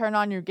can turn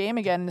on your game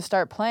again and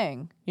start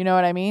playing. You know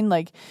what I mean?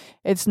 Like,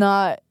 it's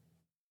not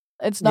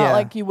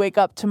like you wake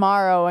up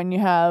tomorrow and you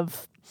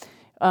have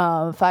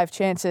 5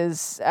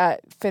 chances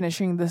at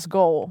finishing this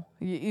goal.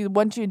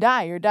 Once you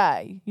die, you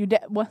die.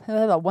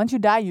 Once you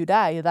die, you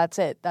die. That's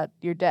it.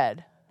 You're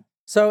dead.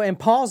 So in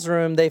Paul's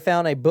room, they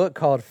found a book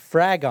called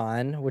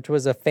Fragon, which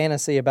was a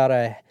fantasy about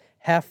a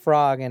half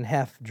frog and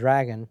half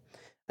dragon.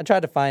 I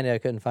tried to find it. I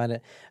couldn't find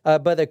it.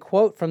 But the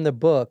quote from the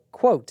book,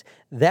 quote,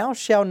 "Thou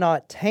shalt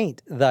not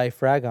taint thy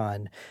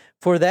Fragon,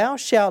 for thou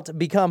shalt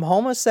become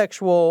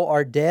homosexual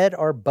or dead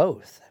or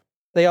both."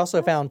 They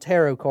also found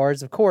tarot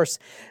cards. Of course,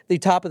 the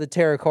top of the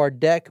tarot card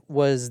deck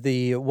was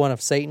the one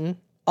of Satan.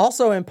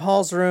 Also in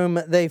Paul's room,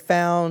 they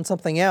found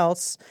something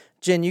else.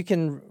 Jen, you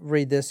can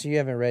read this. You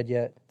haven't read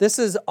yet. This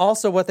is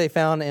also what they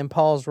found in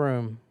Paul's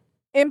room.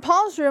 In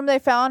Paul's room, they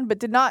found but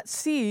did not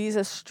seize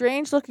a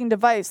strange-looking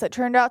device that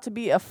turned out to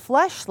be a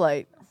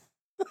fleshlight.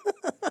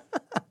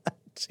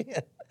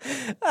 Jen,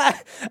 I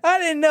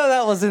didn't know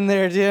that was in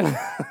there, Jen.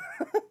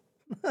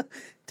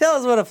 Tell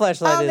us what a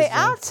fleshlight is. On the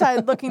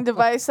outside-looking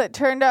device that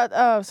turned out...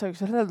 on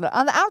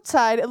the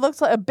outside, it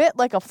looks like a bit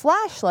like a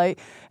flashlight,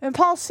 and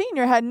Paul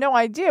Sr. had no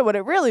idea what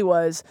it really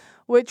was,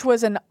 which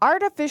was an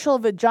artificial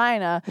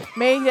vagina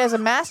made as a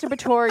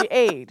masturbatory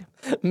aid.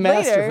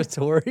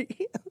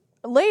 Masturbatory?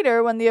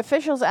 Later, when the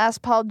officials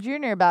asked Paul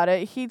Jr. about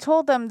it, he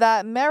told them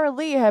that Mara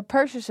Lee had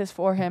purchased this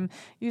for him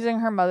using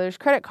her mother's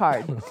credit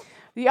card.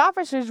 The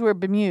officers were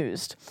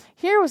bemused.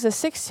 Here was a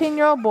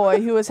 16-year-old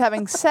boy who was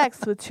having sex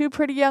with 2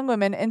 pretty young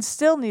women and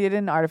still needed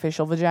an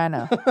artificial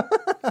vagina.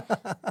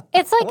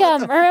 It's like,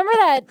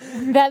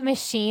 remember that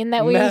machine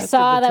that we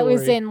saw that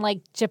was in, like,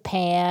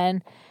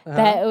 Japan?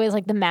 That it was,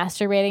 like, the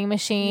masturbating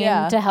machine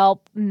to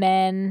help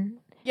men.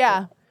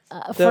 Yeah.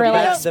 For,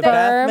 like, the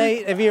bath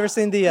mate. Have you ever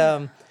seen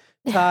the...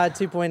 Todd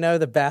 2.0,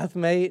 the bath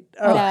mate?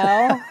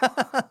 No.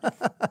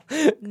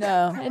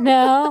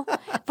 No.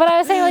 But I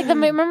was saying, like,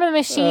 remember the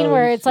machine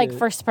where it's like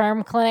for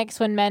sperm clinics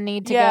when men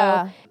need to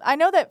go? I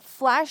know that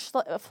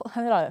fleshlights,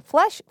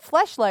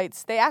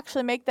 they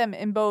actually make them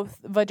in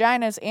both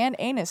vaginas and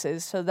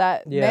anuses so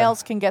that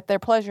males can get their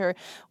pleasure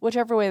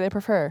whichever way they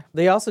prefer.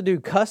 They also do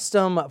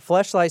custom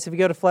fleshlights. If you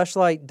go to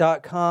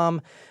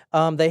fleshlight.com,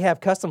 they have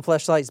custom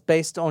fleshlights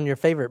based on your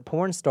favorite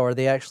porn star.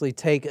 They actually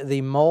take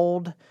the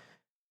mold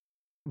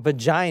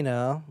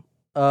vagina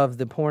of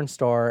the porn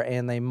star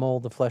and they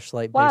mold the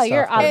fleshlight. Wow,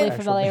 you're oddly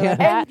familiar with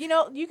that.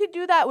 And, you could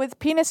do that with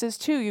penises,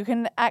 too. You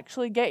can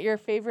actually get your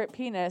favorite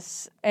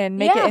penis and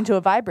make it into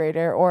a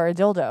vibrator or a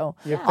dildo.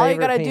 All you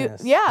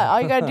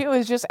gotta do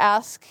is just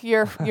ask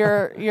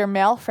your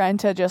male friend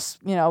to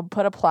just,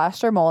 put a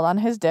plaster mold on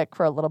his dick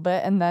for a little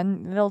bit, and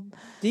then it'll...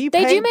 They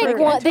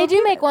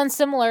do make one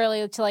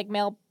similarly to, like,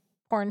 male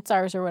porn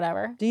stars or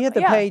whatever. Do you have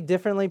to pay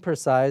differently per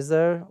size,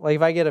 though? Like,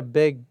 if I get a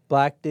big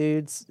black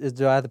dude,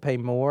 do I have to pay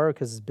more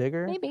because it's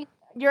bigger? Maybe.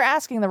 You're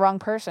asking the wrong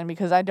person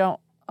because I don't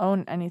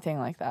own anything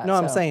like that. No,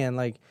 I'm saying,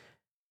 like,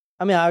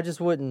 I just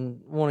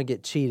wouldn't want to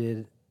get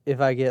cheated if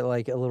I get,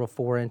 like, a little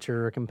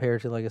 4-incher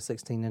compared to, like, a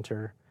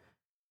 16-incher.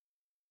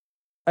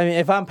 I mean,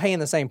 if I'm paying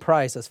the same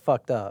price, that's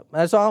fucked up.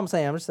 That's all I'm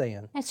saying. I'm just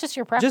saying. It's just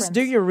your preference. Just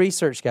do your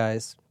research,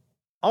 guys.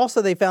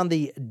 Also, they found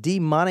the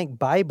Demonic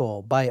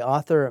Bible by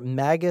author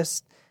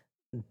Magus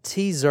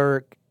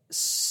Tzurk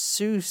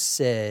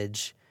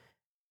Susej,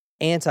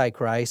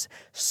 Antichrist,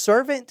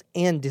 servant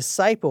and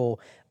disciple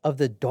of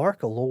the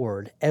Dark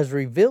Lord, as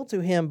revealed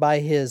to him by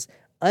his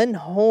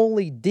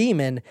unholy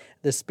demon,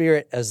 the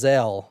spirit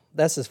Azel.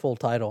 That's his full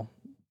title.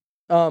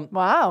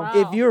 Wow.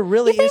 If you're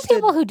really you think interested,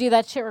 people who do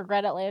that shit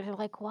regret it later. They're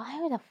like,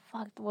 why the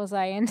fuck was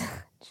I in?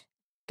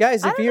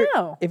 Guys,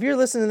 if you're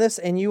listening to this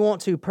and you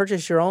want to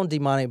purchase your own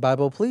demonic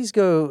Bible, please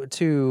go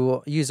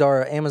to use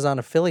our Amazon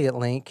affiliate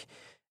link.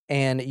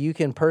 And you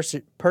can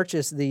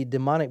purchase the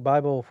demonic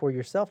Bible for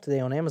yourself today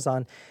on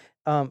Amazon.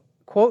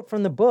 Quote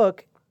from the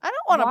book. I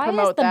don't want to promote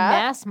Why is the that.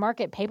 mass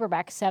market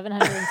paperback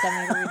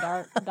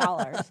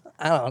 $773?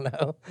 I don't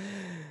know.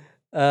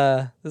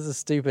 This is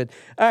stupid.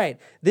 All right.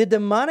 The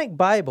demonic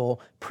Bible,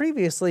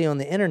 previously on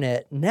the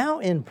internet, now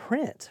in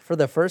print for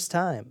the first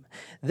time.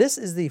 This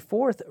is the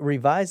 4th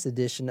revised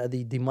edition of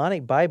the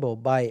demonic Bible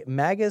by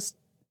Magus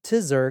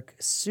Tzurk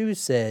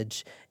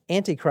Susej,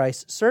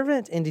 Antichrist,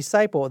 servant and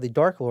disciple of the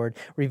Dark Lord,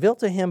 revealed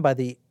to him by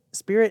the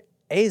spirit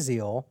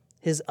Aziel,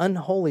 his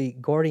unholy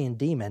guardian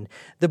demon.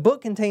 The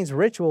book contains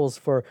rituals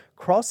for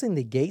crossing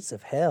the gates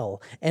of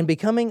hell and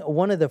becoming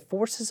one of the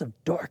forces of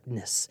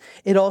darkness.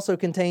 It also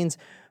contains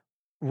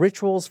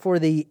rituals for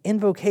the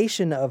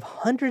invocation of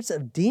hundreds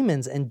of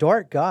demons and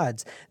dark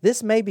gods.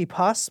 This may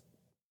possibly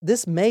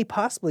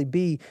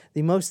be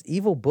the most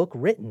evil book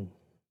written.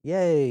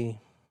 Yay.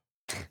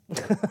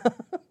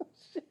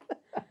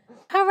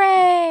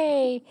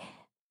 Hooray!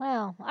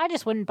 Well, I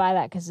just wouldn't buy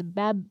that because it's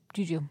bad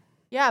juju.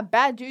 Yeah,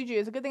 bad juju.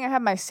 It's a good thing I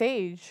have my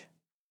sage.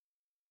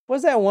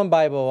 What's that one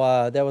Bible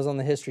that was on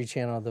the History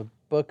Channel? The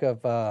book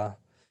of... that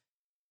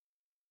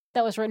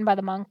was written by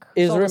the monk.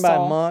 It was written by a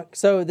monk.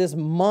 So this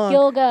monk...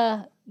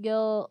 Gilgamesh?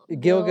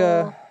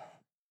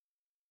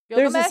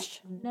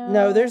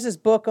 There's this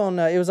book on...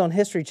 it was on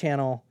History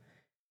Channel.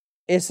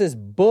 It's this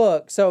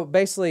book. So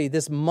basically,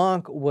 this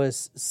monk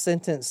was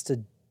sentenced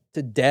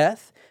to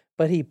death,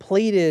 but he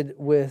pleaded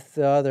with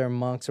the other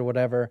monks or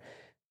whatever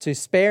to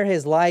spare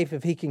his life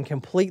if he can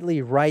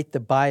completely write the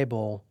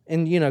Bible.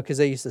 And, because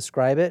they used to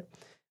scribe it,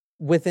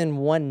 within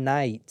one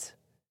night,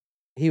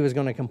 he was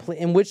going to complete,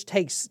 and which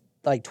takes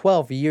like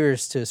 12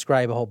 years to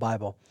scribe a whole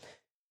Bible.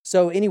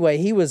 So anyway,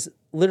 he was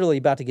literally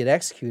about to get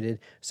executed.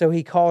 So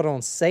he called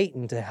on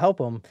Satan to help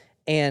him.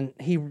 And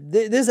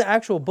this is an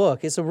actual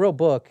book. It's a real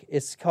book.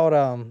 It's called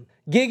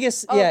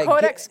Gigas.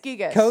 Codex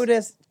Gigas.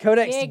 Codex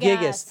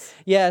Gigas.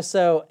 Yeah,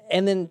 so,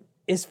 and then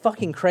it's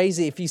fucking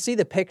crazy. If you see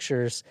the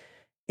pictures,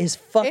 it's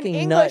fucking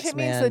in nuts, English, it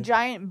man. means the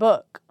giant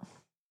book.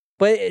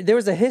 But there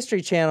was a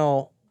History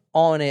Channel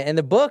on it, and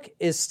the book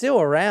is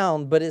still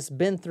around, but it's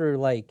been through,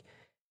 like,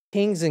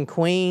 kings and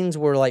queens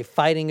were, like,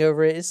 fighting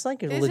over it. It's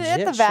like a legit Is it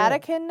at the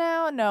Vatican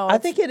now? No. I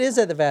think it is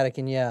at the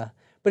Vatican, yeah.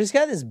 But it's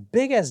got this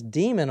big-ass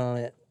demon on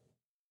it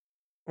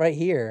right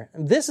here.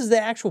 This is the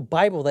actual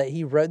Bible that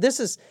he wrote.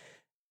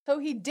 So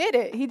he did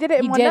it. He did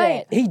it in one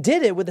night. He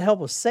did it with the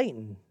help of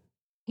Satan.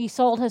 He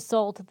sold his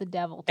soul to the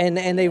devil. And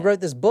they wrote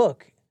this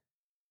book.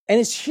 And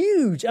it's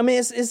huge. I mean,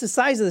 it's the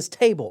size of this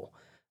table.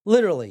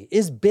 Literally.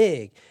 It's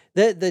big.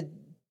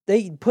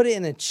 They put it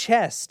in a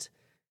chest.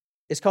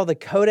 It's called the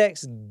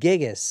Codex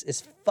Gigas.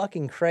 It's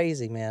fucking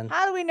crazy, man.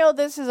 How do we know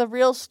this is a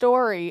real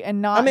story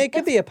and not... I mean, it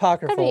could be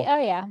apocryphal. Could be, oh,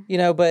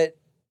 yeah. But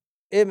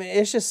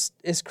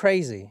it's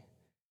crazy.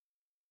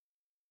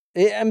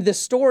 The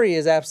story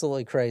is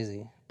absolutely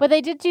crazy. But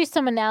they did do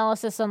some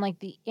analysis on like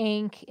the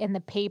ink and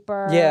the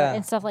paper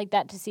and stuff like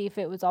that to see if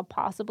it was all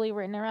possibly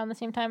written around the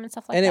same time and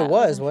stuff like that. And it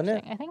was, wasn't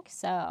it? I think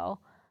so.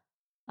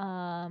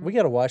 We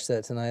got to watch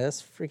that tonight.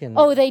 That's freaking...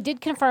 Oh, they did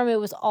confirm it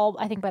was all,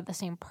 I think, by the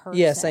same person.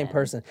 Yeah, same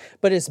person.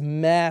 But it's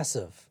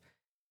massive.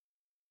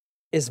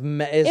 is It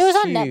was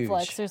on huge.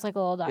 Netflix. There's like a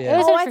little Yeah. It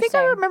was I think I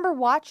interesting. remember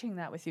watching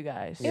that with you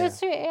guys. It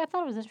was. I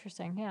thought it was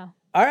interesting. Yeah.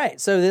 All right,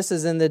 so this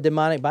is in the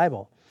demonic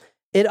Bible.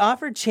 It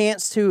offered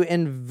chance to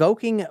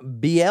invoking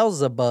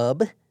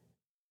Beelzebub,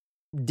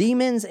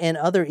 demons, and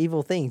other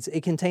evil things.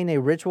 It contained a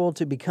ritual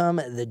to become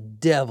the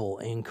devil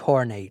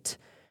incarnate,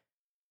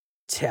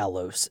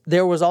 Talos.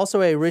 There was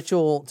also a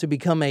ritual to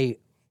become a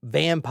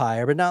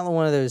vampire, but not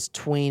one of those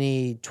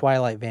tweeny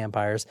Twilight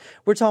vampires.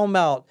 We're talking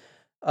about,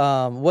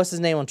 what's his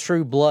name on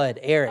True Blood?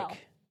 Eric.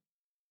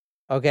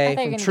 Oh. Okay,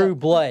 from True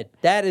Blood.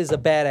 That is a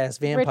badass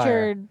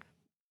vampire. Richard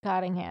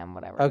Cottingham,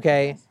 whatever.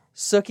 Okay,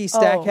 Sookie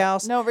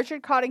Stackhouse. No,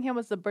 Richard Cottingham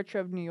was the Butcher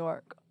of New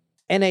York.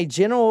 And a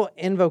general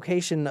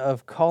invocation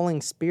of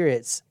calling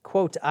spirits,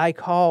 quote, I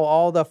call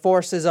all the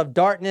forces of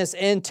darkness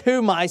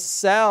into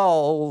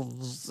myself.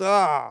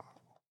 Ah.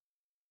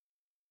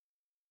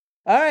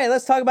 All right,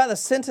 let's talk about the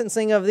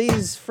sentencing of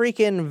these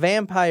freaking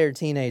vampire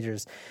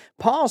teenagers.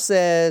 Paul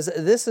says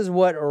this is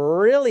what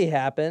really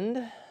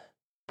happened.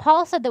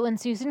 Paul said that when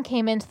Susan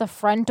came into the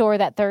front door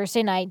that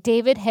Thursday night,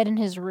 David hid in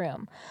his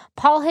room.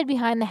 Paul hid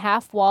behind the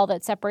half wall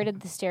that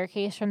separated the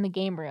staircase from the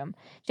game room.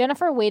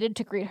 Jennifer waited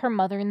to greet her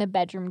mother in the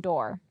bedroom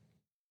door.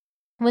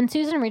 When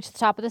Susan reached the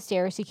top of the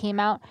stairs, he came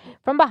out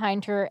from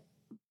behind the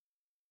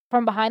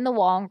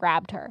wall and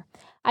grabbed her.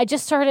 I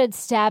just started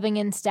stabbing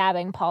and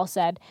stabbing, Paul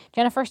said.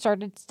 Jennifer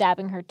started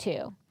stabbing her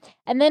too.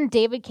 And then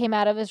David came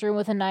out of his room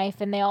with a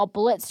knife and they all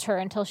blitzed her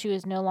until she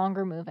was no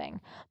longer moving.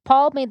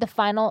 Paul made the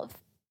fatal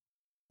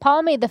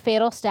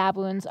stab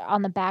wounds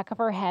on the back of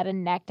her head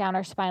and neck down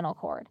her spinal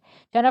cord.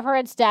 Jennifer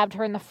had stabbed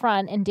her in the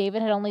front, and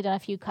David had only done a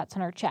few cuts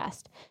on her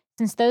chest.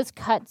 Since those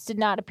cuts did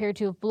not appear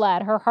to have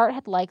bled, her heart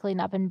had likely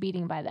not been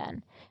beating by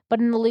then.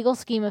 But in the legal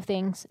scheme of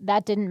things,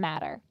 that didn't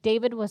matter.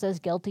 David was as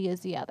guilty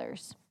as the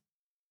others.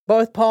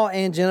 Both Paul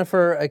and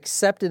Jennifer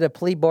accepted a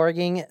plea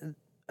bargain.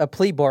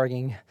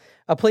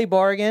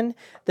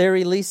 Their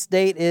release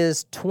date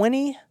is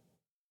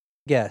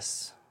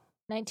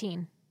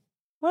 19.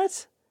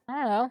 What?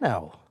 I don't know.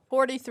 No.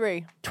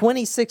 43.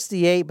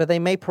 2068, but they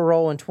may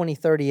parole in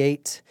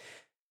 2038.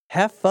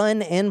 Have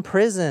fun in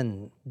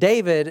prison.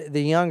 David,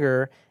 the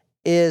younger,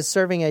 is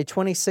serving a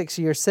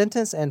 26-year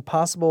sentence and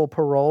possible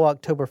parole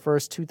October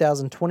 1st,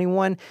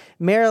 2021.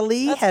 Mary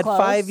Lee had close.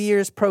 5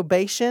 years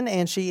probation,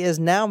 and she is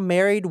now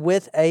married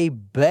with a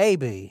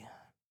baby.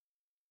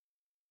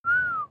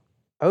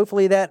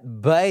 Hopefully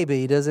that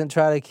baby doesn't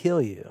try to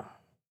kill you.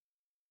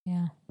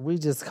 Yeah. We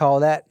just call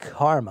that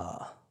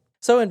karma.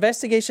 So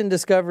Investigation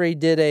Discovery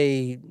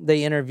they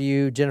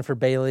interviewed Jennifer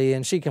Bailey,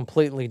 and she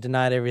completely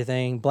denied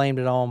everything, blamed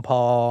it on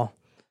Paul.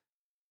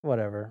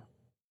 Whatever.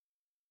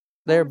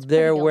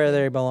 They're where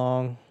they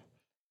belong.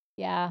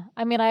 Yeah.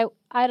 I mean, I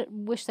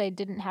wish they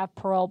didn't have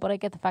parole, but I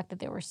get the fact that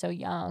they were so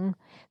young.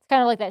 It's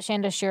kind of like that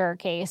Shanda Shearer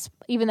case,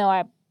 even though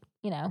I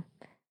don't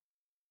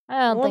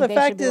think the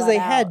fact is they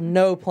had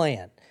no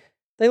plan.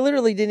 They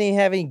literally didn't even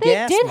have any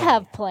gas They did money.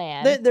 have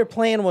plan. Their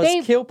plan was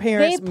kill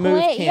parents,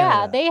 move Canada.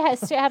 Yeah, they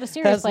had a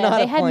serious plan.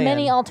 They had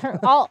many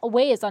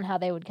ways on how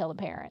they would kill the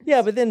parents.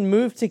 Yeah, but then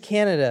move to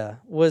Canada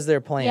was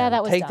their plan. Yeah,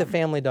 that was Take the dumb.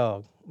 family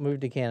dog,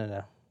 move to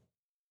Canada.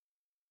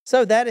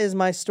 So that is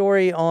my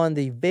story on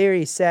the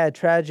very sad,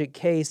 tragic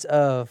case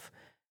of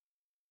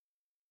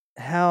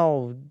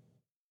how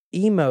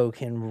emo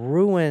can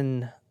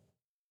ruin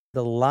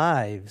the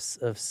lives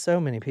of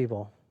so many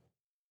people.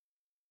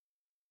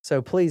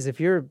 So please, if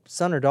your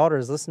son or daughter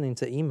is listening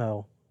to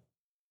emo,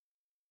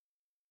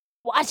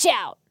 watch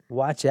out.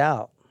 Watch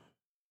out.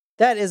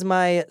 That is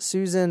my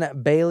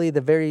Susan Bailey,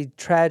 the very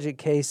tragic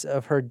case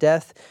of her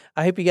death.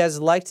 I hope you guys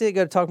liked it.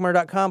 Go to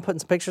talkmurder.com, putting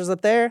some pictures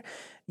up there.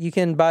 You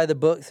can buy the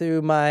book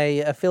through my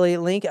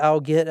affiliate link. I'll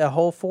get a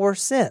whole 4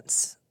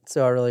 cents.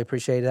 So I really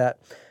appreciate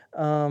that.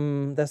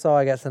 That's all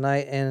I got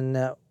tonight. And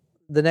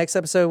the next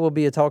episode will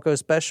be a Talco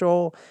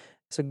special.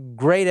 It's a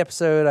great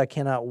episode. I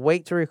cannot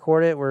wait to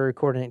record it. We're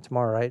recording it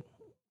tomorrow, right?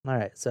 All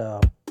right. So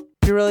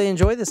if you really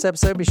enjoyed this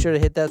episode, be sure to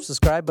hit that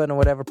subscribe button or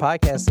whatever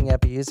podcasting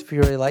app you use. If you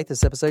really like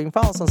this episode, you can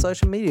follow us on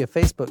social media,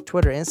 Facebook,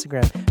 Twitter,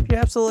 Instagram. If you're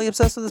absolutely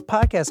obsessed with this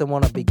podcast and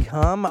want to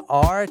become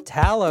our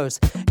Talos,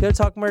 go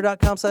to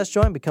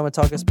talkmurder.com/join, become a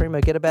Talkos Primo,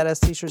 get a badass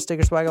t-shirt,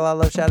 sticker, swag, a lot of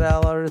love, shout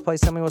out all over the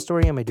place. Tell me what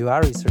story you may do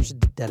our research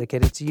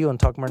dedicated to you on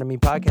Talk Murder Me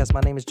podcast. My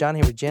name is John,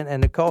 here with Jen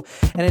and Nicole.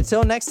 And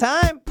until next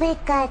time.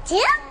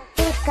 Pikachu,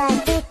 Pika,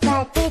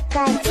 Pika,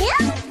 Pikachu,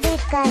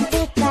 Pika,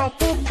 Pika,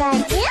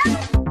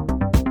 Pikachu.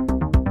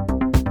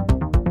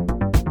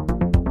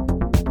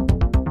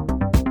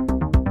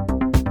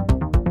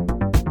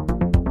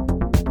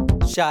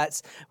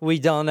 Shots, we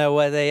don't know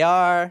what they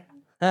are.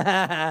 It's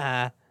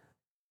that's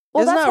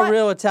not why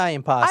real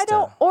Italian pasta. I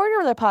don't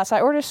order the pasta.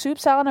 I order soup,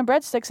 salad, and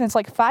breadsticks, and it's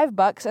like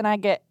 $5, and I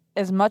get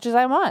as much as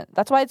I want.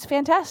 That's why it's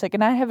fantastic.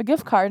 And I have a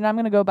gift card, and I'm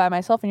going to go by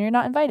myself, and you're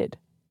not invited.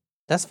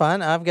 That's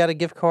fine. I've got a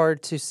gift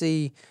card to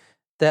see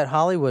that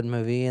Hollywood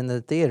movie in the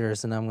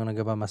theaters, and I'm going to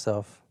go by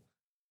myself.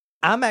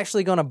 I'm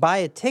actually going to buy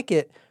a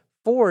ticket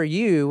for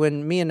you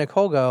when me and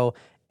Nicole go,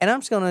 and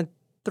I'm just going to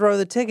throw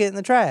the ticket in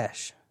the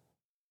trash.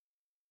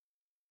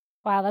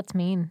 Wow, that's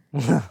mean.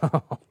 That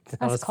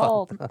That's was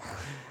cold. fun.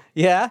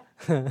 Yeah?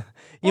 You want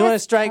to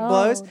That's strike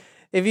blows? cold.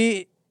 If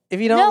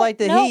you don't like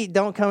the heat,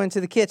 don't come into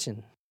the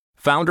kitchen.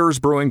 Founders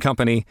Brewing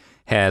Company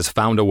has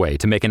found a way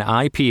to make an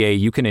IPA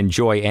you can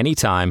enjoy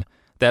anytime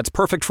that's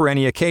perfect for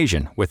any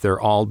occasion with their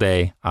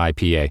all-day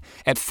IPA.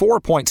 At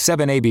 4.7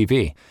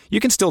 ABV, you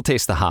can still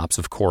taste the hops,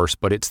 of course,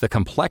 but it's the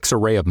complex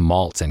array of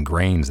malts and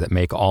grains that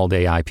make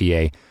all-day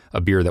IPA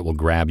a beer that will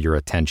grab your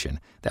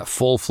attention. That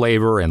full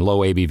flavor and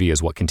low ABV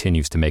is what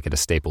continues to make it a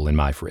staple in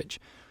my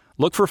fridge.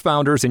 Look for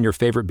Founders in your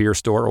favorite beer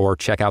store or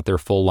check out their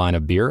full line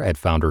of beer at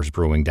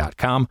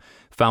foundersbrewing.com.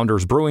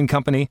 Founders Brewing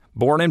Company,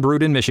 born and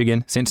brewed in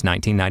Michigan since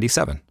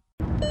 1997.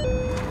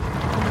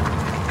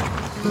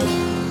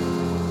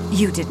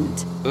 You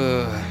didn't.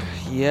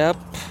 Yep.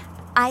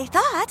 I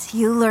thought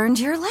you learned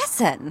your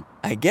lesson.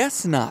 I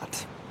guess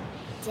not.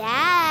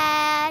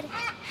 Dad,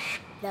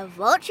 the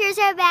vultures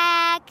are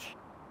back.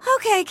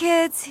 Okay,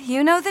 kids,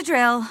 you know the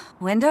drill.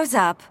 Windows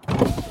up.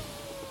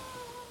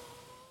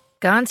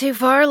 Gone too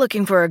far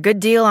looking for a good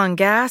deal on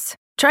gas?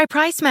 Try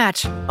Price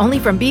Match, only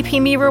from BP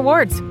Me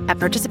Rewards at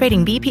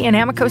participating BP and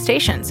Amoco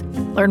stations.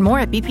 Learn more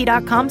at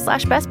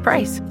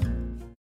bp.com/bestprice.